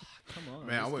 Like, come on,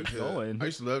 Man, I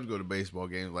used to love to go to baseball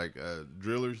games like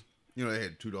Drillers. They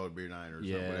had $2 beer night or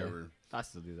something, whatever. I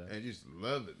still do that. And I just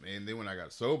love it, man. Then when I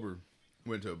got sober,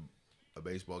 went to a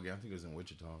baseball game. I think it was in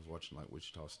Wichita. I was watching like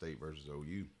Wichita State versus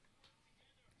OU.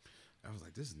 I was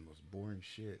like, this is the most boring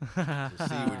shit to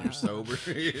see when you're sober.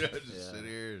 Sit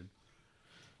here and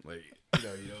like, you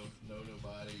don't know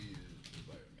nobody. It's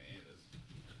like, man,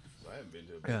 so I haven't been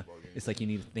to a baseball game. It's like you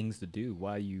need things to do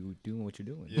while you doing what you're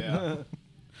doing. Yeah.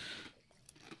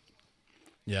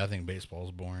 Yeah, I think baseball's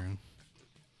boring.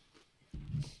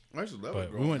 I used to love But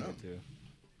it we growing went up. to.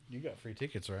 You got free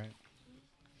tickets, right?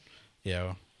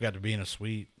 Yeah, we got to be in a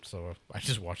suite, so I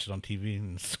just watched it on TV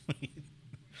in the suite.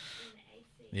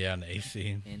 Yeah, in the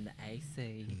AC. In the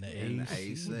AC. In the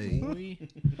AC. Boy.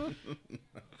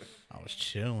 I was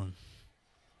chilling.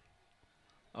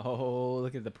 Oh,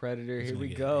 look at the Predator. He's Here gonna we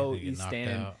get- go. he's gonna He's get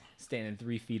knocked standing out.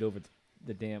 3 feet over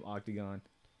the damn octagon.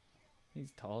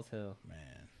 He's tall as hell.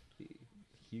 Man,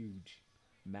 Huge.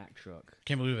 Mack truck.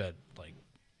 can't believe that. Like,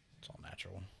 it's all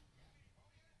natural.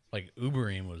 Like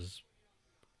Uberim was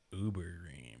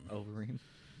Uberim. Overeem.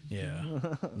 Yeah.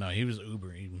 No, he was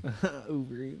Uberim.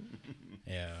 Overeem.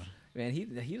 Yeah. Man,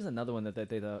 he was another one that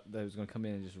they thought that was going to come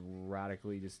in and just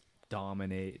radically just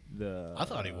dominate the. I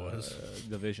thought he was.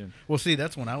 division. Well, see,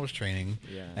 that's when I was training.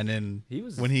 Yeah. And then He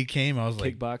was when he came, I was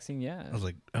like, Kickboxing, yeah. I was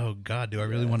like, oh God, do I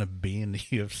really want to be in the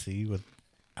UFC with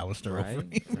Alistair right,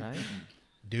 Overeem? right.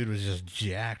 Dude was just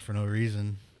jacked for no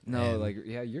reason. No, And like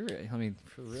you're right. I mean,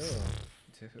 for real,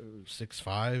 dude.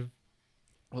 6'5".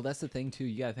 Well, that's the thing too.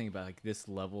 You gotta think about like this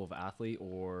level of athlete,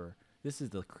 or this is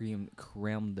the creme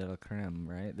de la creme,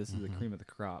 right? This is the cream of the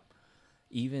crop.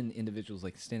 Even individuals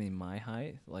like standing my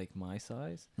height, like my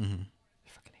size, they're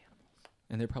fucking animals,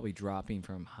 and they're probably dropping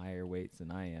from higher weights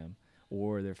than I am,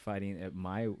 or they're fighting at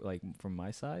from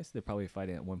my size, they're probably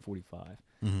fighting at 145.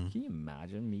 Can you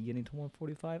imagine me getting to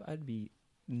 145? I'd be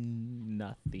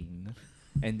nothing.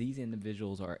 And these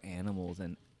individuals are animals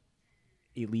and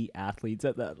elite athletes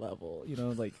at that level.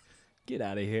 Like, get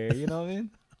out of here. You know what I mean?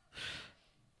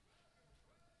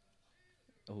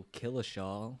 Oh,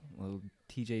 Killishaw. Oh,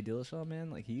 TJ Dillashaw, man.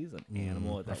 Like, he's an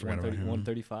animal at I that forgot about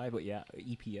 135. But yeah,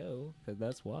 EPO. Because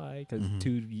that's why. Because 2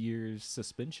 years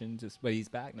suspension. But he's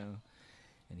back now.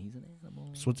 And he's an animal.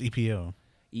 So what's EPO?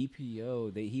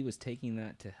 EPO, he was taking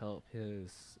that to help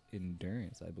his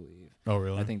endurance, I believe. Oh,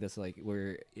 really? I think that's like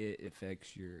where it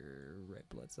affects your red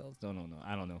blood cells. No,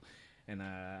 I don't know. And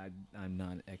I'm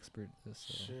not an expert at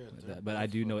this, so with that, but I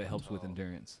do know it helps with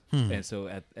endurance. And so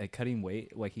at cutting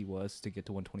weight like he was to get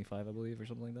to 125, I believe, or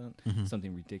something like that,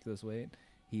 something ridiculous weight,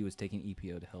 he was taking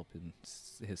EPO to help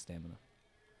his stamina.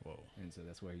 Whoa. And so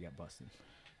that's where he got busted.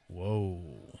 Whoa.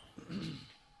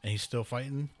 And he's still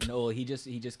fighting? No, he just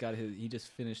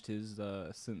finished his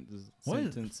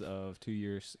sentence of 2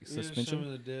 years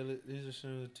suspension. These are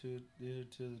some of the two of the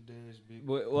deadliest big.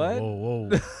 What? Whoa,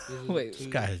 whoa. Wait, This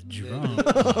guy is drunk.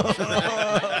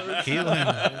 Healing.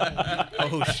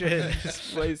 Oh, shit.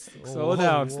 Slow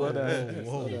down.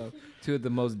 Whoa. Two of the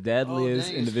most deadliest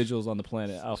dang. individuals on the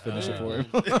planet. I'll finish it for him.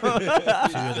 Two of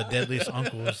the deadliest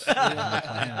uncles on the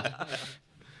planet.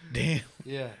 Damn.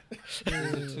 Yeah, these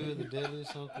are two of the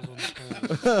deadliest uncles on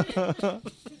the planet.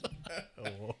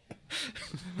 Oh,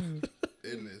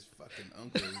 In this fucking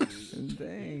uncle dude,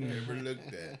 Dang. never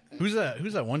looked at. Who's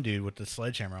that one dude with the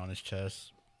sledgehammer on his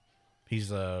chest? He's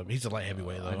a light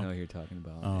heavyweight though. I know who you're talking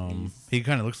about. He's He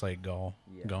kind of looks like Gall.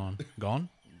 Yeah. Gone. gone.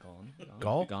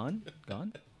 Gall? Gone.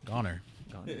 Goner.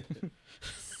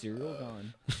 Cyril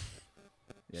gone.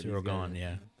 Yeah, Cyril these guys Gone, are-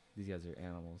 yeah. These guys are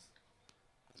animals.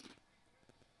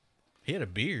 He had a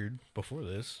beard before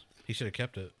this. He should have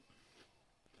kept it.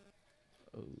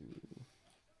 Oh,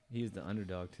 he's the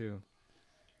underdog too.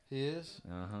 He is.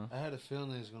 Uh-huh. I had a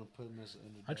feeling he was going to put him as an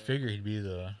underdog. I'd figure he'd be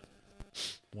the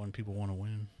one people want to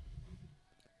win.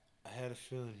 I had a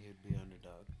feeling he'd be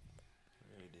underdog.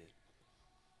 I really did.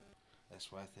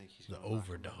 That's why I think he's The gonna knock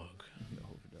him overdog. out.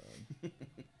 The overdog.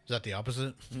 Is that the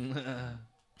opposite? I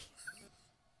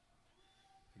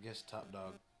guess top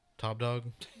dog. Top dog?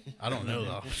 I don't know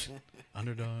the opposite.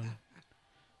 Underdog.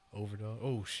 Overdog.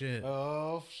 Oh shit.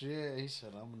 Oh shit! He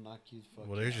said, "I'm gonna knock you the fuck."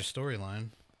 Well, there's out." your storyline.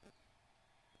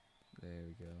 There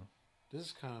we go. This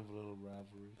is kind of a little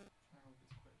rivalry.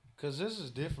 Because this is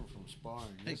different from sparring.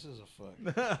 This is a fuck.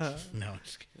 No,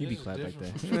 it's You be This is quiet back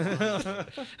different there.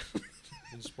 from sparring.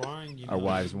 In sparring, you Our know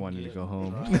wives you wanted to get go home.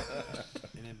 dropped,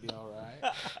 and it'd be all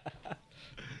right.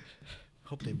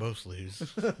 hope they both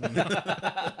lose.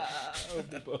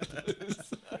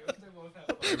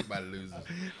 Everybody loses.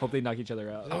 Hope they knock each other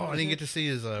out. Oh, I didn't get to see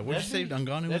his. What'd you That'd say be-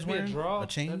 Ngannou was That'd be a wearing? draw. A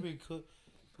chain? That'd be cool.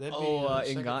 That'd Oh, be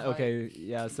second fight. okay,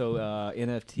 yeah. So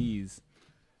NFTs,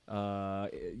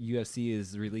 UFC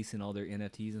is releasing all their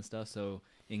NFTs and stuff. So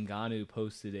Ngannou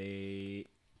posted a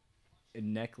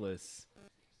necklace.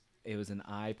 It was an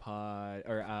iPod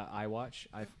or iWatch,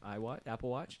 Apple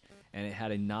Watch, and it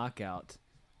had a knockout.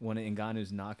 One of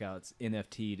Ngannou's knockouts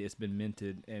NFT'd. It's been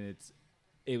minted, and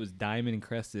it was diamond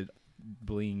encrusted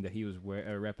bling that he was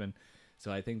repping.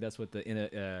 So I think that's what the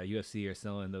UFC are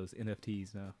selling, those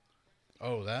NFTs now.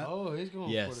 Oh, that. Oh, he's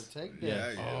going Yes. for the takedown.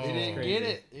 Yeah, yeah. He didn't Crazy. get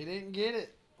it. He didn't get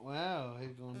it. Wow,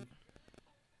 he's going.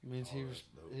 Means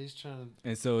he's trying to.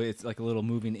 And so it's like a little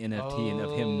moving NFT and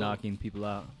of him Oh. knocking people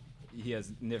out. He has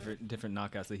different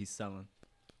knockouts that he's selling.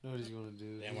 Know what he's gonna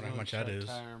do? Damn, He's wonder how gonna much try that to is.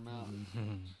 Tire him out.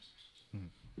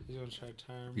 He's gonna try to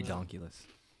tire him out. Redonkulous.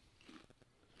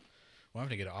 We'll have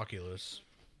to get an Oculus.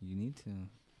 You need to.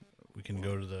 We can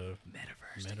go to the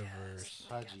Metaverse. metaverse.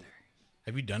 Haji.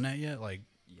 Have you done that yet? Like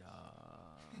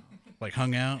Yeah.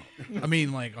 hung out? I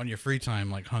mean, like on your free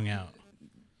time, like hung out.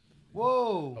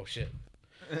 Whoa! Oh shit.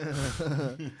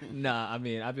 Nah, I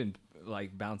mean, I've been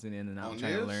like bouncing in and out, On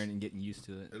trying to this? learn and getting used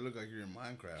to it. It looked like you're in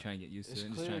Minecraft. Trying to get used to It's it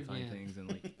and just clear trying to find again. things. And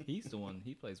like, he's the one,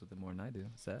 he plays with it more than I do.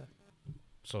 Sad.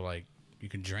 So like you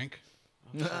can drink.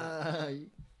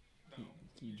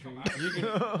 You drink.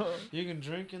 You can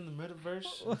drink in the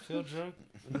metaverse and feel drunk.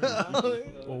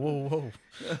 Whoa.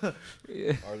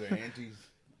 Yeah. Are there antis?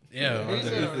 Yeah. He's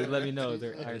a- Let me know. Are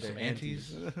There's there some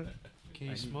antis? antis. Can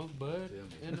you smoke bud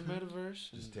in the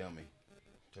metaverse? Just tell me.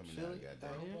 Tell me now, Feel it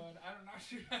goddamn. out here? I don't know.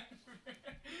 Shoot.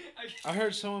 I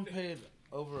heard someone paid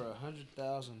over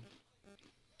 100,000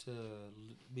 to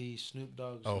be Snoop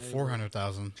Dogg's. Oh, neighbor.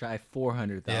 400,000. Try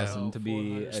 400,000 Yeah. to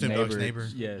be a Snoop neighbor. Dogg's neighbor.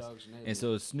 Yes. Snoop Dogg's neighbor. And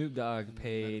so Snoop Dogg in the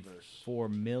paid metaverse. $4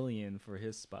 million for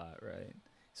his spot, right?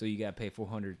 So you got to pay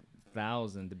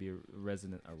 400,000 to be a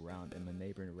resident around him, a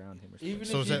neighbor around him. Or something. Even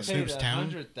So if is you that paid Snoop's town?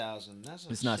 100,000, that's a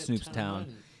It's not shit Snoop's ton of town.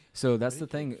 money. So that's the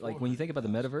But he thing. paid Like when you think about the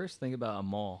 400,000. metaverse, think about a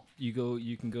mall. You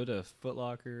can go to Foot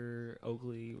Locker,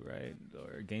 Oakley, right,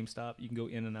 or GameStop. You can go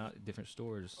in and out of different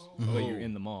stores, but you're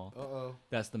in the mall. Uh-oh.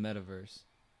 That's the metaverse.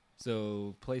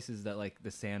 So places that like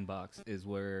the Sandbox is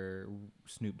where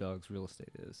Snoop Dogg's real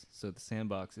estate is. So the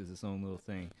Sandbox is its own little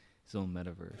thing, its own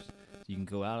metaverse. So you can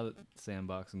go out of the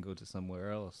Sandbox and go to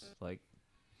somewhere else, like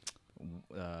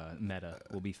Meta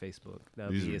will be Facebook.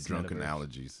 That'll These be are its drunken metaverse.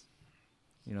 allergies.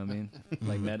 You know what I mean?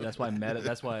 Like Meta. That's why Meta.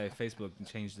 That's why Facebook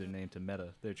changed their name to Meta.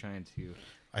 They're trying to.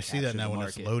 I see that Capture now the when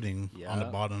it's market. loading on the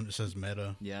Yeah. bottom. It says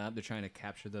Meta. Yeah, they're trying to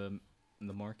capture the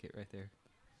market right there.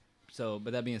 So,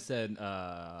 but that being said,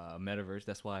 metaverse.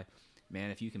 That's why, man.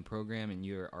 If you can program and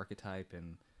your archetype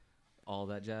and all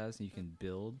that jazz, you can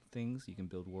build things. You can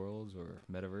build worlds or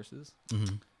metaverses.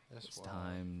 Mm-hmm. That's It's wild.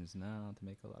 times now to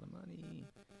make a lot of money.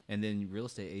 And then real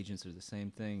estate agents are the same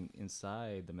thing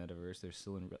inside the metaverse.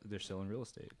 They're selling real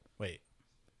estate. Wait.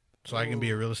 So I can be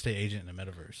a real estate agent in the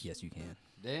metaverse. Yes, you can.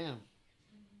 Damn.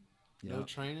 Yeah. No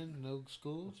training, no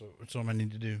school? So what's what I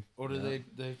need to do? Or do Yeah.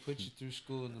 they put you through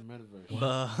school in the metaverse?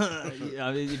 Yeah,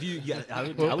 I mean, if you, yeah, I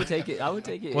would take it. I would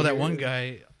take it. Well, that here. one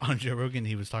guy on Joe Rogan,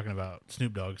 he was talking about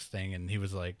Snoop Dogg's thing, and he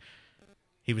was like,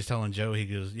 he was telling Joe, he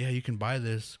goes, "Yeah, you can buy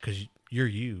this because you're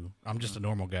you. I'm just a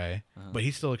normal guy, but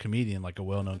he's still a comedian, like a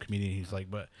well-known comedian. He's like,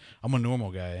 but I'm a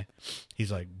normal guy.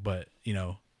 He's like, but you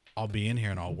know, I'll be in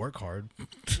here and I'll work hard.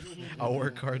 I'll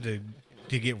work hard to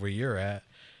get where you're at."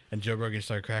 And Joe Rogan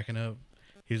started cracking up.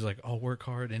 He's like, "I'll work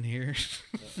hard in here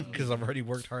because I've already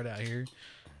worked hard out here."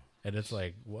 And it's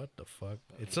like, what the fuck?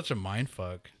 It's such a mind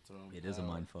fuck. It is a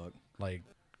mind fuck. Like,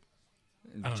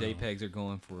 And I don't know. JPEGs are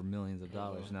going for millions of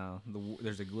dollars now.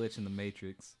 There's a glitch in the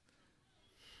Matrix.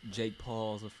 Jake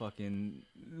Paul's a fucking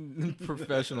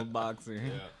professional boxer.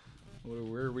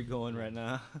 Where are we going right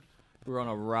now? We're on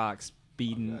a rock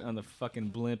speeding on the fucking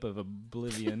blimp of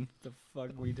oblivion. The fuck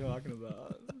are we talking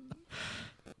about?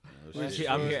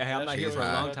 I'm not here for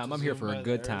a long time. I'm here for a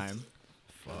good time.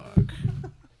 fuck.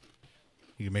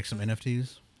 You can make some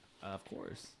NFTs. Of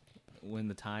course. When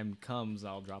the time comes,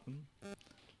 I'll drop them.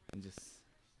 And just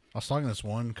I was talking to this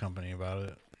one company about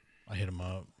it. I hit them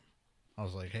up. I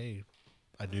was like, "Hey,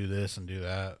 I do this and do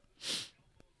that.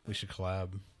 We should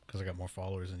collab because I got more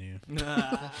followers than you."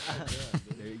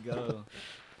 there you go.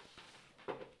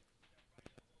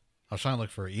 I was trying to look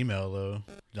for an email though,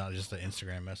 not just an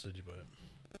Instagram message, but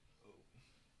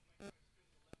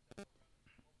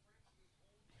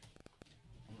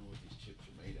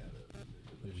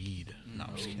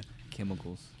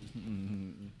Chemicals.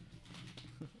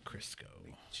 Crisco.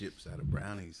 Chips out of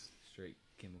brownies. Straight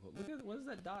chemical. Look at what is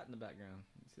that dot in the background?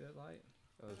 You see that light?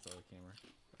 Oh, it's the other camera.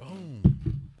 Boom.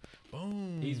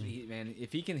 Boom. Man,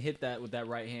 if he can hit that with that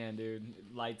right hand, dude,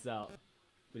 lights out.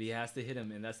 But he has to hit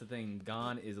him, and that's the thing.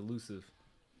 Gon is elusive.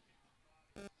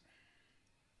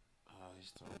 Oh,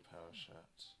 he's throwing power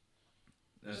shots.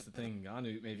 That's the thing. Gon,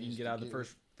 maybe you can get out of the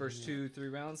first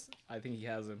 2-3 rounds. I think he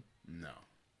has him. No.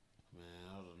 Man,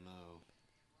 I don't know.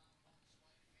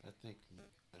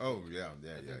 Oh yeah.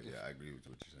 I agree with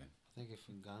what you're saying. I think if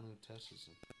Ngannou touches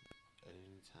him at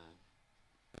any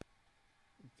time.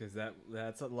 Because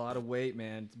that's a lot of weight,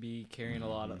 man, to be carrying a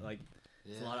lot of, like,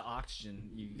 Yeah. it's a lot of oxygen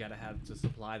you got to have to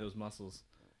supply those muscles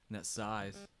and that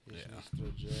size. He just Yeah. needs to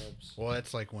throw jabs. Well,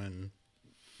 that's like when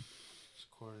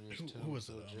Just cornering his Who toe, was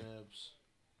throw it, jabs.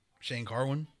 Shane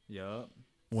Carwin, Yup.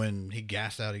 when he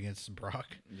gassed out against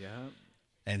Brock. Yup.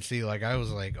 And see, like, I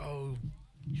was like, oh,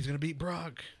 he's going to beat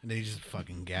Brock. And then he just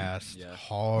fucking gassed Yeah.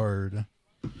 hard.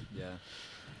 Yeah.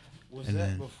 Was And that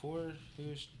then- before he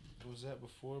was? Was that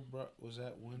before Brock? Was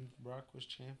that when Brock was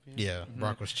champion? Yeah,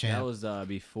 Brock was That champ. was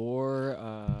before,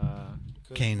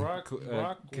 'Cause Kane. Brock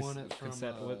Cas- won it from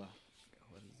what is,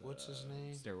 what's his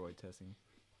name? Steroid testing.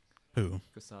 Who?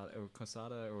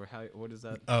 Casada or how? What is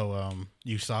that? Oh,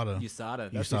 USADA.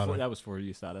 USADA. That's USADA. before. That was for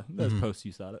USADA. That was Mhm. post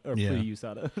USADA or Yeah. pre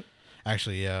USADA.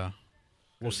 Actually, yeah.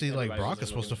 Well, 'Cause see, like, everybody Brock was is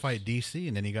supposed to fight DC,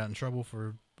 and then he got in trouble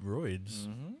for roids.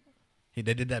 Mm-hmm.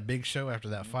 They did that big show after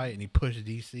that fight, and he pushed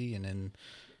DC, and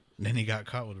then he got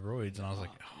caught with roids, and I was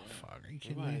like, oh, fuck, are you He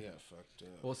kidding might have me? got fucked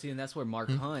up. Well, see, and that's where Mark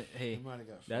Hmm? Hunt. He Hey, might have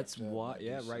got that's fucked up why. by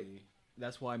Yeah, DC. right.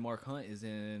 That's why Mark Hunt is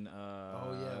in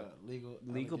Oh yeah,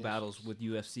 legal battles allegations. with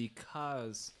UFC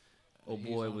cause That oh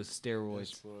boy he's on was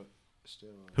steroids.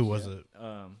 Steroids. Who was Yeah. it?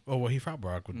 Um, Oh, well, he fought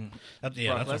Brock. With, Mm. that's,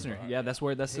 yeah, Brock that's Lesnar. what- Yeah, that's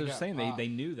where He they're got saying popped. they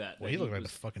knew that. Well, that he looked like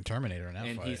was- the fucking Terminator in that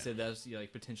and fight. he said that's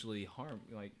like potentially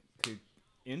could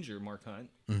injure Mark Hunt.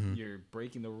 Mhm. You're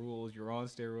breaking the rules. You're on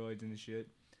steroids and shit.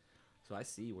 So I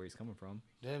see where he's coming from.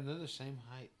 Damn, they're the same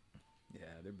height. Yeah,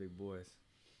 they're big boys.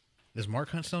 Is Mark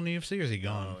Hunt still in the UFC, or is he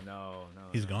gone? No.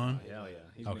 He's no. gone? Hell yeah,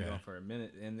 he's Okay. been gone for a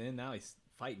minute, and then now he's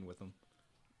fighting with them.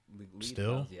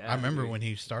 Still? Yeah, I remember dude. when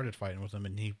he started fighting with him,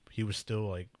 and he was still,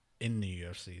 like, in the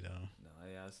UFC, though. No,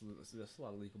 yeah, there's a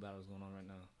lot of legal battles going on right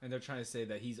now, and they're trying to say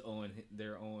that he's owing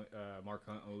Mark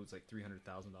Hunt owes like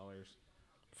 $300,000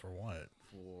 For what?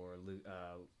 for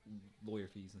lawyer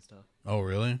fees and stuff. Oh,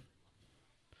 really? Yeah,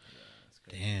 that's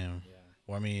crazy. Damn. Yeah,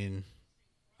 Well, I mean,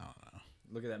 I don't know.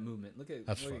 look at that movement. Look at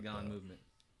That's Gon fucked up. movement.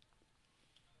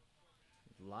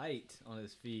 Light on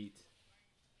his feet.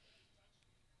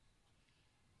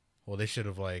 Well, they should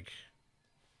have, like,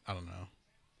 I don't know.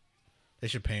 They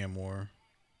should pay him more.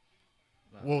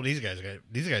 Well, these guys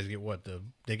get what?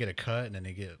 They get a cut, and then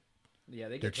they get Yeah,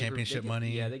 they get their championship they get-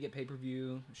 money? Yeah, they get pay per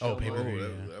view. Oh, pay-per-view. that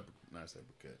yeah. was nice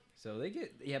uppercut. So they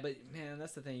get but man,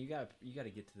 that's the thing. You got to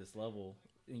get to this level.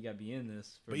 And you got to be in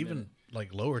this. For But a even minute.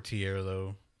 like lower tier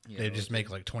though, Yeah, they just lower make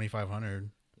tier. like 2,500.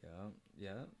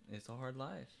 Yeah, it's a hard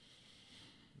life.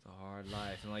 It's a hard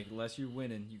life, and like unless you're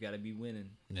winning, you got to be winning.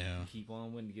 Yeah, You keep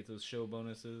on winning to get those show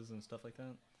bonuses and stuff like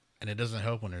that. and it doesn't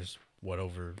help when there's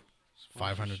over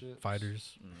 500 Sponsorships.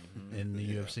 fighters Mm-hmm. in the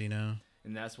Yeah. UFC now.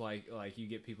 And that's why like you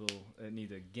get people that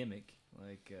need a gimmick,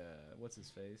 like what's his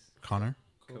face, Connor.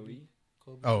 Cody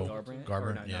Kobe Oh, Garbrandt. Garbrandt,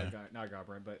 Or not, yeah. not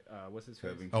Garbrandt, but what's his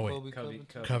face? Covington. Oh wait, Kobe Covey-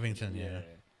 Covington. Covington, yeah.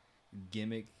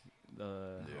 Gimmick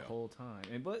the Yeah. whole time,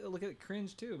 and but look at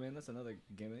cringe too, man. That's another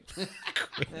gimmick.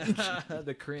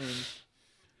 The cringe.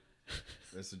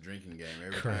 That's a drinking game.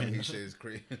 Every time he Cringe. says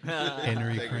cringe,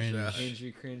 Henry take a Cringe. shot.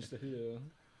 Henry cringe the who?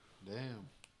 Damn.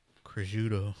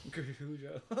 Prosciutto.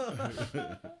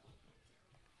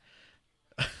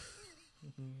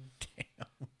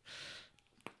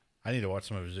 I need to watch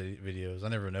some of his videos. I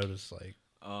never noticed like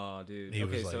Oh, dude. He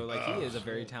Okay, was so like, like he is a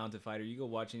very talented fighter. You go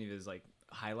watch any of his like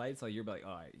highlights, like you're like,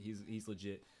 all right, he's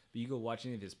legit. But you go watch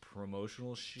any of his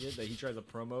promotional shit that he tries to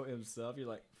promote himself, you're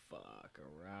like, fuck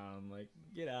around, like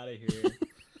get out of here,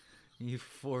 you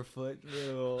 4 foot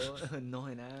little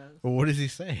annoying ass. well, what does he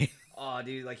say? Oh,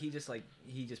 dude, like he just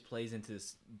plays into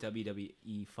this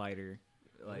WWE fighter,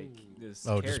 like this.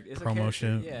 Oh, just character. It's a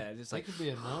promotion? character. Yeah, just That like could be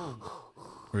a known.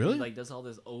 Really? like does all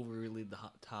this overly the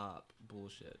top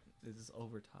bullshit. It's just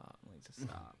over top. Like just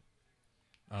stop.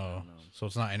 Oh, know. so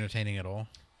it's not entertaining at all.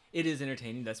 It is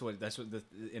entertaining. That's what the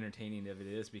entertaining of it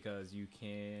is because you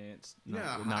can't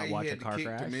Yeah, not watch a car to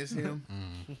crash, miss him.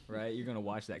 right? You're gonna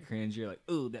watch that cringe. You're like,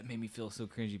 ooh, that made me feel so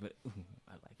cringy, but ooh,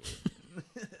 I like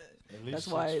it. At least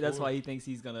That's 6'4". why he thinks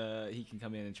he can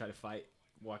come in and try to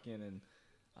walk in and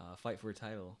fight for a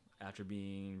title after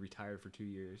being retired for 2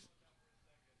 years.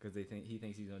 because he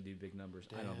thinks he's gonna do big numbers.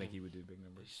 I don't think Damn. he would do big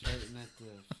numbers. He's fighting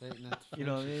at the You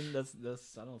know what I finish. mean?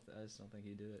 That's I just don't think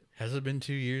he'd do it. Has it been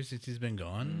 2 years since he's been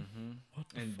gone? Mm-hmm. What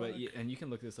the And fuck? and you can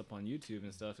look this up on YouTube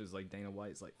and stuff. Is like Dana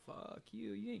White's like, fuck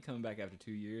you. You ain't coming back after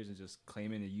 2 years and just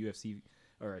claiming a UFC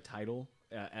or a title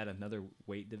at another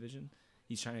weight division.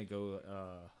 He's trying to go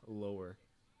lower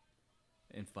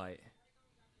and fight.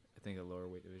 I think a lower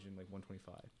weight division, like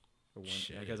 125 or one.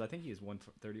 Shit. Because I think he is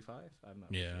 135. I'm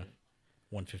not. Yeah. Sure.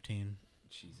 115.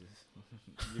 Jesus,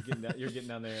 you're getting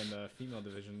down there in the female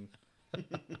division.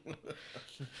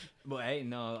 Well, hey,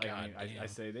 no, God I damn.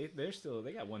 say they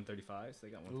got 135. So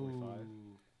they got 145.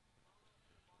 Ooh.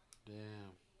 Damn.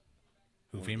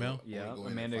 Who, female? Yeah,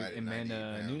 Only go in and fight at 98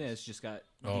 pounds. Nunes just got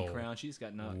Oh. decrowned. She just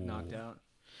got knocked out.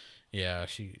 Yeah,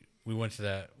 we went to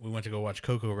that. We went to go watch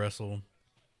Coco wrestle,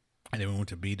 and then we went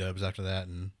to B-Dubs after that,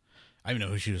 and I didn't even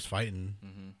know who she was fighting.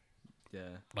 Mm-hmm.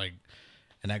 Yeah, Like,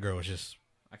 and that girl was just.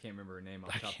 I can't remember her name off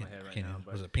I the top of my can't. head I right can't now. even-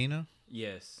 But was it Pina?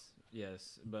 yes,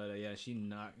 but yeah,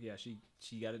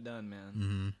 she got it done, man.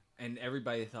 Mm-hmm. And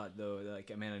everybody thought though, like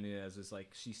Amanda Nunes is like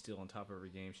she's still on top of her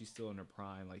game. She's still in her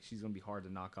prime. Like she's gonna be hard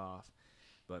to knock off.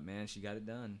 But man, she got it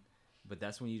done. But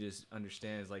that's when you just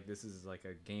understand is like this is like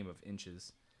a game of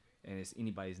inches, and it's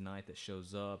anybody's night that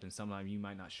shows up. And sometimes you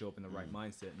might not show up in the right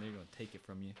mindset, and they're gonna take it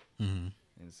from you. Mm-hmm.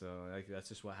 And so like that's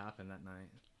just what happened that night.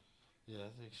 Yeah, I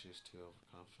think she was too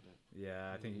overconfident.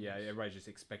 Yeah, I think everybody just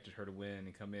expected her to win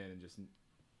and come in and just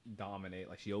dominate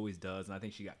like she always does. And I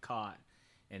think she got caught,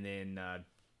 and then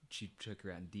she took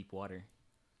her out in deep water.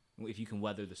 If you can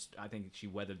weather I think she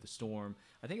weathered the storm.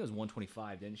 I think it was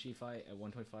 125, didn't she fight at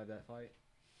 125 that fight?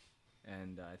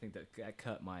 And I think that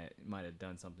cut might have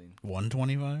done something.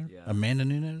 125? Yeah. Amanda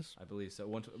Nunes? I believe so.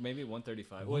 Maybe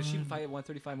 135. Well, she fight at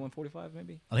 135, 145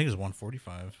 maybe. I think it was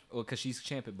 145. Well, because she's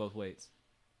champ at both weights.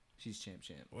 She's champ.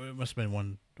 Well, it must have been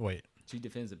one. Wait. She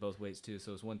defends at both weights too,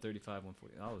 so it's 135,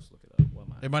 140. I'll just look it up. What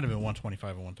am I? It might have been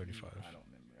 125 or 135. I don't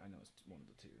remember. I know it's one of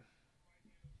the two.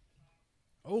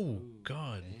 Oh, Ooh,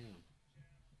 God.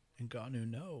 Damn. Ngannou,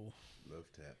 no. Love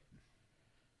tap.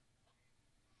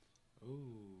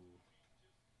 Ooh.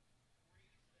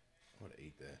 I would have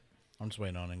ate that. I'm just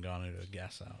waiting on Ngannou to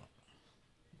gas out.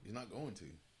 He's not going to.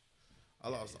 I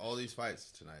lost all these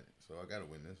fights tonight, so I got to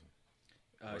win this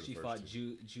one. Or the She first fought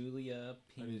two. Julia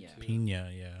I did Pena. too. Pena,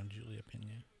 yeah. Julia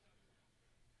Pena.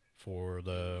 For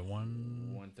the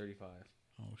 135.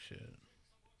 Oh, shit.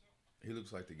 He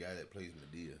looks like the guy that plays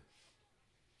Medea.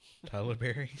 Tyler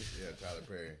Perry? Yeah, Tyler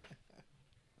Perry.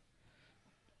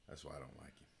 That's why I don't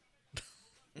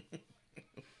like him.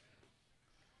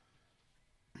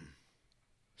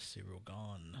 Cyril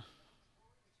gone.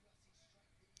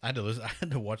 I had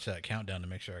to watch that countdown to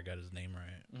make sure I got his name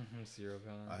right. Mm-hmm. Cyril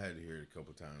Gane. I had to hear it a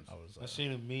couple times. I was I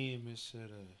seen a meme. It said,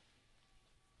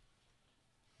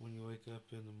 when you wake up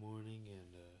in the morning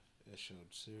and it showed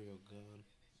cereal gone.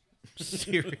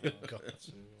 Cyril gone.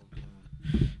 Cereal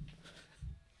gone.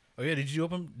 Oh yeah, did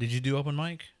you do open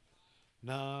mic?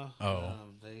 No. Oh.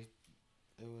 They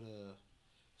would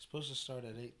supposed to start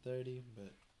at 8:30,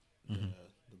 but Mhm.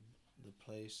 the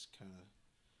place kind of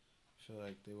feel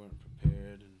like they weren't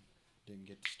prepared and didn't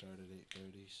get to start at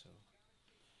 8:30, so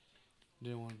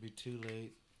didn't want to be too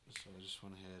late. So I just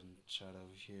went ahead and shot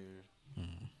over here.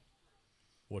 Hmm.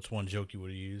 What's one joke you would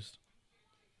have used?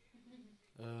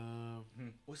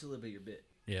 What's a little bit of your bit?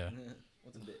 Yeah.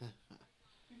 What's a bit?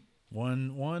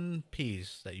 One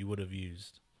piece that you would have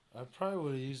used. I probably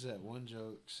would have used that one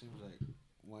joke. Seems like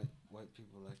white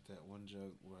people like that one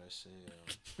joke where I say,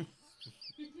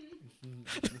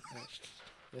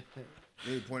 Then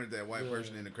he pointed at that white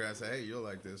person in the crowd and said, "Hey, you'll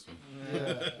like this one."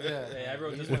 yeah. Hey, I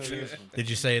wrote this You one know too. this one. Did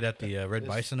you say it at the Red It's-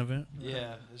 Bison event?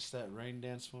 Yeah, it's that rain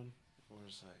dance one where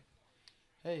it's like,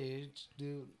 hey, just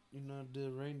do a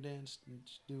rain dance, and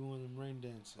just do one of them rain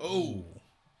dances. Oh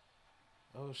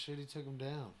shit, he took him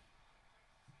down.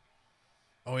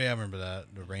 Oh yeah, I remember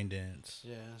that, the rain dance.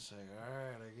 Yeah, it's like, all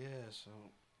right, I guess. I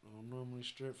don't normally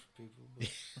strip for people, but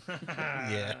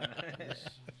Yeah.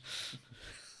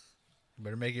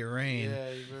 Better make it rain.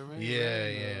 yeah, you better make Yeah, it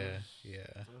rain, yeah, though.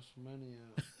 yeah. Throw some money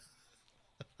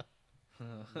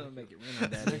out. Make it rain,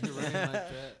 Daddy. Make it rain like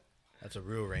that. That's a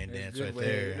real rain There's dance good right ways.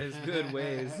 there. There's good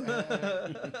ways.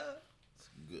 It's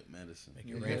good medicine. Make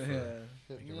it rain for,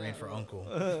 Hit make me it rain out, for bro. Uncle.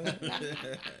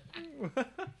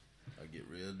 I get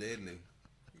real deadly.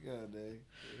 God dang.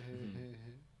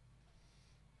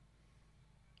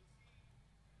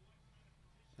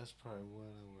 That's probably one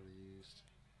I would have used.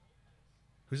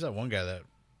 Who's that one guy that?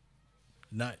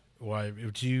 Not why it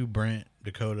was you, Brent,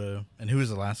 Dakota, and who was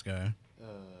the last guy?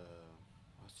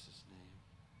 What's his name?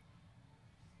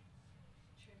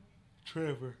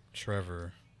 Trevor.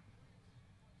 Trevor.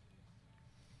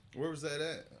 Where was that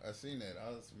at? I seen that.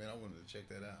 I wanted to check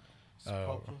that out.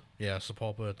 Sepulpa, Yeah,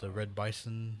 Sepulpa at the Red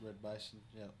Bison Red Bison.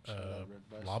 Yep. Shout out Red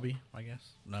Bison. lobby, I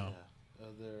guess. No, Yeah.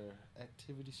 Their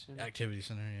activity center. activity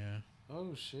center. Yeah,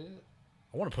 Oh shit!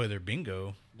 I want to play their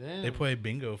bingo. Damn. They play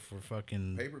bingo for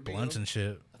fucking Paper blunts bingo? and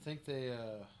shit. I think they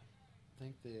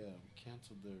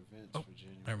canceled their events Oh, for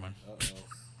January. never mind.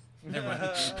 Never mind.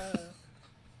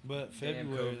 But Damn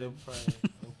February COVID. they'll probably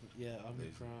open. Yeah,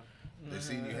 Omicron. They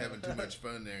seen you having too much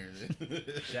fun there.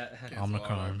 Cancel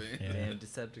Omicron, all our events. yeah. Damn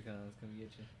Decepticons come get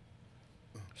you.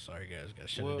 Sorry guys, gotta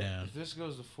shut Well, it down. if this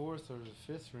goes the 4th or the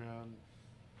 5th round,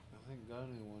 I think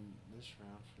Ghana won this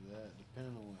round for that,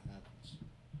 depending on what happens.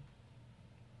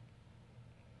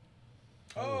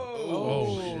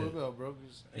 Oh, shit. What about broke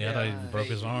his? Yeah, I thought he eye? broke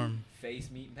his arm. Face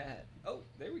meet Pat. Oh,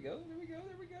 there we go. There we go.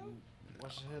 There we go.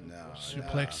 Watch his head. Nah, watch his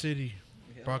head. Suplex City,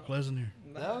 Yeah. Brock Lesnar.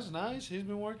 That was nice. He's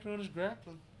been working on his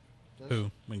grappling. Who?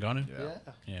 Ngannou? Yeah.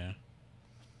 Yeah. Yeah.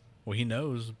 Well, he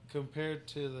knows. Compared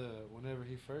to whenever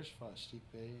he first fought Stipe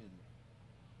and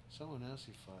someone else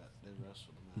he fought, they wrestled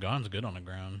him out. Gon's good on the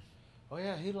ground. Oh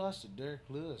yeah, he lost to Derek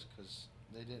Lewis because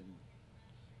they didn't.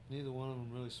 Neither one of them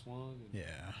really swung. And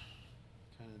Yeah.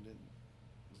 Kind of didn't.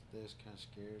 They was kind of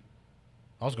scared.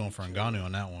 I was going for Ngannou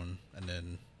on that one, and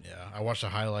then yeah, I watched the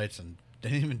highlights and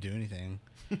didn't even do anything.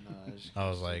 No, I, just I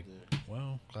was kinda like, stood there.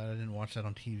 well, glad I didn't watch that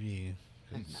on TV.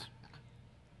 'Cause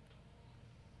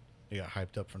he got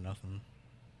hyped up for nothing.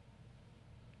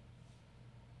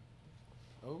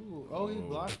 Oh, he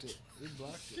blocked it. He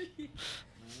blocked it. You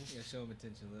gotta show him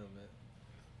attention a little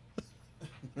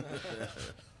bit.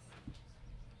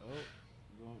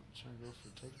 Oh, trying to go for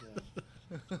a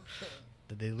takedown.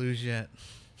 Did they lose yet?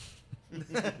 Did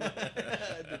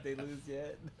they lose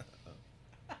yet?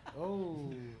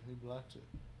 Oh, he blocked it.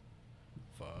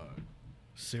 Fuck.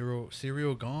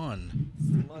 Cereal gone.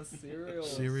 My cereal.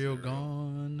 Cereal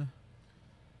gone.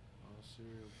 Oh,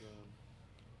 cereal gun.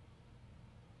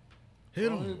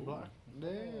 Hit Oh, he him. blocked. Damn.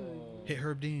 Oh. Hit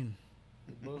Herb Dean.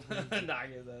 They both Knock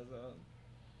his ass out.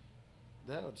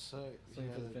 That would suck. Swing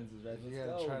You for the gotta- fences, right? if you Let's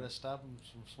gotta go. try to stop them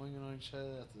from swinging on each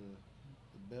other after the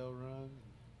bell rung.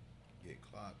 Get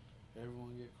clocked.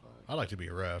 Everyone get caught. I'd like to be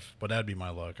a ref, but that'd be my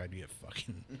luck. I'd get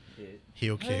fucking Hit.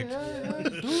 heel Hey, kicked. hey,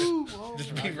 dude. Oh,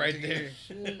 Just my be right there.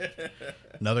 shit.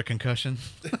 Another concussion.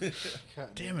 God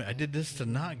Damn it! I did this to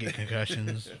not get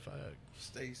concussions. Fuck.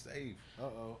 Stay safe.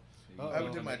 Uh-oh. So Uh-oh. I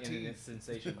would do my internet teeth.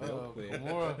 sensation real Uh-oh. quick.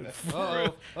 Kimura.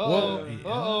 Whoa. Uh-oh. Yeah.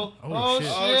 Uh-oh. Oh, Oh, shit.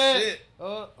 Oh shit. shit!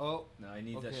 Oh. No, he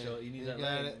needs that Okay. show. He needs He that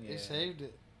got leg. it. Yeah. He saved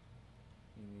it.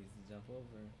 He needs to jump over.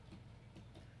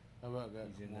 How about got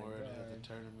He's in that Kimura at guard. the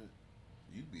tournament?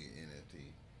 You be an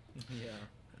NFT Yeah.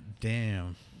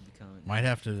 Damn. Become- Might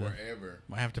have to. forever.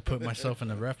 Might have to put myself in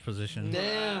the ref position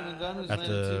Damn, Ngannou's at landed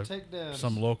the 2 takedowns.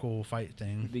 some local fight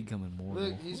thing. Becoming mortal.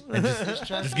 Look, he's Just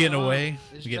trapped getting his arm. away.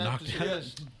 He's You get trapped knocked his out.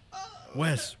 wrist.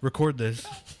 Wes, record this.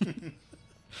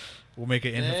 We'll make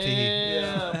an NFT. Damn.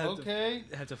 Yeah, have to- Okay.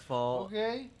 Had to fall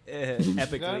Okay.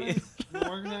 epically. Ngannou's been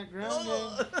working that ground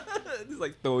game. Just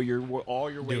like throw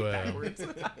all your weight Do a- backwards.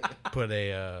 Put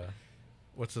a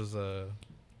what's his oh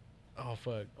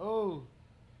fuck, Oh.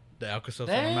 the Alka-Seltz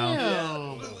in the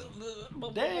mouth.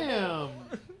 Damn. Damn.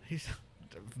 He's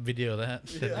video that.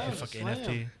 Yeah, That that was a fuck slam.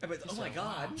 NFT. Oh my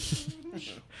god.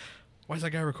 Why is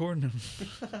that guy recording him?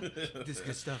 This is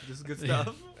good stuff. This is good Yeah.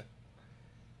 stuff.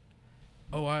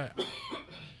 Oh, I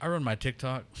run my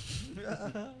TikTok.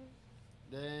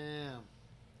 Damn.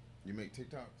 You make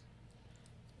TikToks?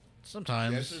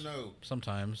 Sometimes. Yes or no?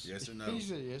 Sometimes. Yes or no? He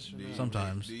said yes or Do no. you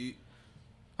Sometimes. do you-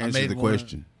 I Answer made the one-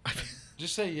 question.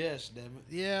 Just say yes, damn it.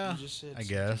 Yeah. You just said I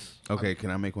guess. Okay,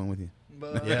 can I make one with you?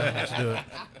 Yeah, let's do it.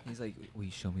 He's like, will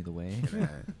you show me the way?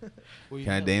 Well, you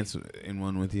Can I know. dance in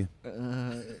one with you?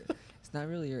 It's not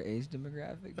really your age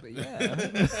demographic, but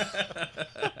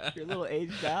yeah. You're a little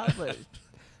aged out, but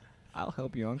I'll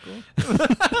help you, uncle.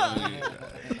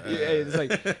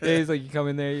 It's like you come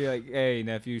in there, you're like, hey,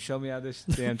 nephew, show me how this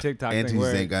damn TikTok thing Aunties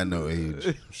works. ain't got no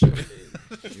age.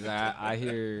 He's like, I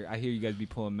hear you guys be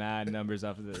pulling mad numbers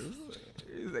off of this.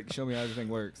 He's like, show me how this thing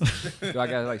works. Do I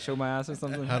gotta like show my ass or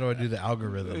something? How do I do the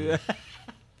algorithm? Yeah.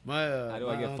 My How do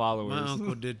I get My followers?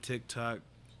 uncle did TikTok.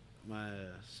 My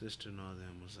sister and all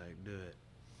them was like, do it.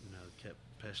 You know, kept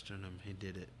pestering him. He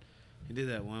did it. He did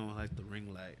that one with like the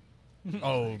ring light.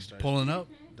 Oh, Like, starts- pulling up?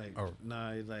 Like, Oh.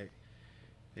 no,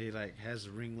 he has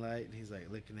the ring light and he's like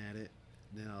looking at it.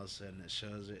 Then all of a sudden it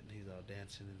shows it and he's all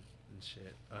dancing and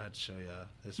shit. I had to show y'all.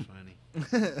 It's funny.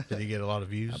 Did he get a lot of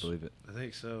views? I believe it. I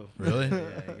think so. Really? Yeah,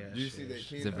 he got Did you see that shares.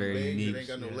 kid It's a with very legs that unique- ain't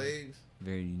got no yeah. legs?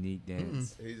 Very unique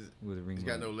dance He's with a ring he's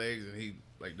light. got no legs and he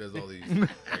like does all these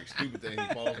like stupid things.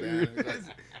 He falls down. He's like,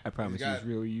 I promise you, it's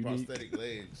really unique. prosthetic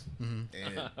legs, Mhm.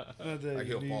 and like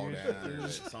he'll fall down under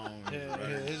that song. He's Yeah,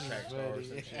 running it's track star or funny.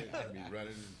 some shit. He'll be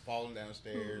running and falling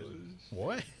downstairs.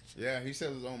 What? Yeah, he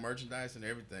sells his own merchandise and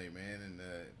everything, man. And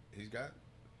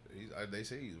they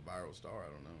say he's a viral star. I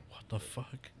don't know. What the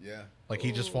fuck? Yeah. Like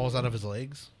he just falls out of his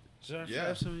legs? Should I Yeah.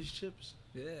 have some of these chips?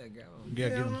 Yeah, go. Yeah,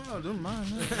 get him. no, don't mind.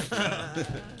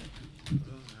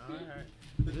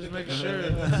 Just making sure.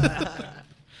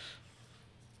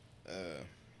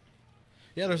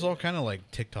 Yeah, there's all kind of like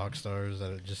TikTok stars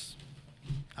that are just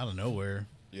out of nowhere.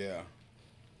 Yeah.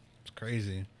 It's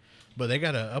crazy. But they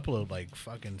gotta upload like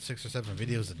fucking 6 or 7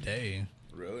 videos a day.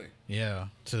 Really? Yeah,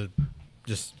 to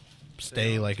just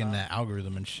stay on like in top. that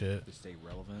algorithm and shit. To stay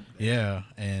relevant. Yeah,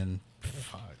 and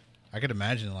fuck, I could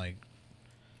imagine like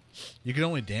you could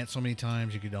only dance so many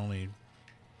times. You could only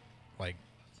like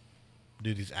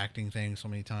do these acting things so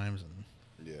many times, and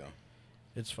Yeah.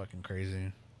 it's fucking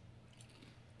crazy.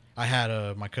 I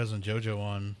had my cousin JoJo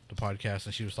on the podcast,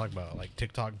 and she was talking about like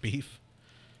TikTok beef.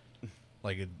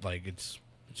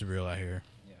 It's real out here.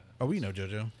 Yeah. Oh, we know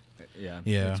JoJo. Yeah.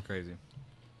 Yeah. It's crazy.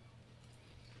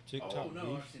 TikTok beef.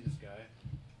 seen this guy.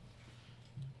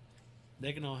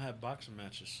 They can all have boxing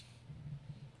matches.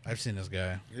 I've seen this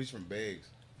guy. He's from Beggs.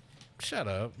 Shut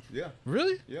up. Yeah.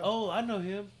 Really? Yeah. Oh, I know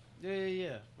him.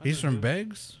 Yeah. I He's know from him.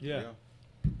 Beggs? Yeah.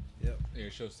 Here,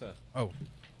 show stuff. Oh,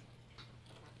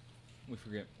 We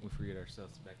forget our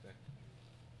stuff's back there.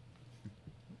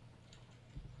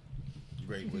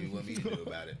 Great. What do you want me to do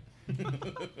about it?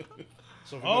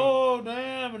 so if Oh,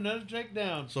 damn. Another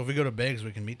takedown. so if we go to Beggs,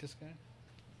 we can meet this guy?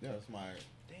 Yeah, that's my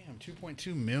Damn,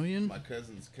 2.2 million?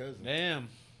 cousin's cousin. Damn.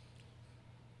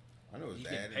 I know his You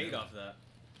dad. get and paid him. off that.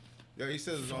 Yeah, he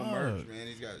sells his own Fuck. merch, man.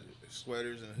 He's got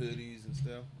sweaters and hoodies and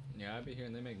stuff. Yeah, I be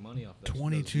hearing they make money off that.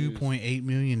 22.8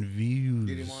 million views.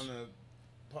 Get him on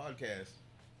the podcast.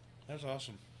 That's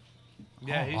awesome.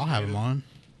 I'll have him on.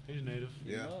 He's native.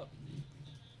 Yeah.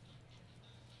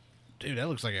 Dude, that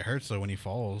looks like it hurts though when he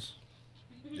falls.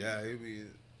 Yeah,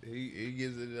 he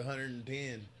gives it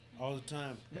 110. All the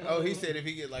time. Oh, he said if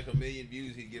he get like 1 million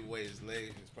views, he'd give away his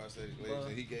legs, his prosthetic legs,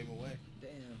 and he gave them away.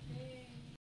 Damn.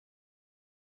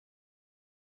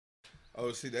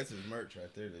 Oh, see, that's his merch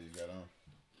right there that he got on.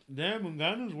 Damn,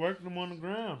 Ngannou's working them on the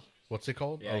ground. What's it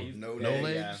called? Yeah, oh, he's- No, no legs.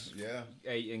 legs? Yeah.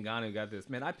 Hey, Ngannou got this.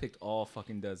 Man, I picked all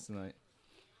fucking duds tonight.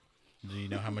 Do you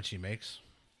know how much he makes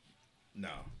No.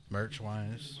 merch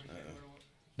wise?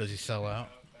 Does he sell out?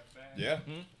 Yeah.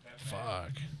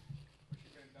 Fuck.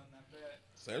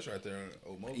 So that's right there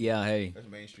on Omo. Yeah, hey. That's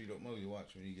Main Street Omo you watch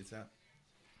when he gets out.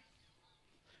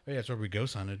 Oh yeah, that's where we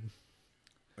ghost hunted.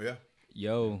 Oh, yeah.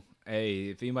 Yo, hey,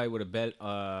 if anybody would have bet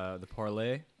the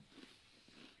parlay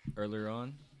earlier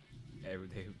on,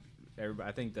 everybody,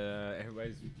 I think they're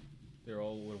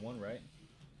all would have won, right?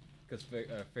 Because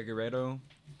Figueiredo,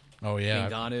 Oh yeah.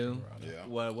 Ngannou. Yeah.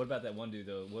 What about that one dude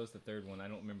though? What was the third one? I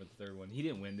don't remember the third one. He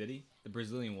didn't win, did he? The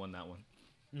Brazilian won that one.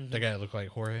 The guy that looked like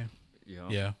Jorge. Yeah.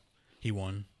 Yeah. He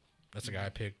won. That's the guy I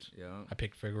picked. Yeah. I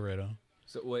picked Figueredo.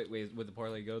 So wait, would the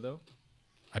parlay go though?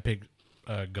 I picked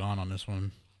Gone on this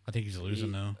one. I think he's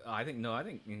losing though. I think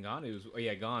Ngannou's. Oh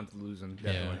yeah, Gane's losing.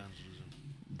 Definitely.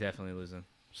 Definitely losing.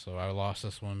 So I lost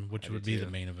this one, which I would did be too.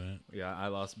 the main event. Yeah, I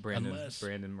lost Unless-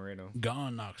 Brandon Moreno.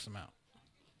 Gone knocks him out.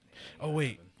 Oh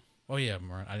wait. Oh yeah,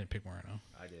 I didn't pick Moreno.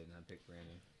 I did, and I picked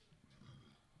Brandon.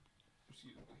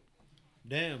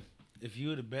 Damn. If you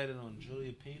would have betted on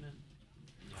Julia Pena.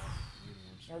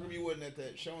 How come you wasn't at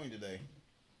that showing today?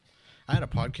 I had a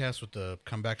podcast with the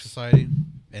Comeback Society,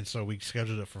 and so we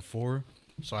scheduled it for 4.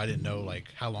 So I didn't know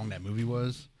like how long that movie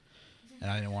was, and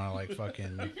I didn't want to like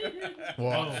fucking.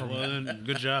 Well, Oh, well, then,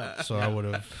 good job. so I would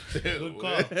have. Good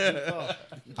call. Good call.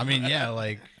 I mean, yeah,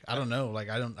 like I don't know, like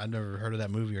I've never heard of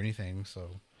that movie or anything, so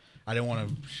I didn't want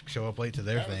to show up late to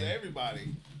their That was thing.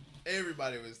 everybody.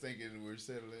 Everybody was thinking we were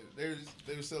selling it.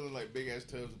 They were selling like big ass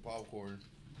tubs of popcorn.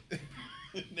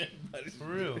 Everybody's For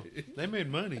real. They made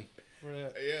money for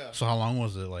that. Yeah. So how long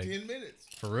was it? Like 10 minutes.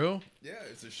 for real? Yeah,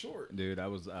 it's a short. Dude, I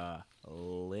was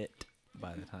lit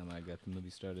by the time I got the movie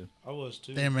started. I was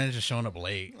too. Damn man, it's just showing up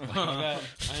late. I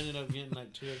ended up getting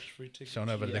like 2 extra free tickets. Showing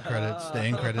up at the credits, the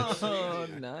end credits. Oh,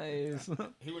 nice.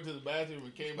 He went to the bathroom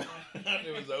and came out.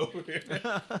 It was over.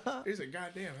 He said, "God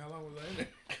damn, how long was I in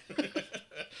there?"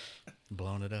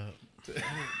 Blowing it up. Did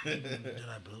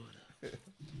I blow it up?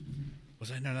 Was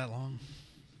I in there that long?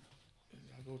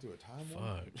 I go through a time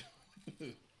warp? Fuck.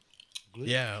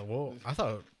 Yeah, well, I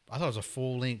thought it was a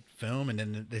full length film, and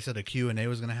then they said a Q&A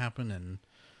was gonna happen, and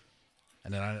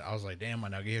then I was like, damn, I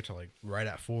not get here till like right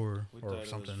at 4 We or thought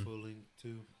something. it was full length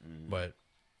too. But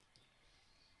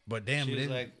But damn, She we was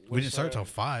didn't, like, we didn't start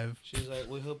 "What's till our-" 5. She was like,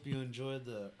 "We hope you enjoyed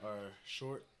our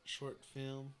short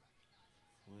film."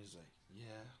 And he's like, "Yeah."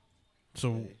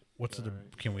 So Okay, what's the?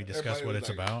 alright. Can we discuss Everybody what was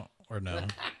it's like- about or no?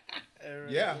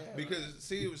 Yeah, because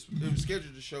see, it was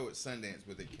scheduled to show at Sundance,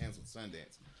 but they canceled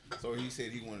Sundance. So he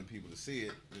said he wanted people to see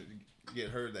it, to get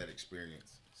her that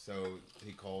experience. So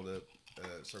he called up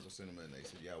Circle Cinema, and they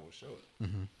said, "Yeah, we'll show it."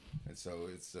 Mhm. And so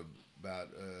it's about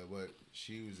what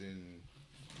she was in.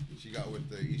 She got with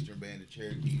the Eastern Band of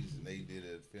Cherokees, and they did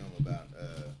a film about.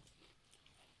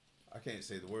 I can't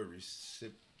say the word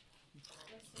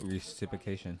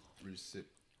Reciprocation.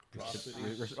 reciprocity.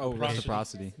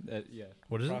 Reciprocity. Yeah.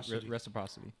 What is it? Reciprocity.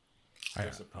 Reciprocity. I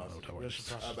don't know what that word is.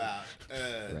 Reciprocity. About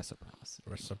Reciprocity.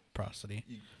 Reciprocity.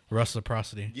 You-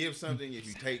 Reciprocity. give something if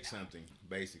you take something.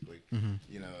 Basically, Mm-hmm.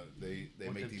 you know, they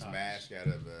What make them these tops? masks out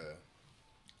of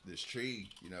this tree.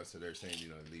 You know, so they're saying, you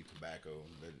know, leave tobacco,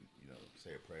 let it, you know,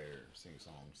 say a prayer, sing a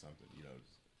song, something. You know,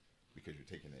 because you're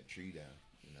taking that tree down.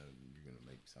 You know, you're gonna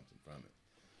make something from it.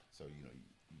 So you know,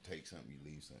 you take something, you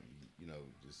leave something. You know,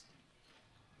 just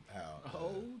how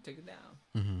take it down.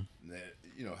 Mm-hmm. that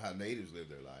you know how natives live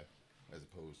their life, as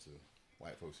opposed to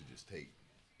white folks who just take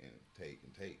and take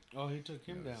and take. Oh, he took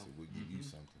You him know, down. so we give you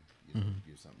something, you know,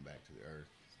 give something back to the earth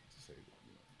to say that,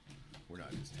 you know, we're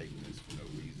not just taking this for no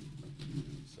reason.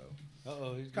 So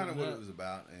Uh-oh, he's kind of getting what up. it was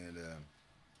about, and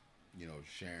you know,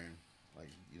 sharing, like,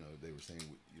 you know, they were saying,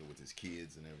 you know, with his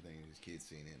kids and everything, his kids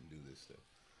seeing him do this stuff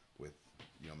with,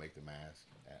 you know, make the mask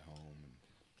at home, and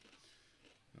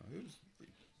you know,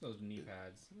 Those knee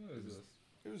pads. What is this?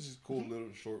 it was just a cool little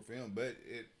short film, but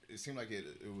it seemed like it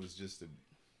was just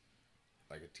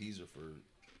like a teaser for,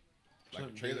 like a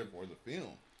Something trailer big. for the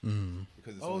film. Mm-hmm.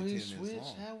 Because it's Oh, only he 10 minutes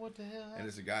switched. long. How? What the hell? And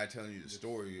it's a guy telling you the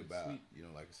story it's about, sweet. you know,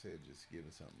 like I said, just giving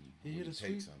something. He when hit you a take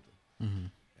sweep. something.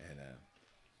 Mm-hmm. And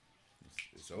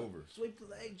it's over. Sweep the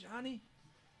leg, Johnny.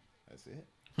 That's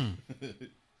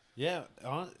it. Yeah,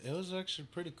 it was actually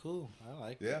pretty cool. I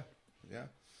like it. Yeah. Yeah.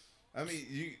 I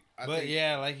mean, I But think,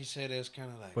 yeah, like you said, it was kind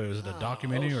of like. Wait, was it a ah.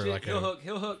 documentary or like Heel a? hook,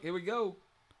 heel hook. Here we go.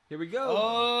 Here we go.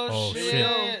 Oh, Oh, shit!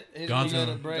 shit. He's Gonzo.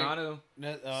 gonna break. Gano.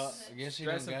 I guess he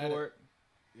don't Stressing got for it.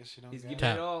 it. Guess he don't He's got giving it.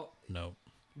 Tap. it all. No.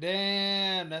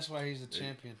 Damn, that's why he's the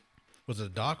champion. Was it a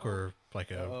doc or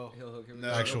like a? Oh, Heel hook. Here we No.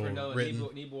 go. Actual Overnoe, written-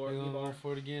 knee bar. he's Knee gonna go bar.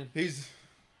 for it again. he's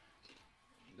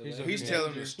The He's leg. he's okay.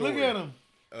 telling the story Look at him.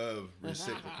 of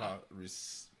Reciprocity.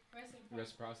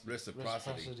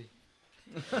 reciprocity.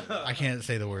 I can't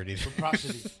say the word either.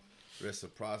 Reciprocity.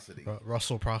 Reciprocity.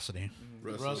 Russell Prosody.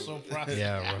 Russell Prosody.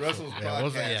 Yeah, Russell. Russell's Yeah,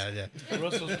 wasn't, podcast. yeah.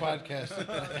 Russell's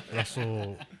podcast.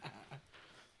 Russell.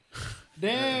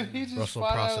 Damn, he just Russell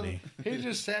fought out. Prosody. He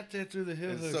just sat there through the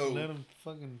hills And and so- let him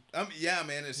fucking. Yeah,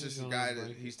 man, it's He's just a gonna guy that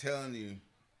break it. he's telling you,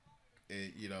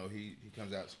 you know, he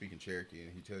comes out speaking Cherokee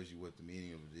and he tells you what the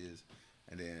meaning of it is,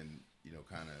 and then, you know,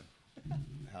 kind of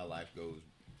how life goes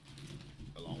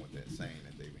along with that saying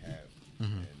that they have,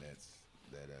 and that's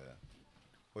that.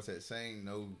 What's that saying?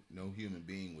 No human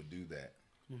being would do that.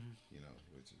 You know,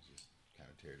 which is just kind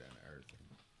of tear down the earth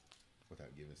without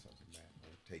giving something back,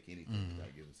 or take anything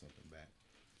without giving something back,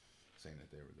 saying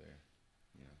that they were there.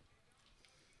 You know.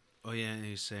 Oh yeah, and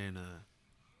he's saying,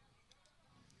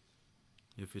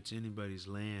 if it's anybody's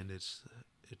land, it's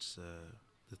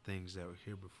the things that were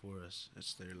here before us.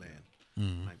 It's their land,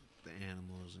 Mm. like the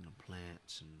animals and the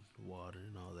plants and the water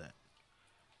and all that.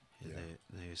 Yeah. Yeah.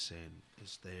 They're saying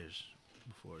it's theirs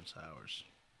before it's ours.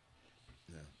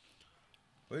 Yeah.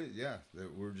 Well, yeah,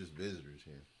 that we're just visitors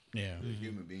here. Yeah. The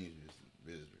human beings are just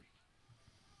visitors.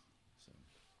 So,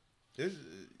 there's,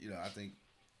 you know, I think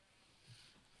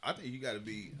you got to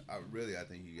be. I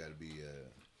think you got to be.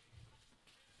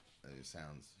 It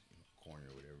sounds corny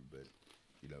or whatever, but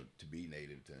you know, to be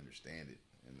native to understand it,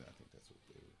 and I think that's what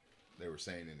they were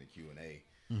saying in the Q&A.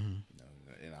 Mm-hmm.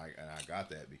 You know, and I got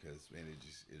that because man,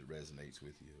 it resonates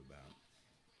with you about,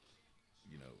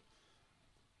 you know,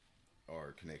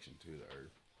 our connection to the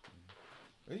earth.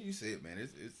 Well, you see it, man.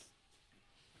 It's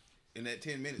in that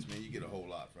 10 minutes, man. You get a whole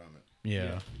lot from it.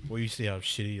 Yeah. Well, you see how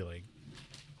shitty like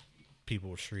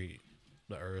people treat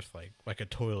the earth, like a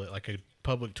toilet, like a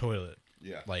public toilet.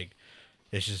 Yeah. Like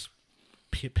it's just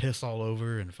piss all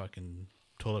over and fucking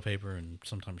toilet paper and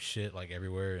sometimes shit like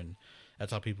everywhere, and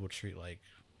that's how people treat like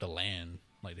the land.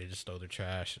 Like they just throw their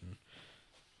trash and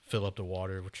fill up the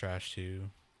water with trash too.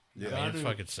 Yeah. I mean, it's Ganu.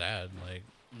 fucking sad. Like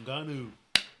Ganu.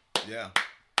 Yeah.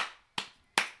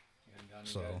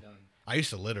 so. I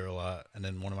used to litter a lot, and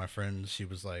then one of my friends, she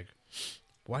was like,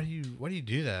 why do you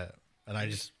do that?" And I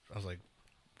was like,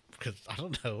 "Because I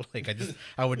don't know." Like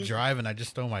I would drive and I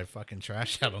just throw my fucking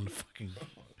trash out on the fucking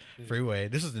freeway.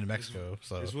 This is in New Mexico,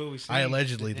 so It's what we see. I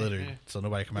allegedly littered, so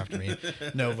nobody come after me.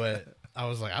 No, but I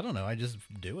was like, I don't know, I just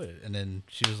do it. And then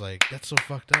she was like, "That's so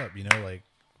fucked up," you know, like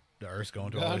the Earth's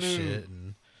going through all this shit,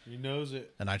 and He knows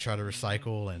it. I try to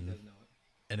recycle, and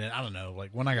then I don't know,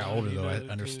 like when I got older He though, knows I it too.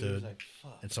 understood, He's like,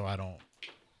 fuck. and so I don't.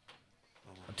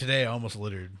 Today I almost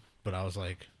littered, but I was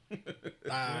like,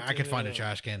 I could find a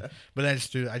trash can, but I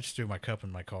just threw my cup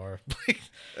in my car,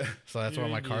 so that's why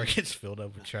my car gets filled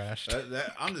up with trash.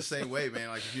 I'm the same way, man.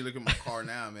 Like if you look at my car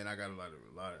now, man, I got a lot of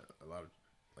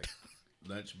like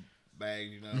lunch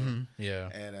bags, you know. Yeah,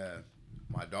 And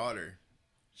my daughter,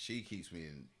 she keeps me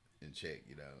in check,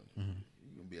 you know. You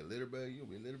gonna be a litter bug? You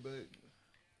gonna be a litter bug?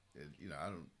 And, you know,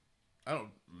 I don't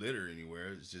litter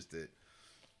anywhere. It's just that,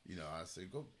 you know, I say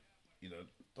go, you know,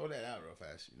 throw that out real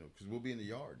fast, you know, because we'll be in the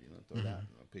yard, you know, throw it out, and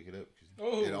I'll pick it up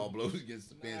because it all blows against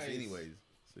the fence anyways.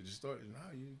 So just start. No,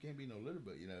 you can't be no litter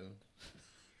bug, you know.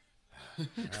 All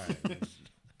right,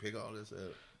 pick all this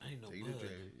up. Ain't no Take it bug. to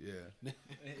trash. Yeah.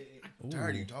 I'm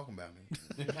tired of you talking about me.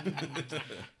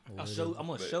 I'm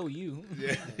gonna show you.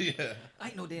 Yeah. I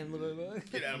ain't no damn little bug.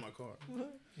 Get out of my car.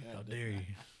 how dare you?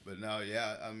 But no,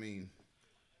 yeah, I mean,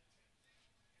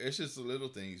 it's just the little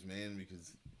things, man,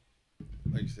 because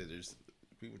like you said, there's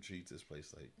people treat this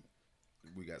place like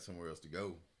we got somewhere else to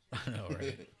go. I know,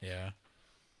 right? Yeah.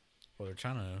 Well, they're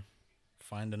trying to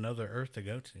find another Earth to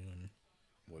go to and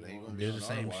Well, they ain't gonna be do on the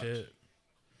our same watch. shit.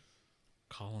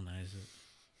 Colonize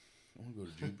it. I want to go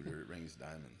to Jupiter. It rains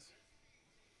diamonds.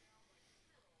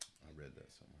 I read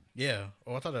that somewhere. Yeah.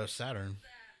 Oh, I thought that was Saturn.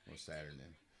 Or Saturn then.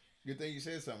 Good thing you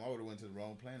said something. I would have went to the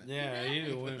wrong planet. Yeah,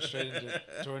 you went straight into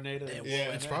tornado.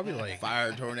 Well, it's probably like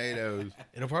Fire tornadoes.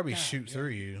 it'll probably shoot through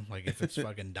you. Like if it's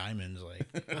fucking diamonds, like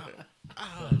it's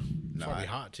No, probably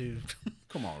hot too.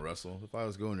 Come on, Russell. If I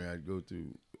was going there,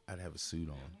 I'd have a suit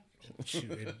on.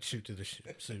 It'd shoot through the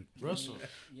suit. Russell,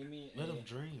 Give me let him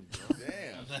dream, bro.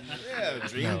 Damn. Yeah,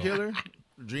 dream No. killer.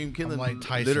 Dream killer. I'm like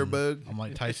Tyson. Litter bug. I'm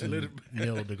like Tyson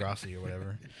Neil deGrasse or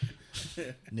whatever.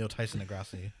 Neil Tyson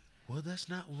deGrasse. Well, that's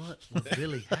not what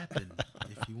really happened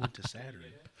if you went to Saturn.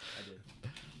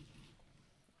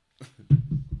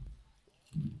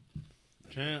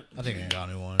 Champ. I think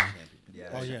Ngannou won. Yeah.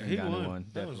 Oh yeah, he Ngannou won.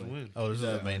 That was a definitely. win. Oh, this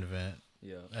is the main event.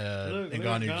 Yeah. Look, Ngannou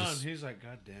Ngannou just he's like,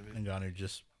 God damn it. Ngannou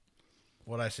just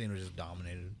what I seen was just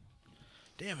dominated.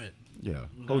 Damn it. Yeah.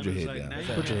 Hold your Ngannou's head like, down. now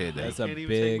you Put your head down. That's a Can't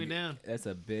even take me big. down. That's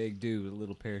a big dude with a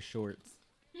little pair of shorts.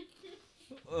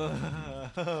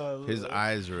 His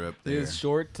eyes are up there. His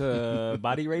short to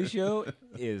body ratio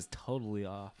is totally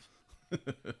off.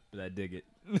 But I dig it.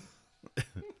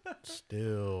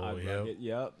 Still, I like yep. it.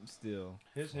 Yep. Still.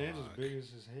 His head is big as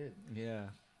his head. Yeah.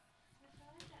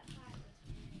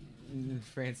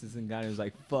 Francis Ngannou was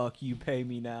like, "Fuck you, pay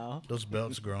me now." Those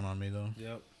belts growing on me though.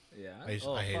 Yep. Yeah. I hated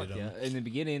fuck them. Yeah. In the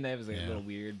beginning, that was like Yeah. a little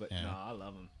weird, but Yeah. no, I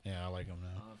love them. Yeah, I like them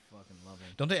now. I fucking love them.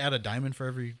 Don't they add a diamond for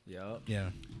every? Yep. Yeah.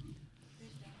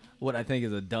 What I think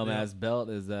is a dumbass belt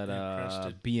is that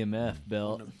Encrusted. BMF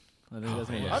belt. I think that's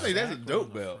one of I think that's a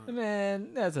dope belt.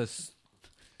 Man, that's a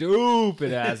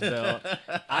stupid ass belt.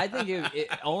 I think it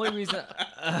only reason.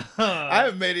 I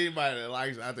haven't met anybody that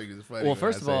likes it. I think it's funny. Well, when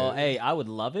first I of say all, it. hey, I would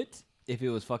love it if it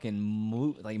was fucking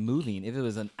moving. If it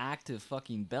was an active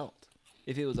fucking belt.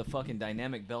 If it was a fucking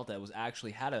dynamic belt that was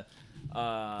actually had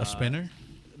A spinner?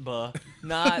 but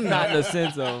not in the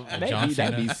sense of John maybe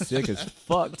that'd be Cena. sick as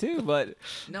fuck too. But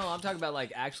no, I'm talking about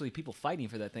like actually people fighting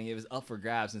for that thing. It was up for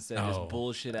grabs instead of Oh, just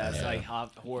bullshit ass like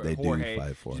They do Jorge.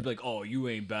 fight for Just it. be like, oh, you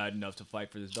ain't bad enough to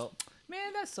fight for this belt.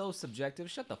 Man, that's so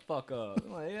subjective. Shut the fuck up.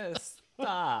 I'm like, yeah,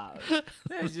 stop.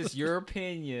 That's just your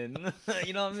opinion.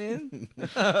 You know what I mean?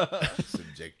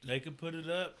 Subjective. They could put it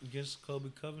up against Kobe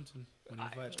Covington when he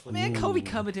fights Kobe. Man, Kobe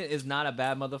Covington is not a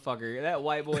bad motherfucker. That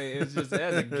white boy is just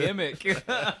that's a gimmick.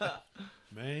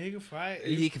 Man, he can fight.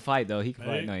 He can fight though. He can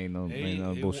Hey, fight. No, ain't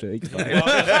no he- bullshit. He can he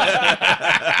fight.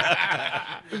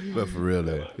 But for real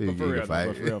though, he For real, can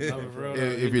fight. for real.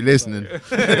 If you're listening,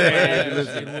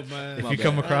 If you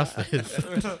come across this,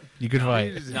 you could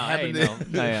fight. No, I ain't no.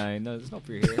 No, there's no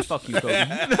fear here. Fuck you, Kobe.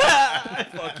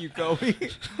 Fuck you, Kobe.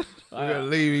 we're gonna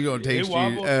leave. He's gonna text you.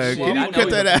 wobbled. Can Shit, I you know cut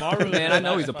he's that a- out? Tomorrow, Man, I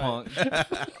know he's a fight. punk.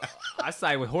 I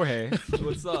side with Jorge.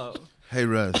 What's up? Hey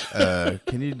Russ,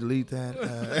 can you delete that?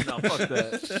 No, fuck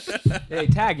that. Hey,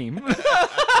 tag him.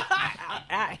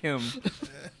 At him.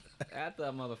 At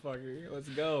that motherfucker. Let's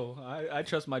go. I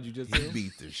trust my He jujitsu.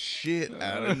 beat the shit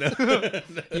out of him.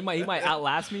 He might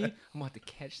outlast me. I'm gonna have to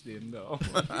catch them though.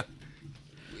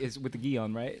 It's with the gi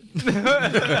on, right? That's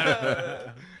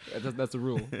the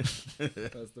rule.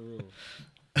 That's the rule.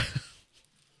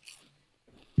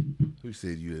 Who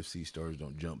said UFC stars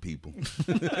don't jump people?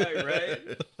 Right?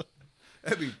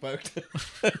 That'd be fucked.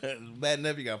 Bad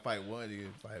enough you got to fight one, you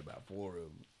got to fight about 4 of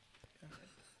them.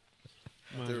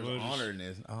 Might as There's well just- honor in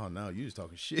this. Oh, no, you just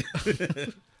talking shit.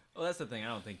 Well, that's the thing. I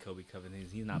don't think Kobe Covington.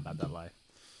 He's not about that life.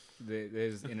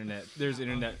 There's internet. There's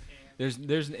internet. There's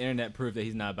an internet proof that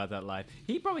he's not about that life.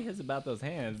 He probably is about those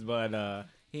hands, but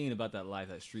he ain't about that life,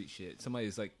 that street shit.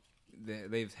 Somebody's like,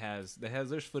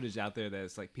 there's footage out there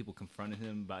that's like people confronting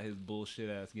him about his bullshit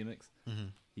ass gimmicks. Mm-hmm.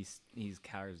 He's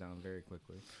cowers down very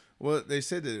quickly. Well, they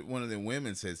said that one of the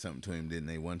women said something to him, didn't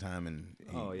they, one time? And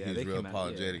he was they real came out-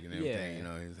 apologetic and everything. yeah. You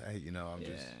know, he's hey, you know, I'm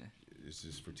just, Yeah. it's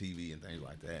just for TV and things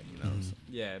like that. You know. So,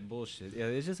 Yeah, bullshit. Yeah,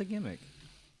 it's just a gimmick.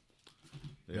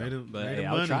 yeah. Made him, But made hey, him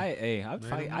I'll money. try it. Hey, I'd Made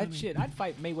fight. him I'd money. shit. I'd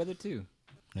fight Mayweather too.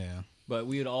 Yeah. But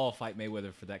we would all fight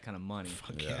Mayweather for that kind of money.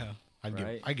 Fuck Yeah. yeah.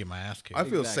 Right? I'd get my ass kicked. I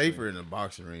feel Exactly. safer in a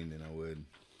boxing ring than I would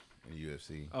in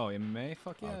UFC. Oh, MMA?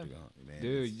 Fuck yeah. Octagon, man,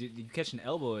 Dude, it's- you catch an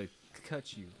elbow, it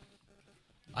cuts you.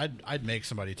 I'd make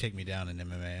somebody take me down in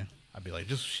MMA. I'd be like,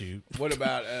 just shoot What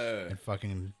about and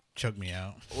fucking choke me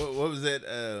out. what was that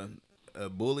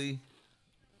bully?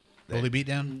 Bully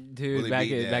beatdown? Dude, Bully back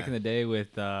beat, back yeah. in the day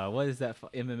with MMA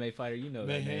MMA fighter, you know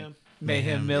that name. Mayhem.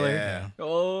 Mayhem Miller. Yeah.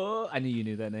 Oh, I knew you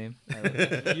knew that name.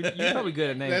 You're probably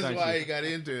good at names, That's aren't why you? he got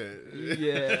into it.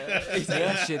 Yeah. He's like,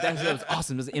 that shit, that was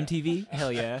awesome. Was it MTV?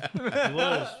 Hell yeah. It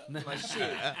was. Like, shit.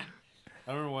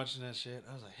 I remember watching that shit.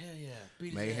 I was like, hell yeah. Beat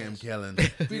his Mayhem ass. Kellen.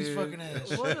 Beat his Dude, fucking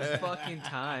ass. What a fucking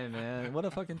time, man. What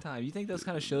a fucking time. You think those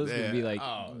kind of shows Yeah. would be like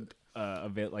Oh. a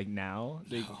bit like now?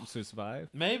 They survive?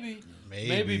 Maybe.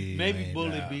 Maybe. Bully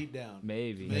nah. beat down.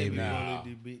 Maybe. Maybe Nah.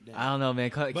 bully beat down. I don't know, man.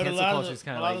 But a Cancel lot culture is of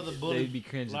kind the, a lot of like of the bully, they'd be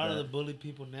cringe. a lot at of the that. bully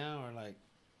people now are like,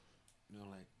 you know,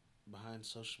 like behind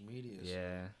social media. So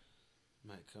Yeah.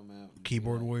 might come out. And be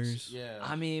Keyboard like, warriors? Yeah.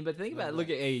 I mean, but think about it. Look Look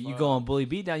at, like hey, you fuck. go on bully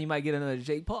beatdown, you might get another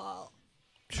Jake Paul.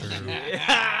 True.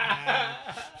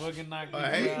 Fucking knock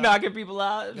hey. people out. Knocking people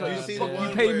out. Yeah. Like, You Uh, see the fuck, one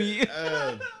you pay where, me.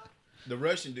 the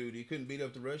Russian dude, he couldn't beat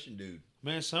up the Russian dude.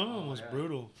 Man, some of them was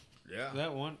brutal. Yeah.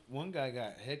 That one guy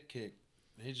got head kicked.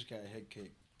 He just got head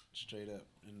kicked straight up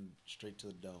and straight to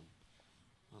the dome.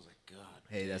 I was like, God.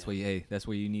 Hey, that's damn. what that's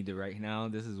where you need to right now.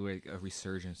 This is where a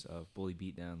resurgence of bully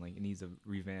beatdown. Like it needs a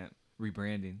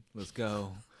rebranding. Let's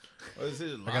go. Well, this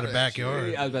is I got a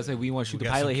backyard. I was about to say we want to shoot We the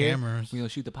got some pilot here. cameras. We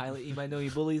want to shoot the pilot. Anybody know any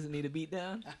bullies that need a beat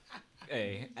down?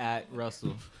 Hey, at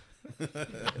Russell.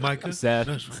 Micah? Seth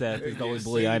is the only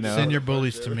bully I know. Send your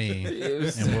bullies to me, It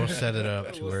was- and we'll set it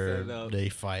up to We'll where set it up. they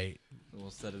fight.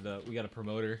 We'll set it up. We got a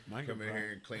promoter. Micah Come in probably-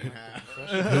 here and clean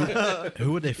house.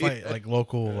 Who would they fight? Like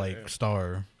local, like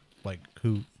star, like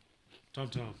who? Tom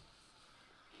Tom.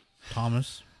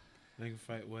 Thomas. They can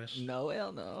fight West. No,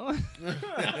 hell no.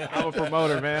 I'm a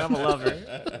promoter, man. I'm a lover.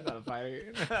 I'm not a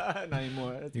fighter. Not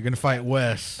anymore. You're gonna fight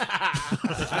Wes.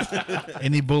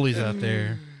 Any bullies out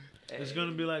there? It's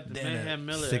gonna be like the Mayhem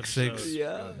Miller 6'6". episode.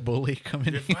 Yeah. Bully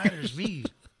coming Your in. fighters, me.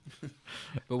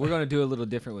 But we're gonna do a little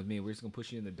different with me. We're just gonna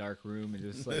push you in the dark room and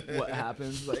just like what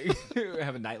happens. Like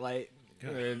have a nightlight.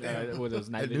 With those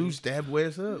That night dude vision. stabbed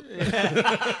Wes up.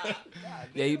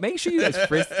 Yeah, make sure you guys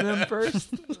frisk them first.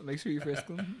 Make sure you frisk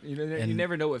them. You know, you And-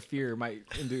 never know what fear might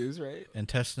induce, right? And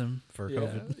test them for Yeah,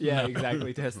 COVID. yeah,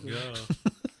 exactly. Test them. Yeah.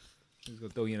 He's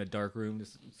gonna throw you in a dark room,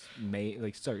 just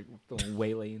start throwing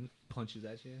waylaying punches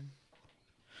at you.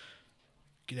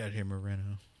 Get out of here,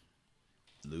 Moreno.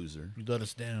 Loser. You let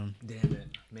us down. Damn it,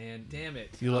 man! Damn it!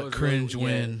 You I let was cringe really,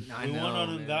 win. Yeah, I We know, won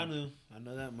on man. Ngannou. I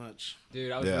know that much.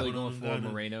 Dude, I was Yeah. really Won going on for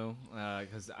Ngannou. Moreno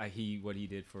because what he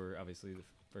did for obviously the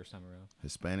first time around.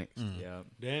 Hispanic. Yeah,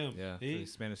 Damn. yeah, for He the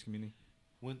Spanish community.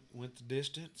 went the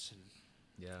distance. And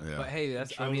Yeah. Yeah. But hey,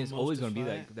 that's I Control mean it's most always of gonna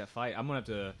be fight. that fight. I'm gonna have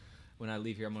to when I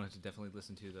leave here. I'm gonna have to definitely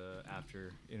listen to the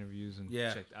after interviews and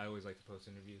Yeah. check. I always like to post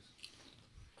interviews.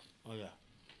 oh yeah.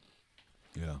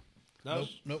 Yeah. That was,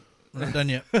 Nope. We're not done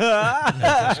yet. We're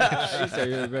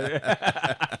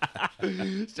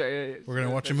gonna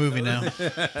watch a movie now.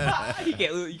 You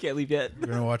can't leave yet. We're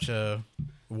gonna watch a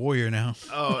Warrior now.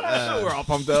 Oh, We're all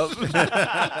pumped up.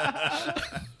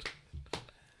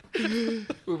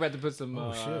 We're about to put some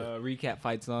recap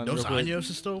fights on. Dos real quick. Anjos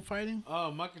is still fighting.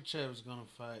 Makachev is gonna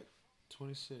fight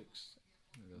 26.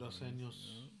 Dos Anjos.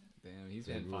 Damn, he's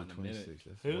been fighting a minute.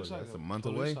 He looks like That's a month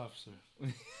police away. officer.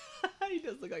 He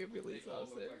does look like a police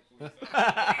officer.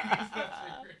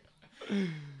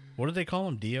 What did they call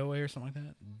him? DOA or something like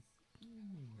that?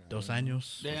 Dos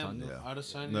Anjos. Damn, Yeah.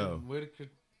 Adesanya No. and Whitaker.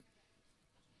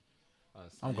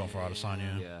 I'm going for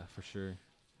Adesanya. Yeah, for sure.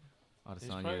 He's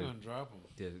probably Adesanya gonna drop him.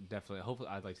 did definitely. Hopefully,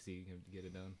 I'd like to see him get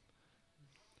it done.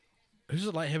 Who's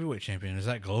the light heavyweight champion? Is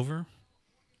that Glover?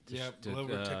 Yeah, Did,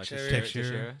 Glover Teixeira.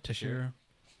 Teixeira. Teixeira.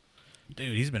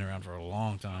 Dude, he's been around for a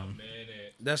long time.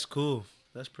 That's cool.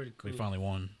 That's pretty cool. We finally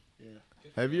won. Yeah.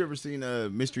 Have you ever seen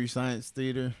Mystery Science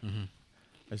Theater? Mhm.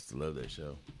 I used to love that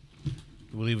show.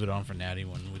 We'll leave it on for Natty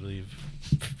when we leave.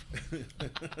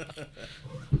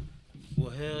 Well,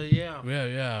 hell yeah.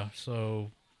 Yeah.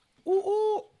 So,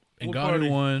 What party? Ngannou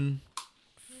won.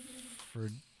 For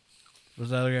was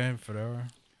that other guy? Fedora.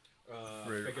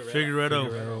 Figueredo.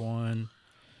 Figueroa won.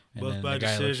 And Both then by the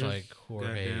guy decision. looks like Jorge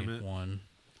God damn it. won.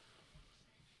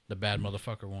 The bad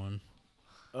motherfucker won.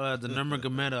 The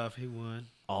Nurmagomedov, he won.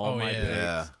 All Oh, my yeah. picks,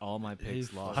 Yeah. all my picks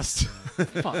He lost.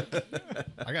 Fuck.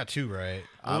 I got 2 right.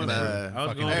 I'm I was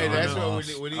fucking going Hey, for that's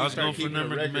Nurmagomedov. what we need I was to start going for keeping a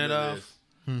record of Nurmagomedov. this.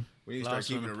 Hmm. We need to start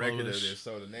Lost on keeping a the record of Polish. this,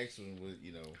 so the next one would,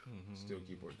 still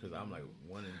keep it because I'm like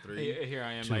 1 and 3. Here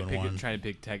I am, 2 like and 1. trying to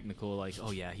pick technical, like,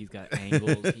 oh yeah, he's got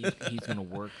angles. he's gonna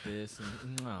work this.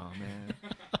 And, oh man,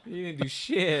 he didn't do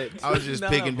shit. I was just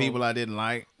None picking of them. people I didn't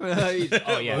like. Oh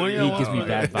yeah, Well, he y'all gives me went-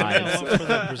 bad y'all went vibes. for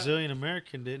that Brazilian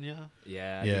American, didn't you?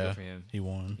 Yeah, Yeah. good for him. He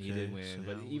won. He did Okay, win, so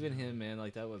but y'all even won. him, man,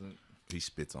 like that wasn't. He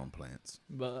spits on plants.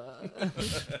 But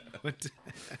What?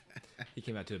 he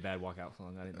came out to a bad walkout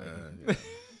song. I didn't like it.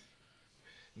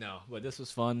 No, but this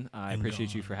was fun. I And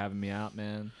appreciate you gone. for having me out,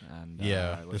 man. And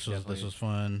Yeah, let's this definitely- was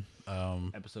fun.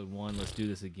 episode 1. Let's do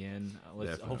this again.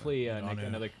 Let's Definitely. hopefully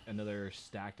Ngannou. another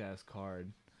stacked ass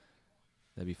card.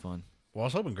 That'd be fun. Well, I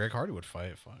was hoping Greg Hardy would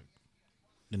fight. Fuck.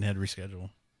 Didn't have to reschedule.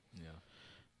 Yeah.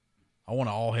 I want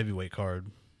an all heavyweight card.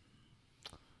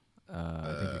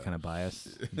 I think you're kind of biased,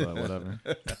 but whatever.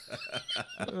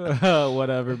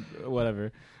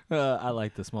 whatever. I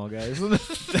like the small guys. You're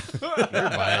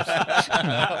biased.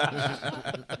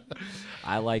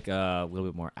 I like a little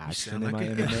bit more action in my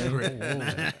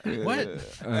MMA.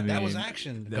 What? I That was mean,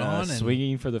 action. uh, Gone and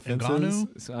swinging for the fences.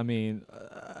 Ngannou? So, I mean,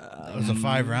 that was a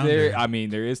 5-rounder.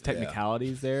 there is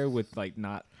technicalities there with like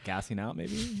not gassing out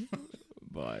maybe,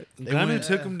 but Gunner went-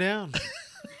 took him down.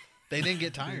 They didn't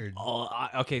get tired.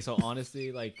 okay. So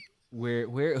honestly, like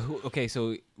okay.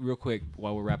 So real quick,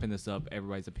 while we're wrapping this up,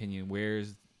 everybody's opinion.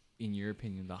 Where's, in your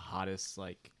opinion, the hottest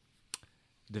like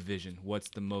division? What's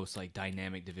the most like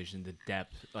dynamic division? The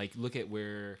depth. Like look at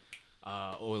where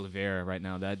Oliveira right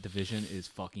now. That division is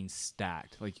fucking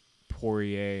stacked. Like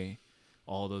Poirier,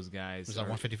 all those guys. Was that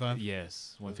are- 155?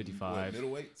 Yes, 155.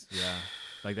 Middleweights? Yeah,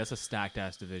 like that's a stacked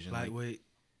ass division. Like, Lightweight.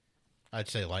 I'd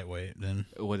say lightweight then,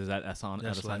 what is that? Adesanya?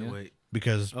 That's lightweight.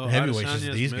 because Oh, heavyweights is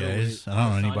Adesanya's these middleweight. guys. I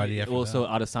don't know anybody after Well, that. so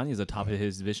Adesanya is the top of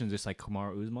his division, just like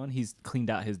Kamaru Usman. He's cleaned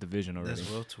out his division already. That's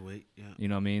welterweight. Yeah. You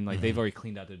know what I mean? Like they've already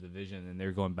cleaned out their division and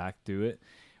they're going back through it.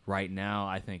 Right now,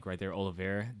 I think right there,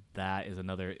 Oliveira, that is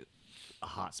another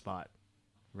hot spot,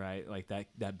 right? Like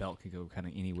that belt could go kind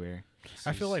of anywhere.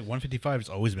 I feel like 155 has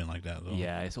always been like that though.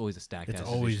 Yeah, it's always a stacked. it's ass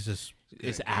always division. just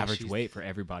It's Yeah, average she's- weight for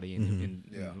everybody,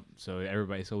 Yeah. so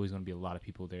everybody. It's always going to be a lot of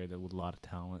people there that with a lot of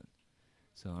talent.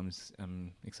 So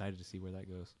I'm excited to see where that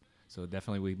goes. So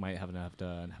definitely we might have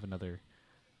another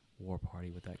war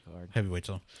party with that card. heavyweights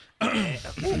though.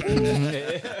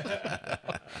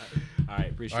 All right,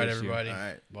 appreciate All right, you. everybody. All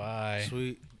right. Bye.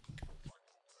 Sweet.